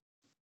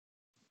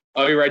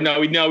 Oh, you're right. No,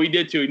 we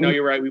did too. No,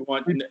 you're right. We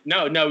won. We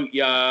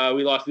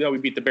lost. No, we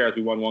beat the Bears.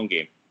 We won 1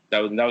 game.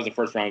 That was the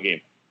first round game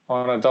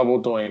on a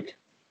double doink.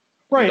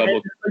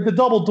 Right, the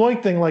double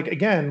doink thing. Like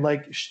again,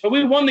 but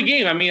we won the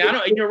game. I mean,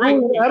 you're right.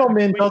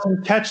 Edelman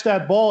doesn't catch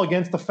that ball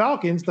against the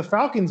Falcons. The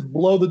Falcons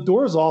blow the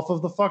doors off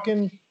of the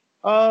fucking.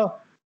 Don't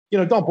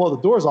blow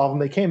the doors off them.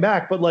 They came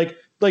back, but like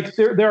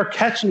there are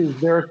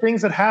catches. There are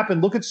things that happen.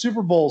 Look at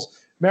Super Bowls.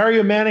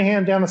 Mario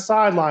Manningham down the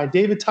sideline.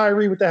 David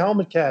Tyree with the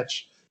helmet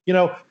catch.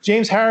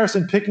 James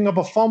Harrison picking up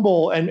a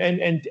fumble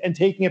and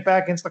taking it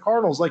back against the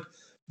Cardinals. Like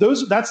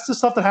that's the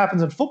stuff that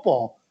happens in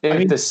football.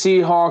 If the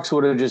Seahawks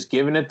would have just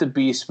given it the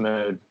beast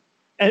mode.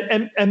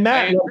 And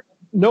Matt,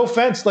 no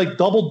offense, like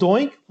double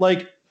doink,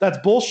 like that's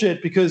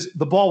bullshit because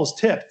the ball was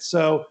tipped.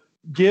 So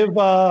give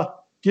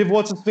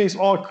what's his face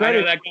all credit.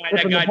 I know that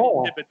guy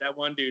didn't tip it. That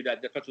one dude,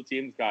 that special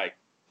teams guy.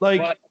 But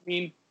I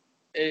mean,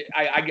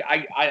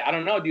 I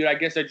don't know, dude. I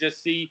guess I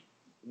just see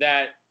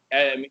that.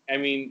 I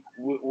mean,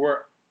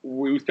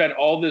 we spent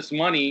all this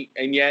money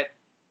and yet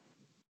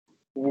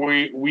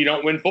we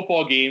don't win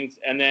football games,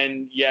 and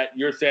then yet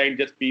you're saying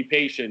just be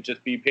patient.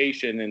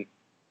 And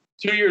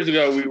 2 years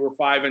ago we were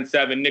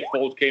 5-7. Nick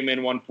Foles came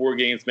in, won 4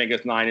 games to make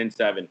us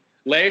 9-7.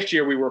 Last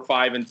year we were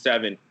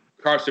 5-7.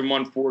 Carson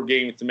won 4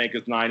 games to make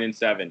us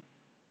 9-7.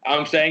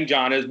 I'm saying,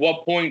 John, at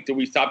what point do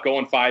we stop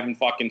going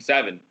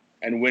 5-7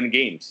 and win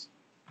games?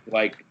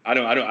 Like I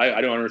don't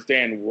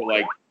understand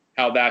like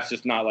how that's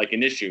just not like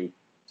an issue.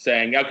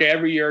 Saying okay,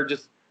 every year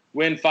just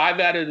win 5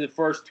 out of the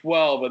first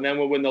 12, and then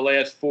we'll win the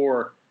last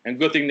 4. And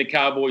good thing the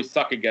Cowboys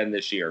suck again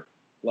this year.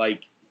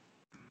 Like,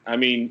 I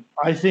mean,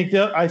 I think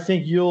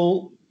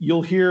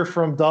you'll hear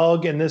from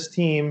Doug and this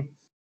team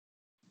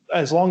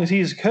as long as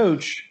he's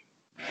coach.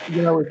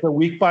 It's a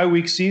week by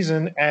week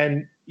season,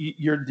 and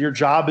your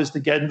job is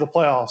to get into the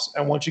playoffs.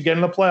 And once you get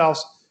in the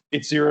playoffs,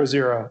 it's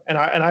 0-0. And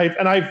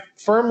I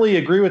firmly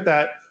agree with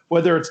that.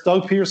 Whether it's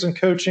Doug Peterson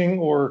coaching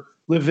or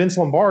Vince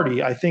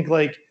Lombardi, I think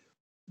like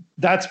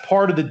that's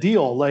part of the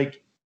deal.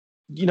 Like,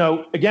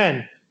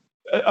 again.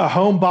 A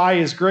home bye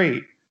is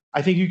great.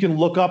 I think you can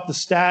look up the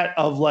stat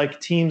of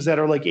like teams that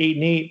are like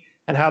 8-8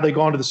 and how they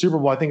go on to the Super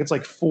Bowl. I think it's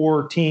like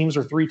 4 teams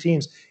or 3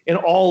 teams in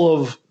all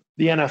of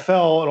the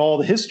NFL and all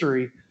the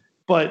history.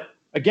 But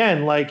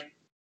again, like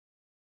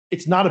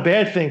it's not a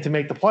bad thing to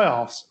make the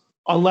playoffs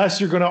unless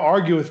you're going to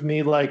argue with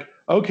me like,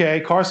 okay,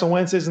 Carson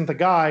Wentz isn't the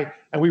guy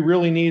and we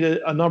really need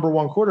a number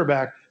 1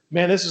 quarterback.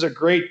 Man, this is a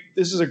great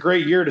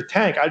year to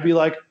tank. I'd be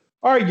like,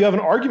 all right, you have an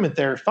argument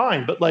there.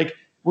 Fine. But like,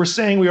 we're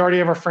saying we already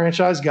have our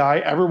franchise guy.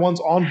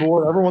 Everyone's on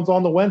board. Everyone's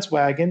on the Wentz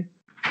wagon.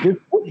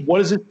 What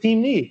does this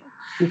team need?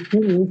 This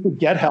team needs to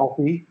get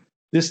healthy.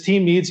 This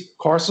team needs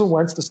Carson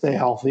Wentz to stay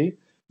healthy.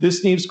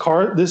 This team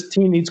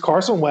needs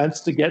Carson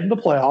Wentz to get into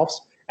playoffs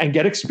and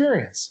get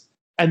experience.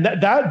 And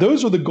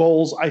those are the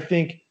goals, I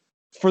think,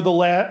 for the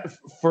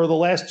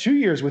last 2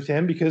 years with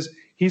him, because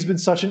he's been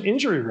such an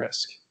injury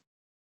risk.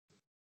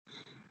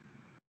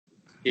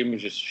 He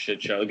was just a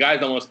shit show. The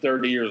guy's almost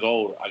 30 years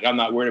old. Like, I'm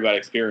not worried about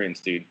experience,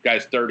 dude. The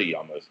guy's 30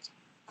 almost.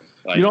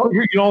 Like,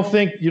 you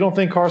don't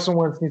think Carson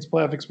Wentz needs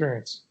playoff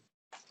experience?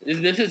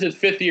 This is his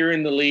 5th year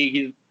in the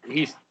league.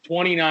 He's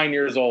 29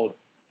 years old.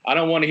 I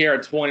don't want to hear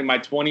my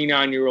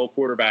 29-year-old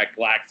quarterback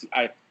lacks.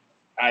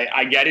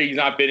 I get it. He's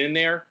not been in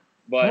there,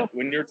 but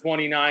when you're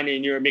 29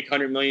 and you make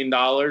 $100 million,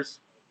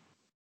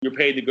 you're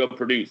paid to go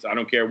produce. I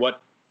don't care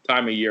what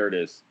time of year it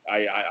is.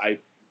 I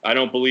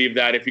don't believe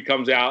that if he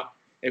comes out,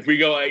 if we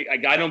go, I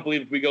don't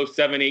believe if we go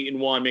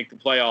 7-8-1, make the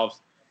playoffs,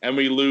 and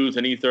we lose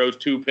and he throws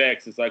 2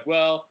 picks, it's like,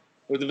 well,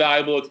 it was a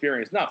valuable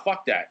experience. No,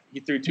 fuck that. He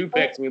threw 2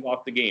 picks and we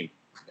lost the game.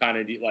 Kind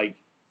of like.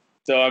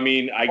 So, I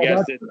mean, I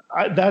guess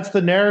that's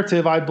the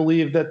narrative I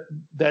believe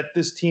that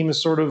this team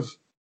is sort of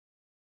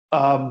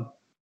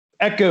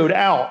echoed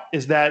out,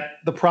 is that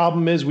the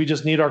problem is we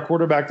just need our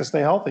quarterback to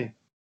stay healthy.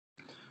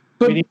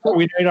 We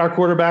need our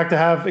quarterback to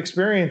have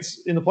experience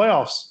in the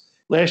playoffs.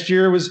 Last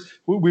year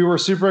we were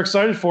super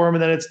excited for him,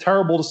 and then it's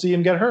terrible to see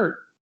him get hurt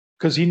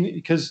because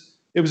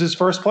it was his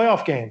first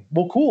playoff game.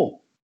 Well,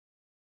 cool.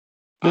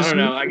 I don't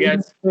know. I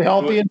guess stay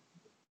healthy and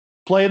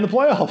play in the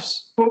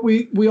playoffs. But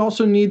we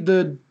also need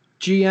the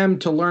GM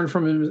to learn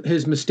from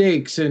his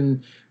mistakes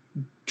and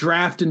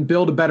draft and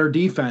build a better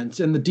defense,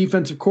 and the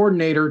defensive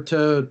coordinator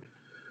to,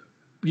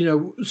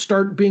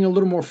 start being a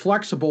little more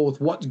flexible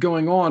with what's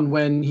going on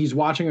when he's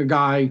watching a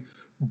guy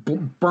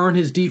burn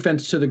his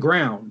defense to the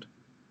ground.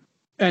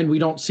 And we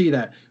don't see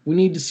that. We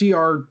need to see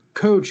our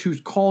coach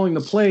who's calling the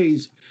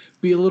plays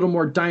be a little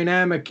more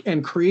dynamic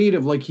and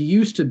creative like he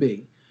used to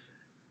be.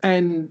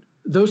 And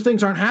those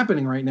things aren't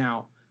happening right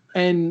now.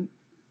 And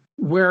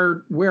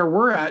where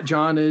we're at,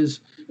 John, is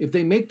if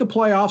they make the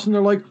playoffs and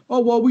they're like, oh,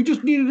 well, we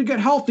just needed to get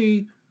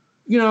healthy,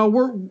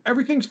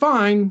 everything's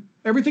fine.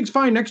 Everything's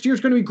fine. Next year's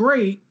going to be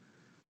great.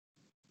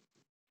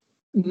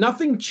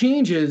 Nothing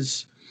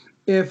changes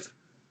if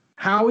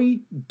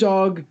Howie,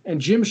 Doug,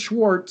 and Jim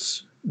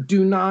Schwartz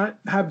do not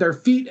have their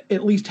feet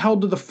at least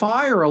held to the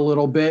fire a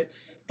little bit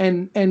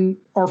and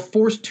are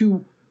forced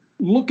to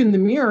look in the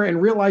mirror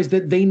and realize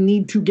that they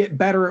need to get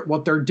better at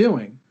what they're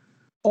doing.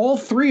 All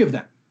 3 of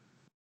them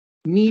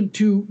need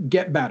to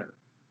get better.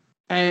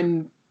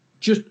 And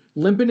just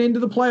limping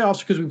into the playoffs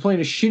because we play in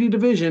a shitty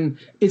division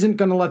that's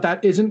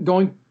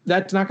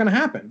not going to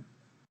happen.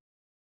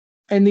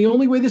 And the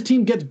only way this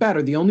team gets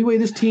better, the only way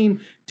this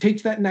team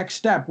takes that next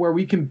step where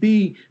we can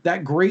be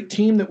that great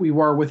team that we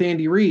were with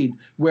Andy Reid,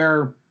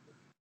 where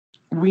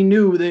we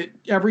knew that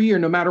every year,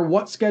 no matter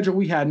what schedule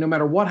we had, no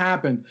matter what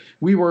happened,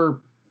 we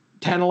were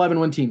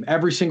 10-11 team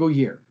every single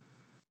year.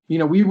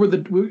 We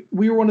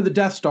were one of the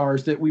Death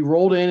Stars that we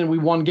rolled in and we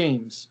won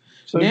games.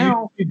 So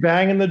now you'd be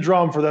banging the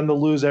drum for them to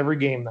lose every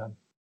game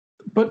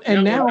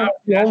then. Now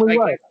the only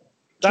way.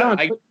 John,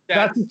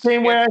 that's the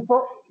same way I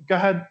thought. Go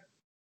ahead.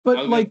 But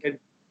I'll let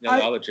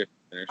you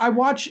finish. I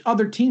watch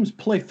other teams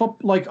play football.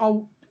 Like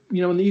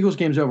when the Eagles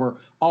game's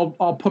over,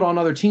 I'll put on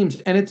other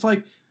teams, and it's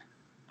like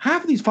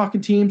half of these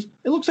fucking teams,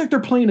 it looks like they're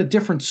playing a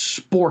different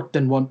sport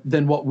than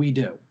what we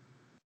do.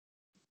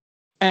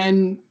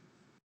 And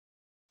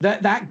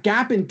that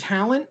gap in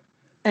talent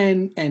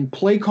and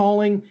play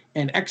calling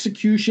and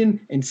execution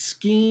and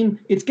scheme,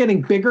 it's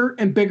getting bigger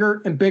and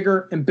bigger and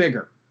bigger and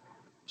bigger.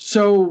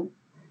 So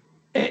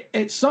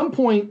at some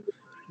point,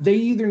 they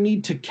either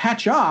need to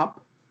catch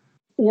up,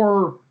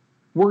 or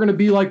we're going to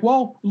be like,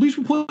 well, at least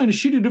we play in a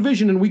shitty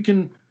division and we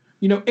can,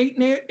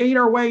 8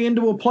 our way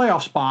into a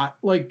playoff spot.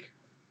 Like,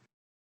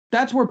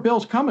 that's where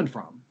Bill's coming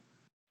from.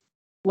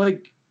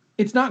 Like,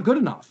 it's not good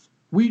enough.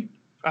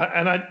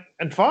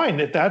 And fine,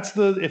 if that's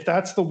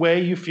the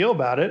way you feel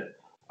about it,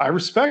 I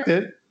respect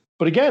it.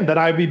 But again, then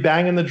I'd be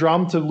banging the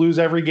drum to lose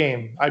every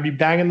game. I'd be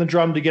banging the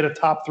drum to get a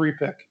top 3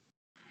 pick,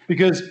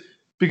 because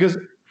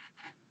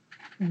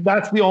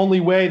that's the only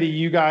way that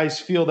you guys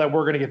feel that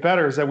we're going to get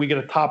better, is that we get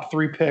a top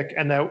 3 pick,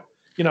 and that,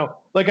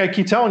 like I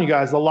keep telling you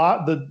guys,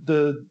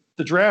 the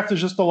draft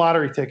is just a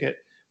lottery ticket.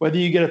 Whether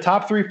you get a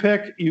top 3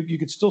 pick, you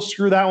could still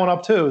screw that one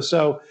up too.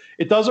 So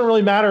it doesn't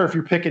really matter if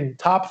you're picking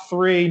top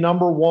 3,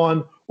 number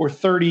 1, or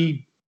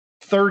 30.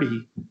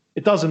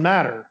 It doesn't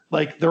matter.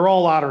 Like, they're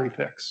all lottery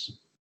picks.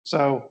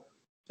 So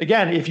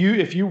again, if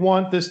you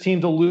want this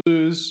team to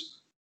lose,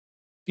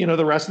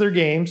 the rest of their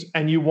games,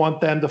 and you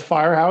want them to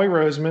fire Howie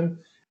Roseman,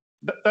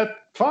 that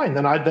fine.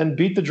 Then I'd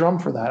beat the drum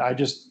for that. I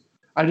just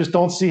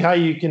don't see how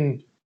you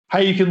can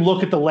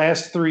look at the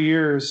last 3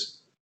 years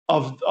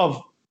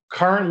of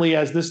currently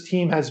as this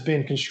team has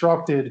been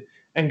constructed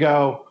and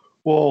go,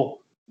 well,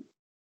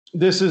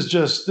 this is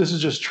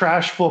just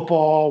trash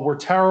football. We're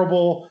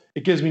terrible.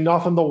 It gives me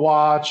nothing to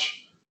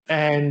watch.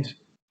 And,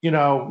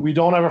 we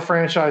don't have a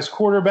franchise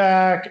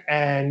quarterback,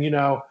 and,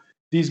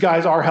 these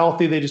guys are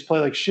healthy. They just play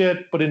like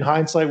shit. But in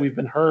hindsight, we've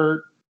been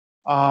hurt.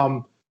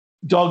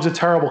 Doug's a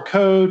terrible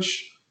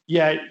coach,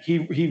 yet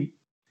he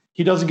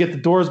doesn't get the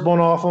doors blown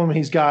off him.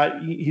 He's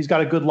got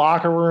a good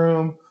locker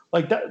room,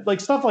 like that, like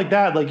stuff like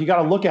that. Like you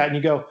got to look at it and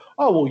you go,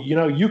 oh well,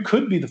 you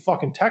could be the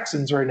fucking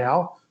Texans right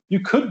now. You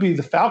could be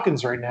the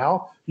Falcons right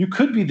now. You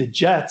could be the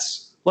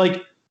Jets.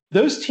 Like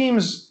those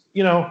teams,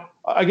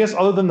 I guess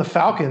other than the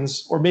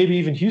Falcons or maybe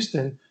even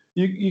Houston,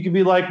 you could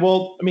be like,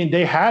 well, I mean,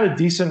 they had a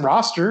decent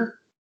roster.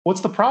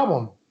 What's the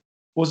problem?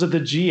 Was it the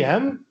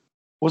GM?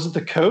 Was it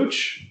the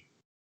coach?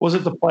 Was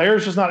it the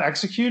players just not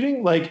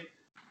executing? Like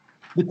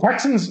the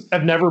Texans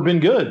have never been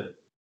good.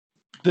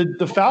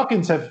 The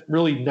Falcons have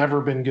really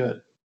never been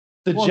good.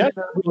 The Jets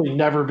have really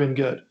never been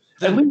good.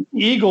 At least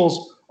the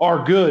Eagles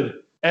are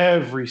good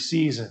every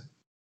season.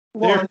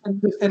 Well,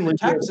 and the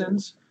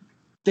Texans,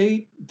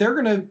 they're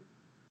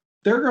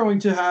going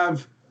to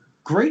have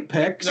great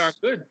picks. They're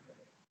good.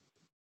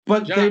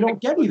 But John, they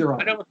don't get either of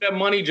I them. don't have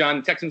money, John.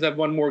 The Texans have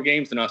won more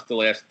games than us the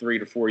last 3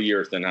 to 4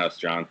 years than us,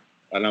 John.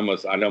 I'd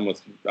almost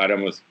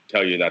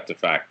tell you that's a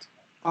fact.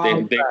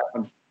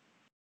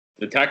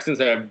 The Texans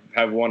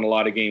have won a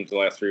lot of games the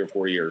last 3 or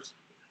 4 years.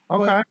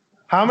 Okay.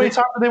 How many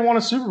times have they won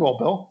a Super Bowl,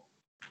 Bill?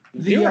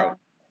 Zero.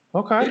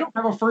 Okay. They don't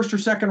have a first or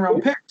second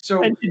round pick.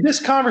 So and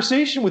this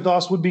conversation with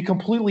us would be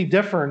completely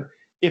different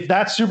if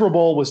that Super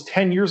Bowl was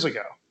 10 years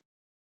ago.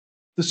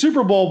 The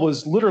Super Bowl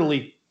was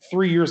literally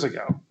 3 years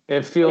ago.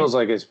 It feels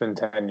like it's been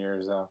 10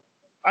 years, though.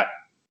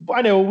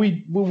 I know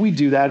we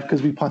do that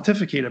because we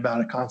pontificate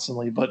about it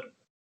constantly, but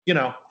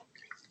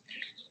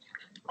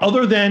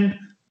other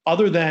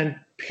than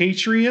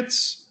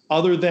Patriots,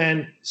 other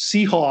than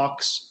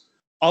Seahawks,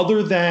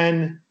 other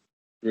than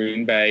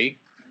Green Bay.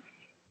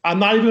 I'm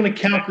not even going to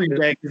count Green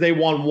Bay because they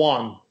won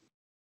one.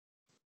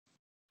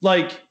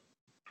 Like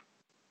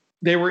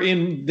they were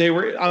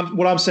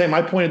what I'm saying,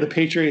 my point of the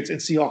Patriots and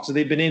Seahawks is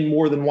they've been in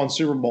more than one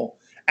Super Bowl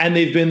and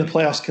they've been in the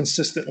playoffs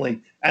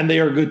consistently and they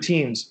are good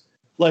teams.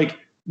 Like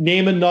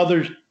name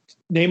another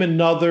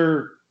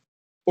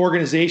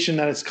organization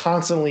that is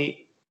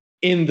constantly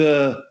in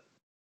the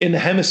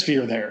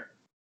hemisphere there.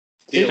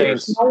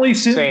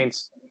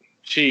 Saints.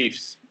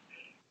 Chiefs.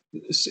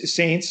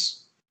 Saints.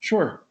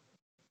 Sure.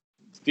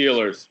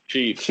 Steelers.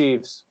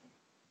 Chiefs.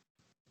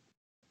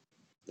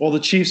 Well, the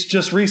Chiefs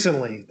just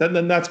recently.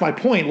 Then that's my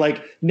point.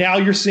 Like now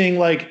you're seeing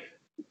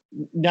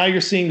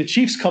the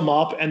Chiefs come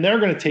up and they're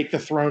going to take the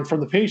throne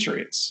from the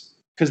Patriots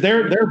because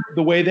they're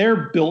the way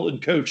they're built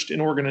and coached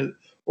and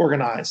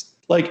organized.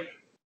 Like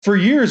for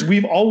years,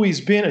 we've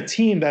always been a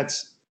team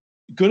that's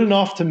good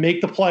enough to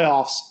make the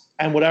playoffs,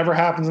 and whatever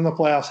happens in the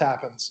playoffs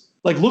happens.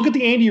 Like look at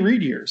the Andy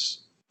Reid years.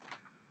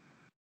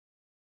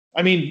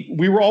 I mean,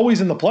 we were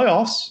always in the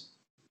playoffs.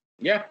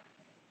 Yeah.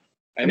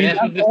 I mean,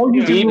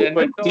 deep in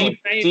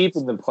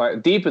the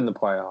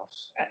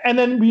playoffs. And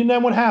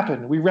then what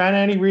happened? We ran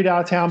Andy Reid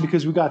out of town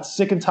because we got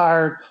sick and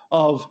tired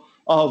of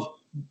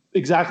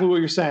exactly what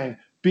you're saying,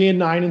 being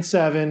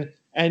 9-7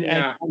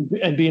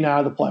 and being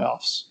out of the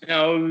playoffs.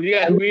 No,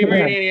 yeah, we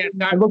ran Andy out of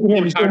town. Look at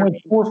him; he's going to win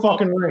 4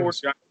 fucking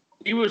rings.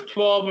 He was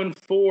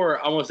 12-4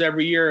 almost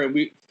every year,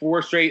 and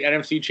 4 straight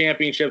NFC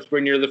championships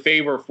when you're the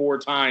favorite 4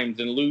 times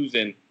and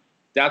losing.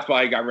 That's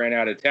why he got ran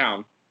out of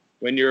town.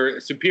 When you're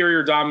a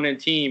superior dominant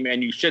team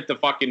and you shit the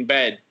fucking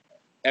bed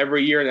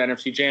every year in the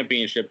NFC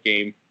championship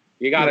game,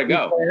 you got to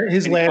go.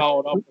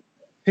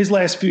 His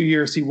last few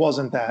years, he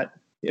wasn't that.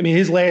 I mean,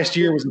 his last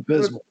year was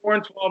abysmal. He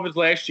was 4-12 his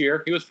last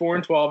year. He was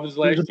 4-12 his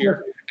last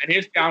year. And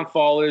his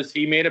downfall is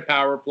he made a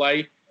power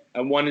play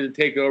and wanted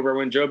to take over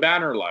when Joe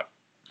Banner left.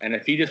 And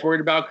if he just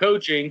worried about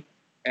coaching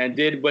and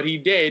did what he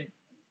did,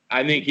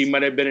 I think he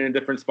might have been in a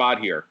different spot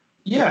here.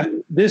 Yeah,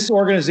 this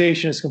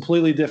organization is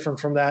completely different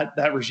from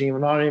that regime.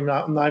 I'm not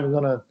even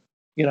going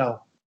to,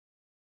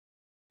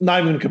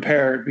 not even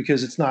compare it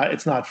because it's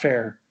not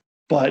fair.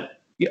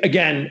 But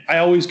again, I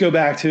always go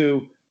back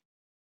to,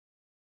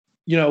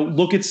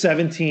 look at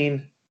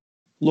 17,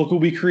 look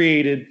what we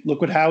created, look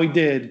what Howie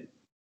did.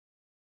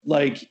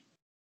 Like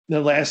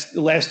the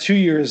last 2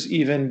 years,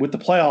 even with the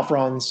playoff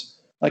runs,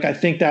 like I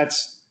think that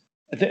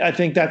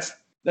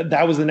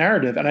was the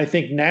narrative, and I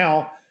think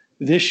now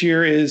this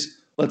year is.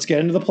 Let's get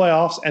into the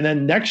playoffs, and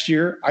then next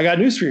year, I got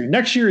news for you.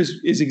 Next year is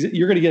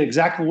you're going to get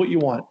exactly what you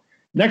want.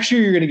 Next year,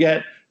 you're going to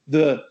get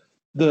the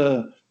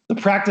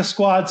practice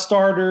squad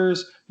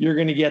starters. You're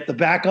going to get the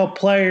backup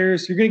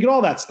players. You're going to get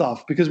all that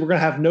stuff because we're going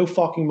to have no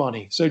fucking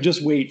money. So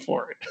just wait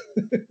for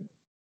it.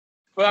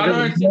 Well, I don't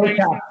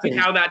understand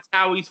how that's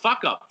Howie's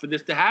fuck up for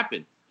this to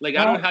happen. Like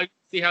I don't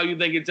see how you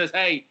think it says,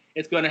 "Hey,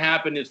 it's going to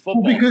happen." It's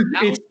football. Well,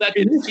 because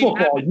it is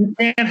football. You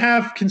can't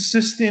have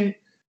consistent.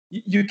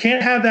 You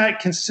can't have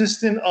that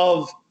consistent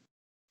of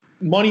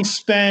money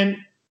spent,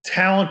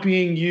 talent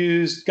being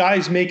used,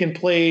 guys making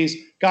plays,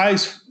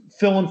 guys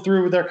filling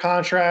through with their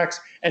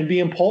contracts and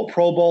being pro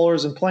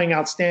bowlers and playing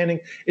outstanding.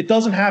 It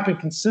doesn't happen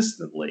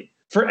consistently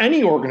for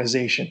any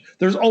organization.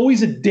 There's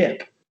always a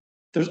dip.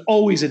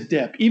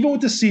 Even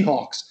with the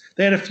Seahawks,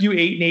 they had a few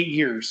 8-8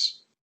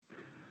 years.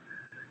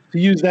 To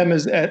use them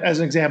as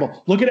an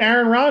example, look at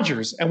Aaron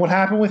Rodgers and what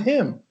happened with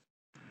him.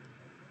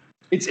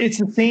 It's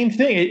the same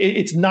thing.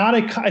 It's not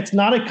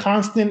a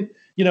constant.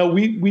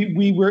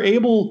 we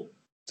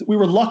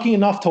were lucky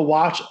enough to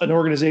watch an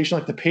organization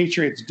like the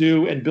Patriots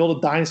do and build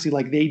a dynasty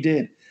like they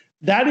did.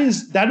 That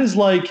is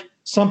like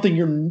something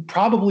you're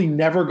probably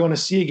never going to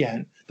see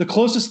again. The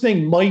closest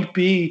thing might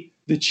be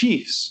the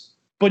Chiefs,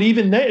 but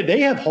even they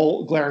have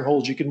glaring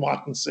holes you can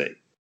watch and see.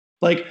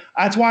 Like,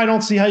 that's why I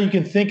don't see how you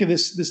can think of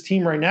this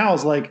team right now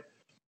as like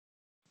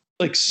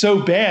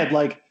so bad.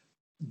 Like,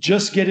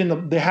 just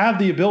they have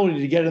the ability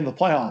to get in the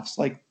playoffs.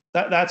 Like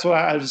that's what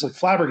I was just like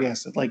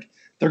flabbergasted. Like,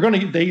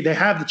 they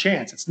have the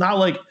chance. It's not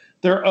like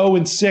they're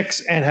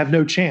 0-6 and have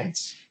no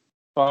chance.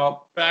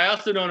 Well, but I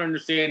also don't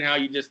understand how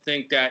you just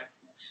think that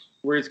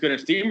we're just going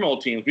to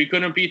steamroll teams. We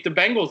couldn't beat the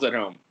Bengals at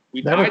home.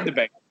 We tied the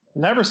Bengals.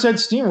 Never said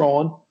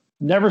steamrolling.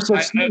 Never said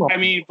steamrolling. I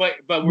mean,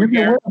 but we're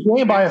going to win a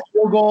game by a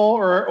field goal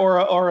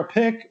or a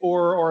pick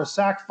or a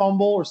sack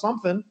fumble or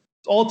something.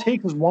 All it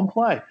takes is one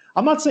play.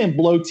 I'm not saying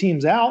blow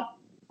teams out.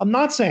 I'm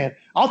not saying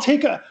I'll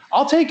take a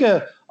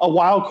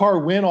wild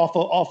card win off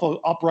of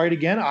upright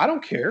again. I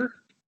don't care.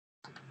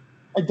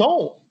 I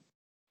don't.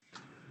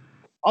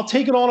 I'll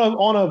take it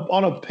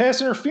on a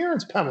pass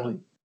interference penalty.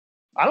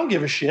 I don't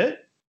give a shit.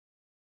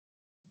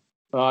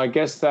 I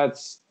guess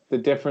that's the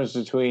difference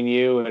between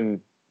you and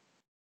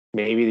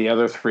maybe the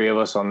other three of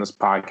us on this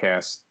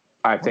podcast.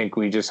 I think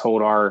we just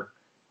hold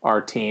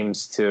our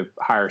teams to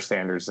higher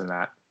standards than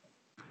that.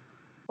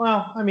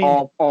 Well, I mean,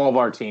 all of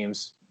our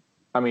teams.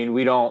 I mean,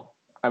 we don't.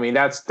 I mean,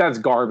 that's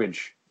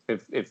garbage.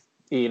 If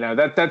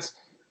that's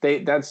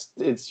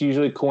it's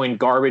usually coined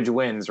garbage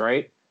wins,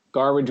 right?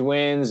 Garbage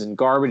wins and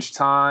garbage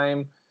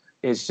time.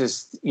 It's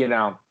just,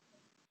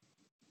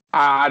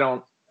 I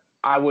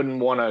wouldn't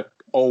want to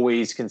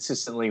always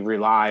consistently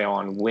rely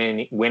on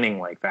winning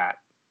like that,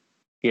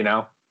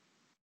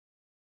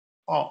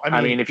 Oh,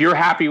 I mean, if you're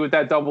happy with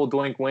that double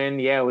doink win,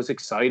 yeah, it was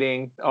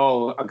exciting.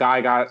 Oh, a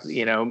guy got,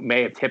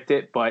 may have tipped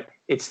it, but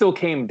it still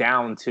came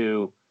down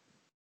to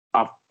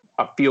a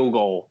field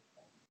goal.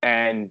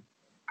 And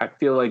I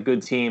feel like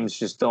good teams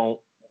just don't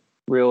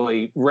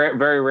really,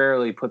 very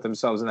rarely put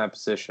themselves in that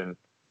position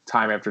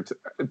time after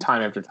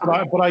time.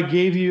 But I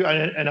gave you,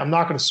 and I'm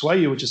not going to sway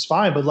you, which is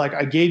fine, but like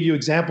I gave you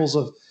examples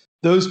of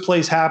those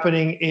plays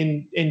happening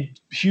in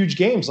huge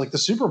games like the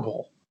Super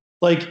Bowl.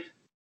 Like,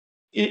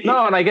 and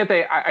I get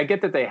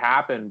that they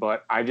happen,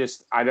 but I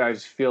just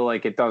feel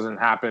like it doesn't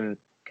happen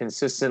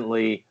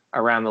consistently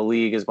around the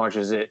league as much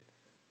as it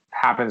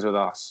happens with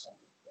us.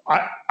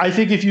 I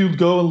think if you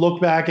go and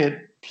look back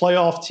at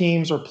playoff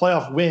teams or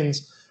playoff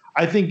wins,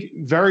 I think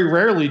very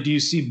rarely do you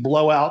see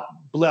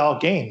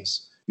blowout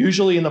games.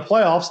 Usually in the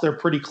playoffs, they're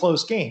pretty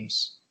close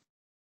games.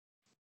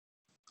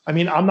 I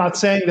mean, I'm not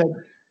saying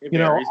that,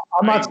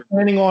 I'm not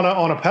standing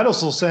on a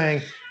pedestal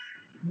saying,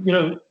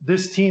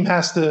 this team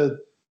has to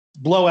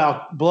blow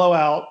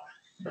out,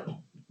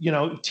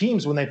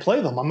 teams when they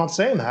play them. I'm not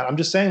saying that. I'm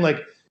just saying,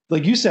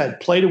 like you said,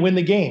 play to win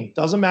the game.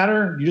 Doesn't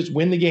matter. You just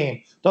win the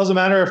game. Doesn't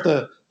matter if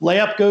the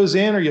layup goes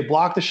in or you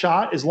block the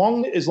shot. As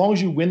long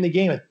as you win the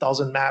game, it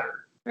doesn't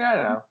matter. Yeah, I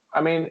know.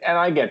 I mean, and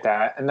I get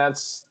that. And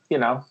that's, you're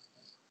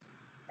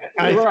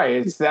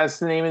right. That's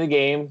the name of the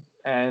game.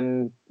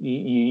 And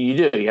you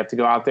do. You have to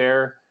go out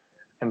there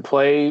and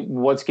play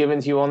what's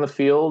given to you on the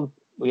field.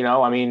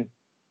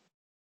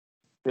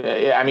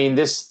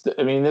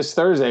 This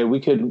Thursday we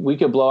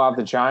could blow out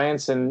the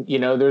Giants, and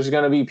there's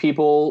going to be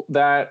people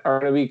that are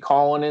going to be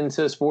calling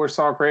into Sports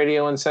Talk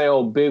Radio and say,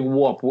 "Oh, big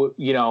whoop!"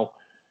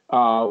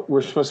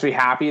 We're supposed to be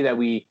happy that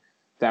we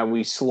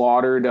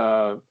slaughtered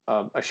a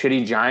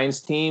shitty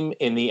Giants team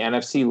in the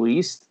NFC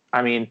least.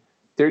 I mean,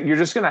 you're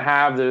just going to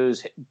have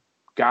those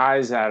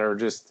guys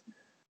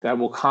that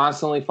will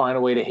constantly find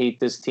a way to hate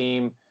this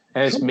team,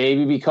 and it's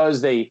maybe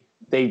because they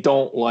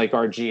don't like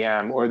our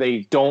GM or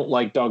they don't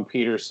like Doug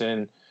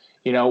Peterson,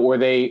 or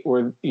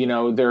they're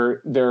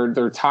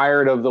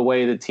tired of the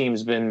way the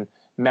team's been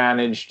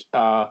managed,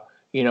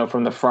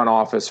 from the front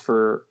office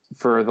for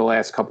the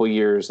last couple of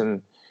years,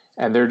 and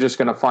they're just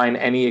going to find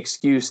any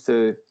excuse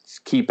to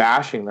keep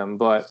bashing them.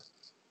 But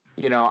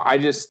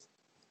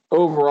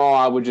overall,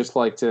 I would just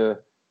like to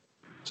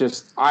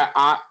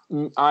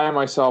I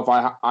myself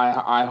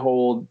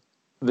hold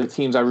the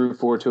teams I root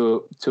for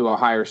to a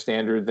higher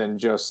standard than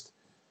just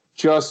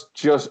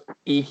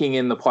eking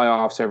in the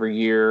playoffs every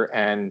year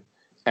and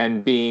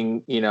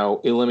being,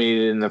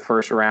 eliminated in the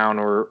first round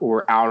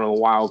or out on a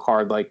wild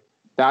card. Like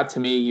that, to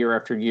me, year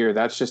after year,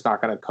 that's just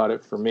not going to cut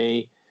it for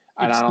me.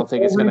 And I don't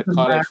think it's going to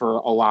cut it for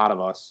a lot of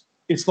us.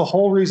 It's the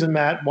whole reason,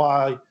 Matt,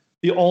 why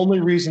the only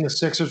reason the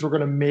Sixers were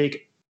going to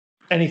make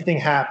anything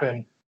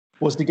happen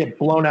was to get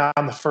blown out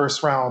in the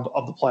first round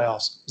of the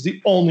playoffs. It's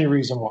the only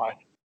reason why.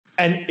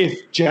 And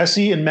if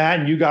Jesse and Matt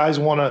and you guys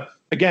want to,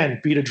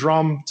 again, beat a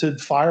drum to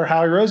fire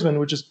Howie Roseman,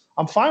 which is,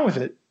 I'm fine with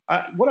it.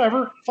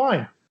 Whatever,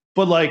 fine.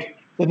 But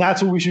then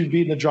that's what we should be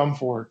beating the drum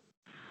for.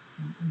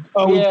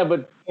 Oh, yeah,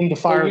 but you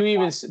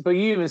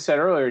even said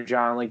earlier,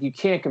 John, like you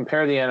can't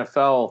compare the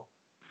NFL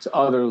to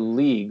other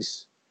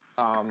leagues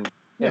in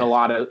a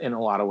lot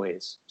of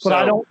ways. But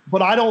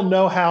I don't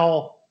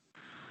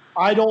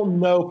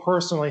know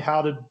personally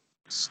how to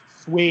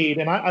sway,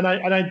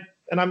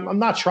 and And I'm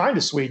not trying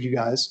to sway you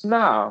guys.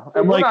 No,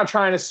 and we're not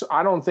trying to.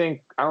 I don't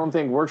think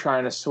we're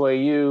trying to sway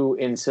you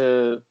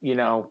into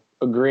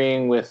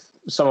agreeing with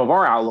some of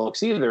our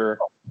outlooks either.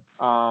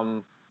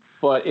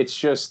 But it's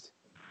just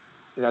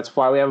that's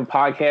why we have a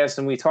podcast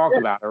and we talk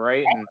about it,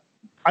 right? And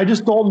I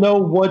just don't know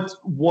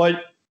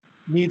what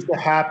needs to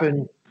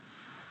happen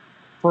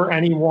for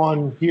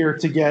anyone here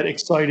to get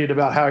excited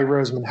about Howie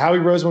Roseman. Howie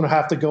Roseman will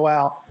have to go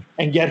out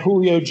and get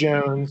Julio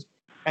Jones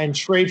and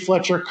trade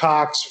Fletcher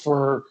Cox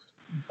for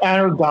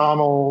Aaron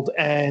Donald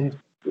and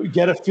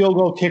get a field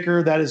goal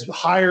kicker that is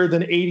higher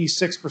than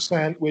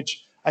 86%,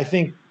 which I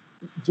think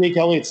Jake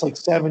Elliott's like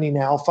 70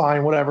 now.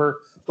 Fine,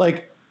 whatever.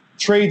 Like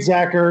trade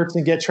Zach Ertz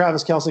and get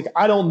Travis Kelce.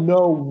 I don't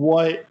know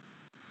what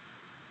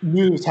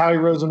moves Howie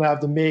Roseman would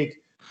have to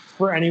make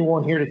for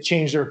anyone here to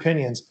change their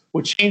opinions.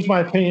 What changed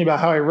my opinion about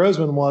Howie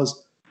Roseman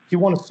was he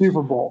won a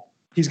Super Bowl.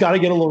 He's got to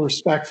get a little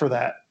respect for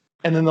that.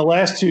 And then the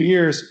last 2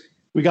 years,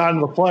 we got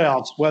into the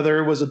playoffs, whether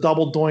it was a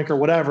double doink or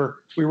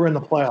whatever, we were in the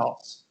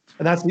playoffs.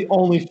 And that's the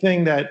only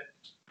thing that,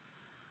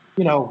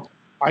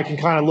 I can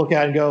kind of look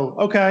at and go,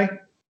 okay,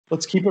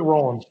 let's keep it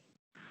rolling.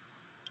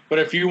 But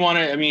if you want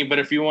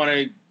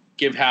to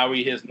give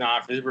Howie his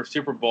nod for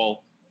Super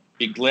Bowl,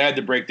 be glad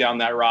to break down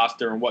that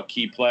roster and what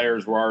key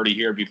players were already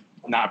here,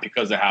 not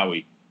because of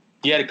Howie.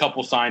 He had a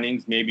couple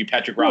signings, maybe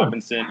Patrick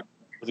Robinson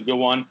was a good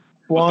one.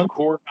 But the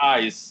core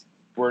guys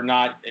were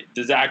not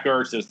the Zach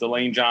Ertz's, the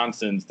Lane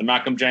Johnsons, the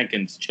Malcolm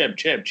Jenkins, Chip.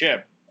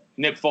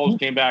 Nick Foles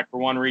came back for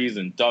one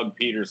reason, Doug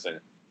Peterson.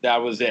 That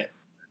was it.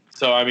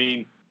 So,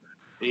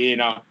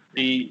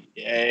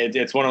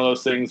 it's one of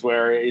those things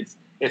where it's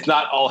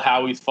not all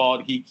Howie's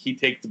fault. He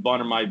takes the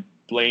brunt of my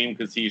blame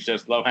because he's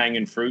just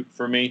low-hanging fruit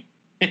for me.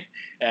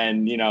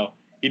 And,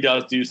 he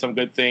does do some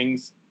good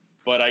things.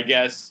 But I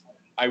guess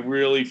I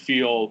really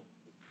feel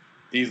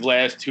these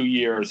last 2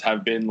 years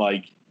have been,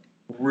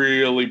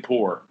 really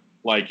poor.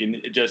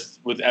 Just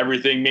with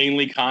everything,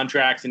 mainly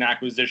contracts and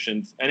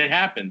acquisitions. And it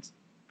happens.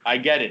 I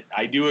get it.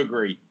 I do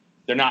agree.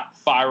 They're not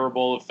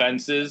fireable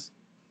offenses,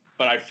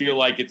 but I feel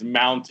like it's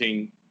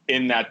mounting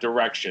in that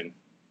direction.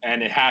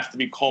 And it has to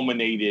be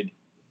culminated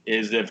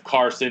is if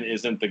Carson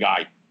isn't the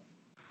guy.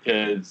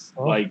 Because,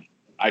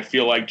 I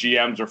feel like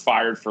GMs are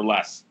fired for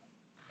less.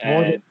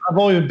 And I've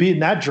only been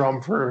beating that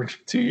drum for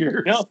 2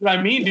 years. You know what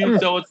I mean,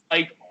 dude? So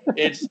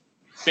it's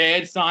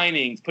bad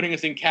signings, putting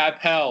us in cap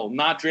hell,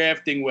 not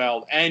drafting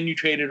well, and you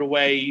traded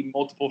away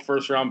multiple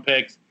first-round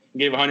picks and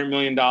gave $100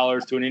 million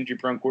to an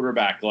injury-prone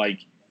quarterback.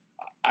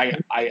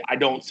 I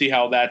don't see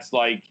how that's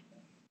we'll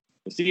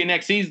see you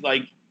next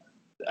season.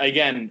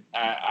 Again,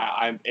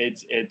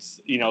 it's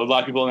a lot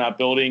of people in that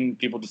building,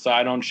 people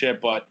decide on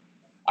shit, but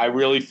I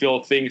really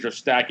feel things are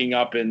stacking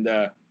up and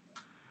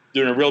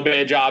doing a real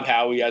bad job,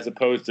 Howie, as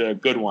opposed to a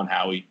good one,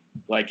 Howie.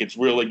 It's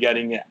really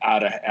getting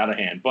out of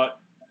hand. But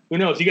who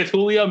knows? He gets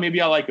Julio,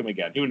 maybe I like him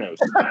again. Who knows?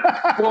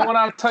 Well, and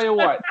I'll tell you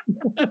what.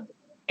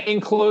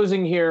 In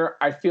closing here,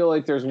 I feel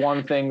like there's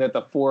one thing that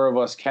the four of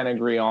us can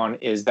agree on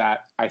is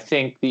that I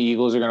think the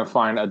Eagles are going to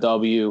find a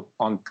W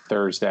on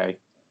Thursday.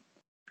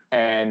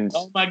 And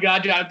oh my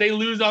God, John, if they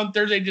lose on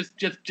Thursday,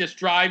 just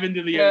drive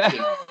into the ocean.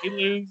 If they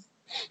lose,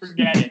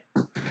 forget it.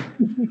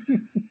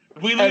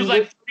 If we lose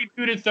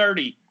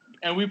 32-30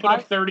 and we put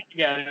up 30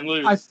 again and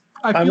lose.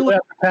 I feel like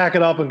have to pack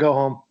it up and go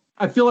home.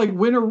 I feel like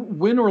win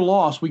or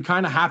loss, we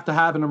kind of have to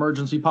have an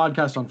emergency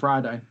podcast on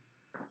Friday.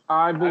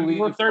 I believe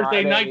we're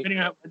Thursday night,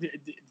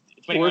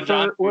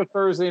 or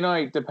Thursday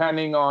night,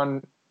 depending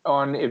on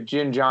if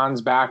Jin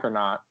John's back or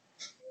not.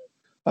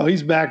 Oh,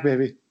 he's back,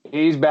 baby.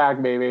 He's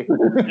back, baby.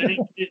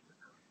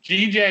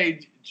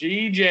 GJ,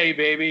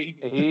 baby.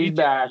 He's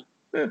back.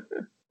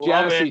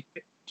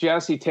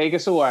 Jesse, take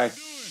us away.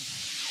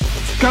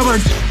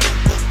 Covered.